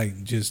you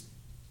like just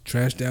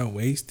trashed out,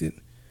 wasted,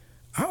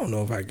 I don't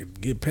know if I could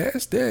get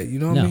past that. You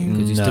know what No, I mean?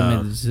 because you still No.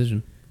 made the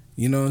decision.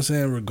 You know what I'm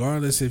saying?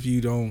 Regardless if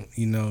you don't,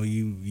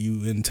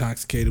 you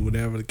intoxicated,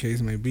 whatever the case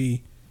may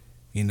be,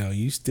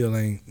 you still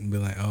ain't be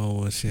like,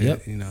 oh well, shit,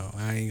 Yep.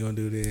 I ain't gonna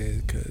do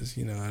this because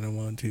I don't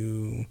want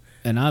to.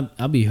 And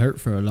I'll be hurt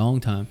for a long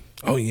time.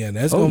 Oh yeah,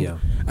 that's Oh, gonna. yeah.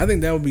 I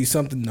think that would be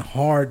something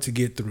hard to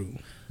get through.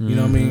 You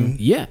know what I mean?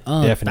 Yeah,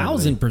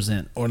 Definitely.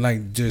 1000%. Or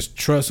like just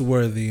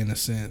trustworthy in a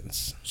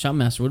sense.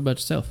 Shotmaster, what about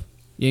yourself?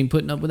 You ain't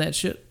putting up with that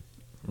shit?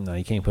 No,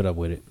 you can't put up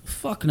with it.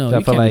 Fuck no, I you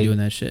feel can't like- be doing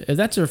that shit. If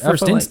that's your first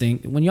feel like-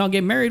 instinct, when y'all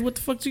get married, what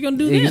the fuck you gonna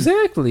do then?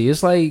 Exactly.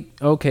 It's like,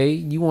 okay,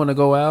 you want to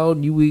go out,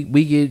 we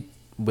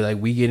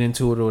get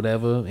into it or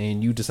whatever,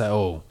 and you decide,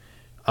 oh,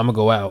 I'm gonna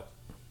go out,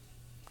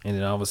 and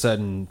then all of a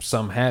sudden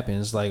something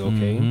happens. Like,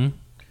 okay, Mhm.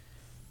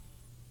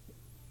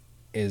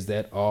 is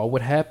that all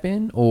what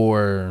happened,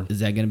 or Is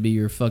that gonna be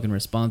your fucking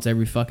response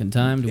every fucking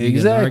time? Do we get an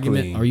Exactly.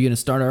 argument? Are you gonna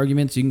start an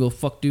argument so you can go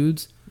fuck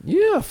dudes?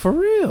 yeah, for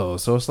real?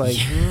 So it's like,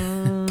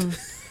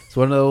 it's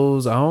one of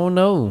those. I don't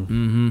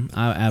know.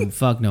 I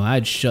fuck no.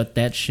 I'd shut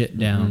that shit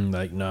down.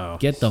 Like, no,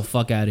 Get the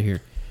fuck out of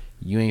here.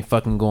 you ain't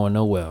fucking going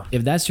nowhere.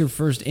 If that's your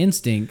first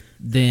instinct,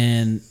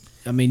 then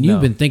I mean you've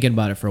No. been thinking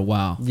about it for a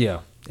while. Yeah,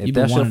 if You've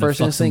been that's your wanting to first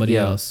fuck instinct, somebody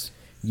yeah, else.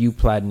 you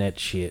plotting that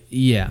shit.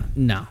 Yeah,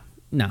 no.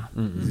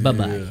 Bye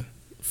bye. Yeah.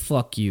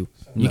 Fuck you.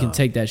 You can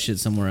take that shit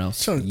somewhere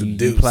else. Chunk the You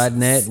deuce. plotting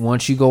that.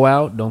 Once you go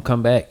out, don't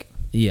come back.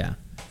 Yeah.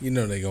 You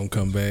know they gonna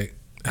come back.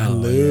 I Oh,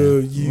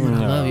 love you.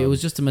 I love you. It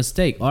was just a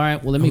mistake. All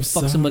right. Well, let me I'm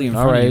fuck somebody in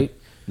All front of you. right,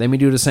 let me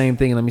do the same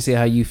thing and let me see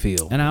how you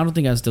feel. And I don't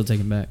think I'd still take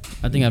him back.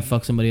 I think I'd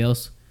fuck somebody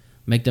else,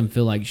 make them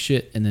feel like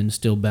shit, and then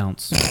still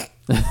bounce.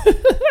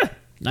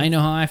 Now you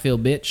know how I feel,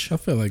 bitch. I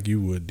feel like you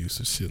would do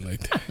some shit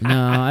like that.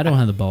 No, I don't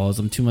have the balls.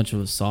 I'm too much of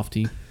a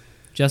softie.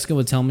 Jessica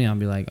would tell me, I'd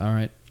be like, all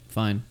right,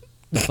 fine.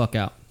 The fuck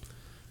out.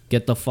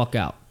 Get the fuck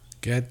out.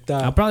 Get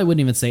I that. probably wouldn't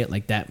even say it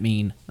like that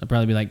mean. I'd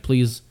probably be like,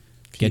 please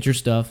get your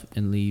stuff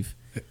and leave.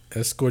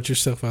 Escort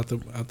yourself out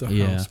the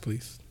Yeah. house,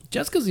 please.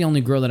 Jessica's the only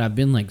girl that I've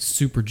been like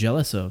super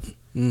jealous of.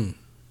 Mm.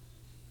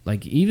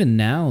 Like even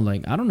now,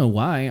 like I don't know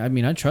why. I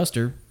mean, I trust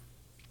her.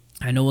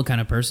 I know what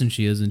kind of person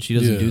she is, and she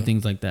doesn't Yeah. do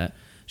things like that.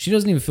 She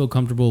doesn't even feel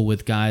comfortable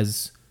with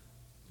guys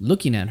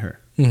looking at her.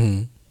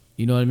 Mm-hmm.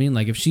 You know what I mean?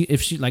 Like if she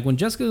like when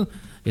Jessica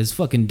is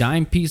fucking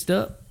dime pieced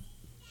up,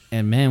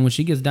 and man, when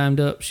she gets dimed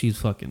up, she's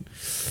fucking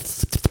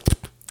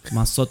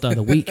my sota of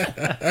the week,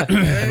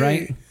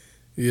 right?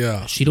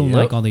 Yeah. She don't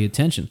like all the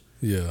attention.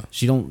 Yeah.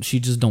 She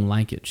just don't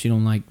like it. She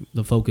don't like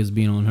the focus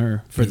being on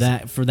her for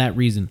that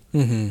reason.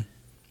 Mm-hmm.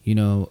 You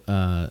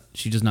know,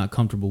 she's just not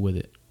comfortable with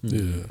it.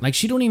 Yeah. Like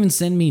she don't even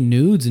send me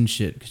nudes and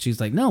shit. 'Cause she's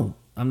like, no,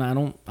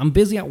 I'm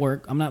busy at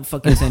work. I'm not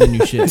fucking sending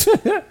you shit.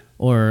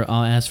 Or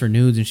I'll ask for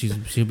nudes and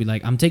she'll be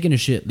like, I'm taking a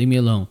shit. Leave me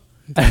alone.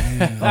 Or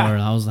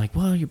I was like,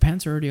 well, your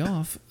pants are already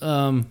off.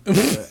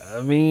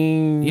 I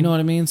mean, You know what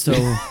I mean? So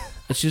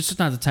it's just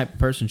not the type of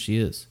person she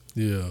is.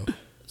 Yeah.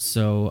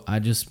 So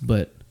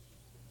but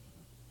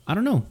I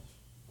don't know.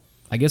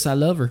 I guess I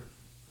love her.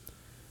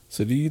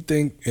 So do you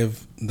think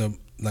if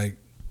like,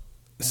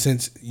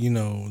 since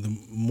the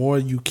more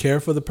you care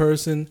for the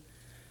person,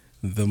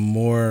 the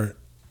more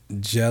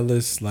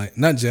jealous, like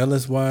not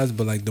jealous wise,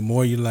 but like the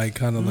more you like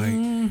kind of like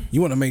you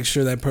want to make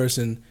sure that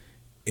person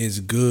is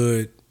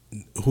good,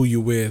 who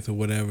you with or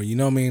whatever. You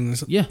know what I mean?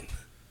 Yeah.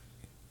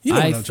 You know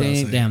what I I'm trying to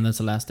think, say. damn, that's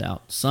the last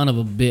out. Son of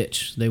a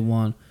bitch, they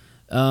won.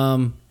 Let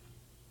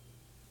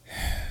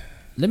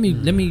me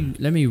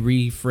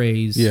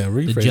rephrase rephrase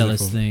the it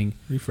jealous for me. thing.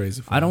 Rephrase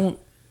it. For me.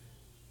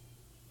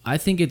 I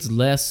think it's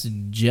less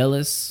of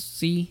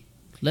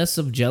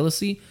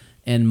jealousy,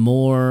 and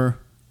more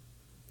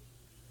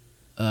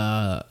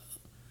that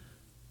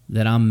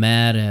I'm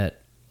mad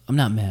at. I'm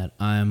not mad.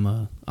 I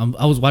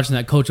was watching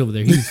that coach over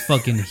there. He's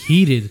fucking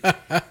heated.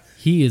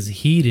 He is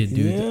heated,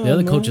 dude. Yeah, the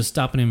other man. coach is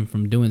stopping him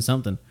from doing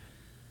something.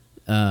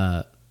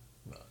 They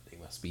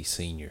must be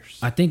seniors.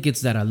 I think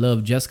it's that I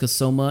love Jessica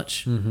so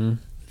much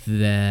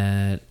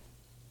that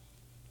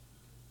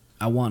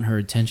I want her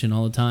attention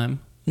all the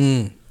time.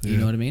 You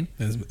know what I mean?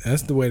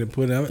 That's the way to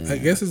put it. I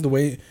guess it's the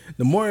way.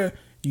 The more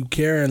you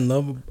care and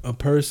love a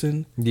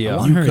person, Yeah. I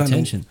want her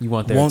attention. You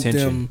want their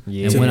attention. them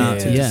Yeah. to And when pay I,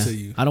 attention to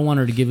you. I don't want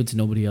her to give it to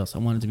nobody else. I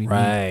want it to be me.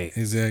 Right.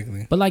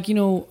 Exactly. But like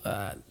when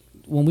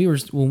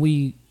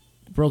we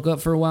broke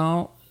up for a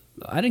while,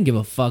 I didn't give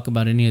a fuck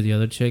about any of the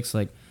other chicks.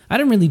 Like I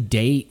didn't really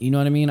date. You know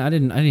what I mean? I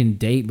didn't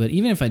date. But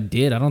even if I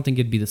did, I don't think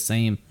it'd be the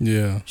same.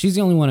 Yeah. She's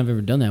the only one I've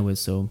ever done that with.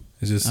 So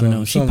It's just I don't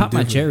know. She something popped my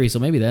different. cherry, so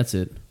maybe that's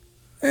it.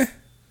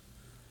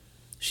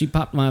 She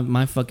popped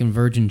my fucking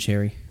virgin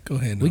cherry. Go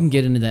ahead. We can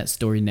get into that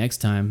story next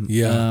time.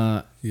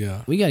 Yeah.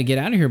 Yeah. We got to get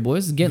out of here,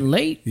 boys. It's getting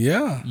late.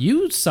 Yeah.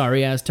 You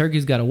sorry ass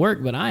turkeys got to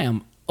work, but I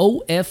am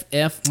OFF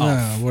off.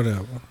 Nah,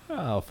 whatever.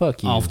 Oh,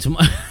 fuck you. Off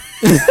tomorrow.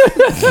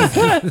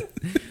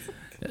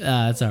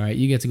 It's all right.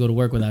 You get to go to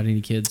work without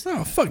any kids.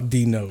 Oh, fuck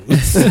D-Nose.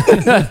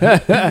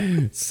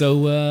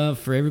 So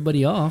for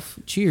everybody off,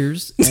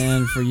 cheers.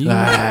 And for you,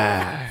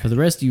 for the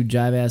rest of you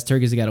jive ass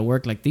turkeys that got to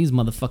work like these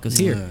motherfuckers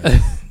here,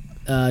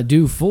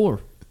 do 4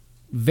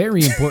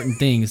 very important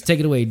things. Take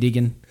it away,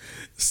 Deacon.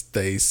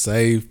 Stay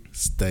safe.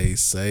 Stay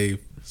safe.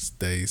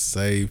 Stay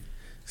safe.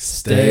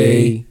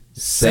 Stay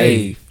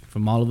safe.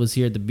 From all of us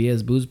here at the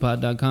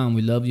bsboozepod.com,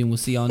 we love you and we'll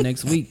see y'all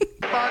next week.